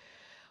think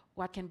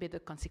what can be the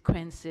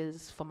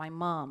consequences for my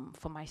mom,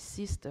 for my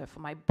sister, for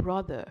my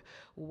brother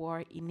who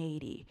are in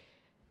Haiti.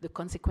 The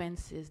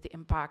consequences, the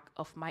impact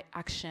of my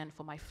action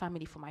for my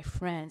family, for my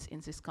friends in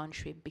this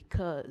country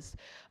because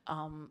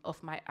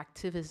of my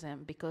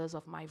activism, because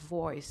of my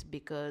voice,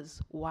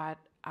 because what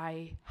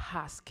I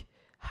ask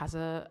as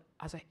a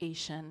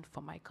Haitian for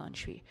my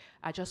country.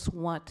 I just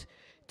want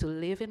to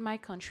live in my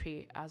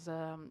country as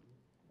a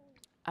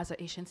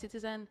Haitian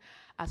citizen,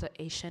 as a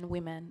Haitian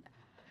woman,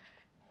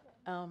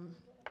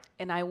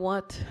 and I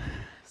want,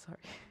 sorry,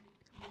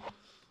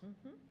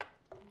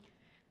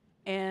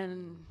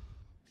 and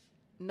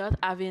not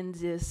having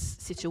this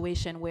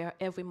situation where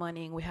every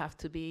morning we have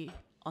to be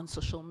on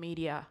social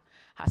media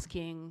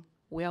asking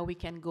where we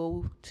can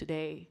go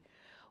today,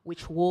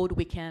 which road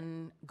we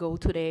can go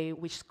today,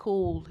 which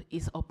school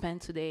is open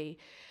today,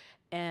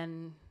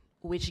 and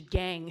which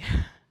gang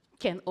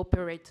can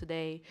operate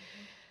today.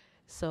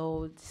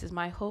 So this is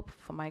my hope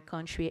for my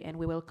country, and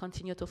we will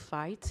continue to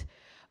fight.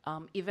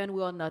 Even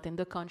we are not in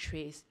the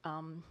countries.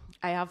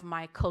 I have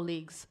my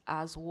colleagues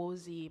as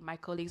Wozi, my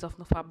colleagues of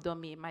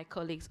Nufabdomi, my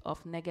colleagues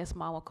of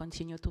Negesma will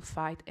continue to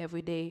fight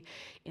every day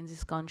in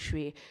this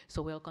country.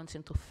 So we'll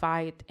continue to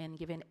fight and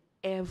giving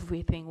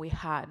everything we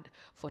had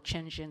for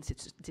changing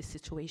this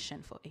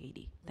situation for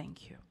Haiti.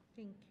 Thank you.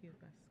 Thank you,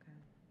 Pascal.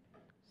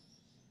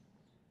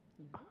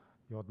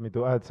 You want me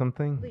to add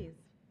something? Please.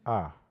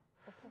 I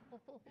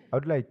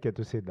would like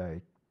to say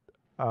that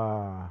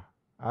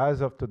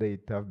as of today,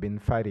 I've been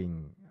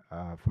fighting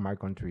for my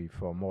country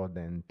for more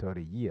than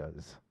 30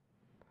 years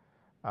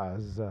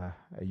as a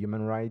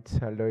human rights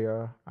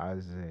lawyer,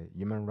 as a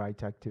human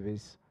rights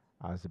activist,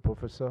 as a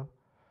professor,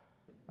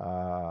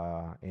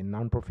 in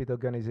non-profit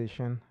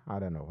organization. I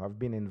don't know. I've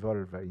been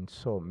involved in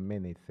so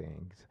many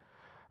things.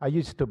 I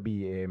used to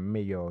be a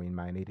mayor in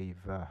my native,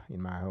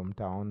 in my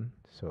hometown.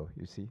 So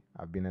you see,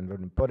 I've been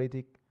involved in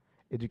politics,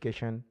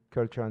 education,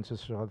 culture, and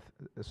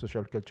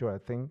social culture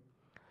thing.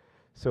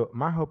 So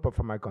my hope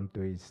for my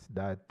country is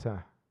that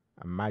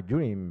my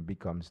dream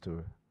becomes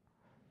true.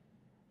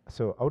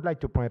 So I would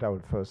like to point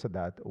out first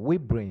that we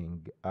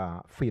bring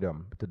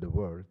freedom to the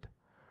world.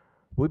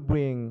 We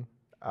bring,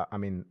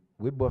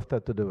 we brought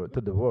to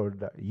the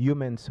world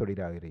human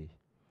solidarity.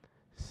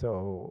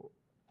 So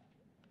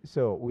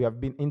we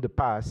have been in the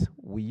past.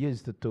 We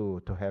used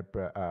to help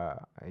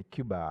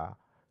Cuba,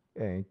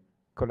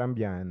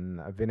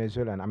 Colombian,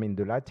 Venezuelan.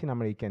 The Latin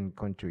American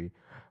country.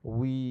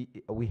 We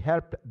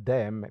help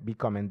them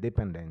become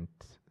independent.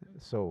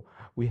 So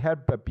we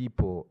help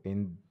people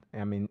in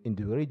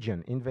the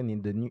region, even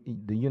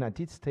in the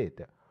United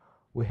States.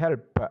 We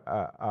help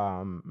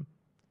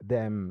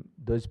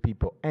those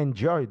people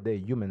enjoy their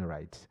human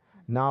rights.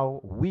 Now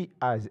we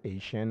as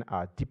Asians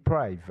are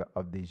deprived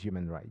of these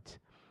human rights.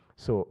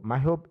 So my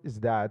hope is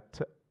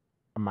that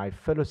my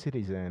fellow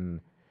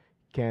citizens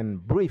can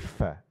breathe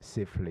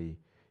safely,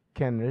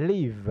 can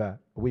live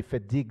with a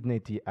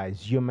dignity as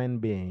human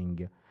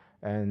being,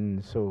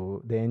 and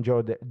so they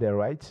enjoy their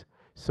rights.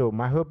 So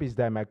my hope is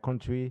that my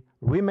country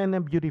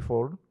remain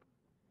beautiful,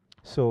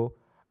 so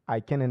I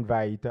can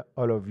invite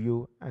all of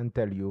you and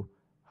tell you,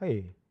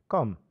 hey,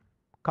 come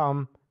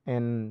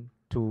and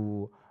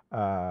to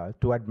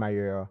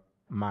admire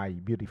my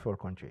beautiful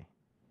country.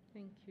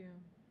 Thank you.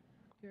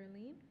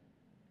 Gerline?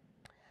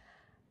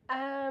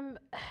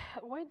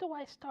 Where do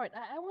I start?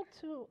 I want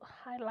to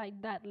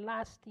highlight that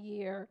last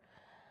year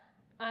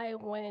I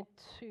went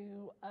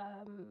to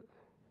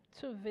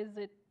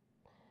visit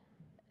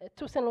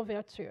Toussaint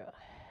Louverture.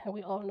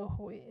 We all know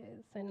who he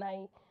is. And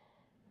I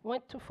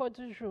went to Fort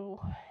du Jour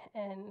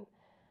and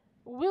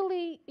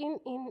really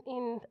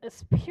in a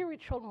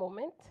spiritual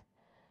moment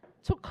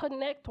to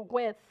connect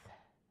with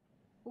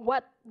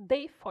what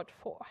they fought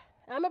for.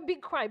 I'm a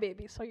big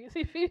crybaby, so you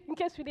see, in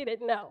case you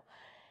didn't know.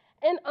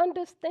 And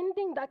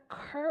understanding that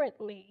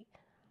currently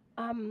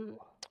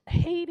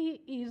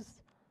Haiti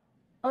is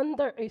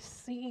under a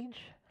siege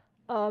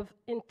of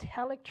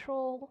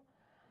intellectual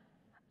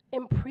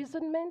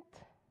imprisonment,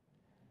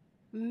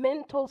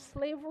 mental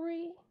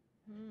slavery,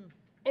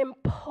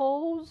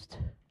 imposed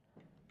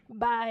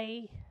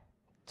by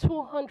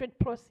 200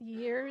 plus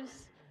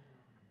years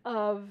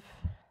of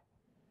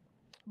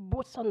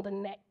boots on the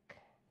neck.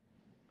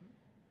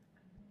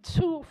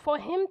 For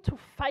him to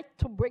fight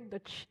to break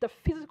the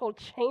physical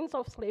chains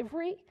of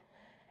slavery,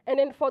 and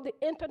then for the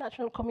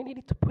international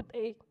community to put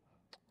a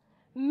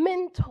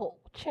mental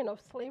chain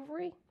of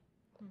slavery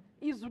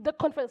is the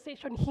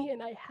conversation he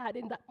and I had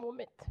in that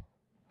moment.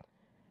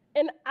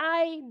 And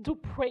I do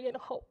pray and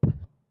hope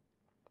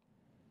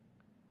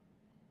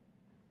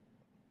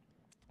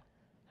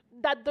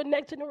that the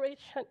next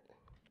generation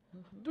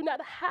do not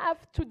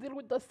have to deal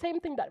with the same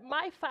thing that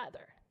my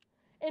father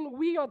and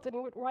we are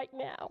dealing with right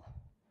now.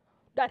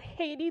 That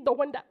Haiti, the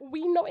one that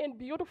we know and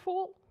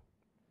beautiful,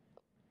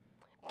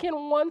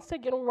 can once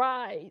again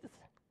rise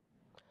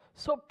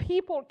so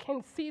people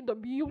can see the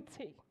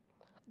beauty,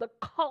 the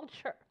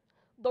culture,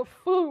 the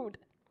food,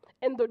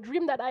 and the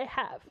dream that I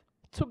have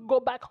to go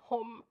back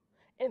home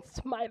and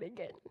smile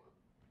again.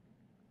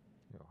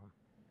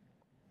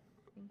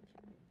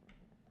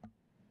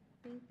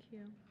 Thank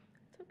you.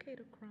 It's okay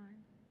to cry.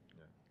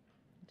 Yeah.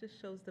 It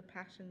just shows the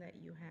passion that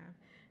you have.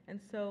 And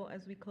so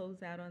as we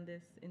close out on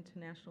this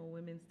International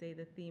Women's Day,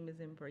 the theme is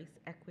Embrace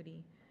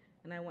Equity.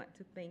 And I want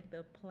to thank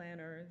the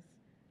planners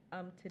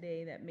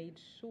today that made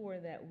sure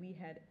that we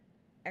had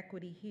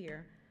equity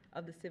here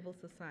of the civil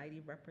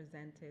society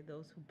represented,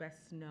 those who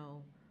best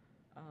know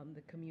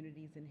the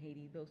communities in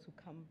Haiti, those who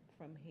come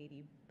from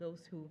Haiti,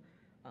 those who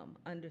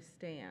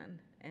understand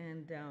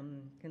and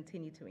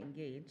continue to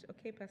engage.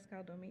 Okay,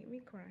 Pascal, don't make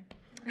me cry.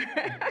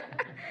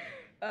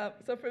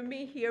 So for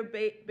me here,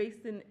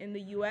 based in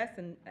the U.S.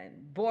 and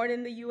born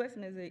in the U.S.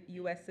 and as a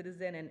U.S.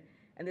 citizen,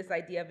 and this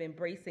idea of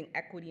embracing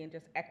equity, and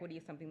just equity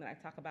is something that I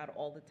talk about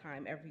all the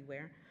time,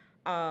 everywhere.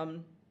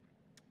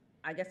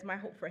 I guess my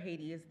hope for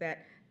Haiti is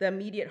that the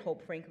immediate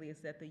hope, frankly, is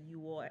that the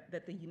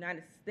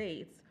United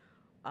States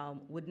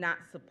would not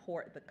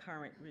support the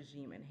current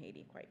regime in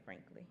Haiti, quite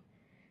frankly,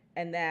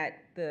 and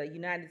that the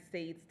United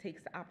States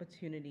takes the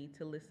opportunity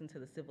to listen to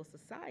the civil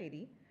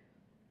society,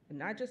 and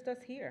not just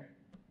us here,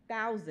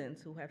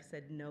 thousands who have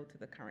said no to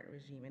the current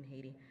regime in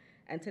Haiti,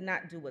 and to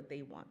not do what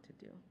they want to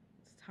do.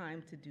 It's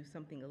time to do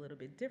something a little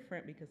bit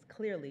different, because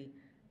clearly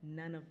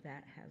none of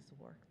that has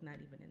worked, not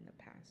even in the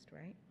past,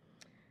 right?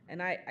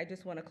 And I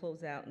just want to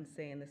close out and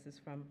say, and this is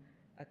from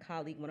a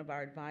colleague, one of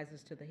our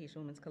advisors to the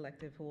Haitian Women's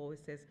Collective, who always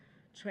says,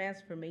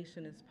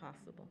 transformation is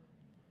possible,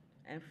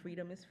 and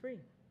freedom is free.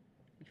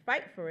 We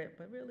fight for it,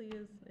 but it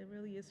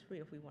really is free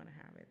if we want to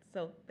have it.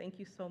 So thank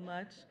you so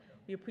much.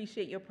 We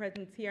appreciate your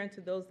presence here, and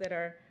to those that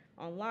are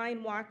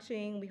online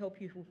watching, we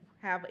hope you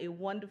have a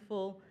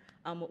wonderful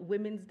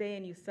Women's Day,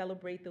 and you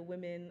celebrate the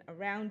women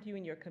around you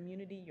in your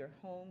community, your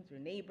homes, your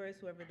neighbors,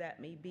 whoever that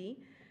may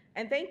be.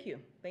 And thank you.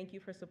 Thank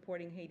you for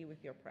supporting Haiti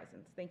with your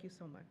presence. Thank you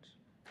so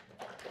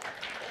much.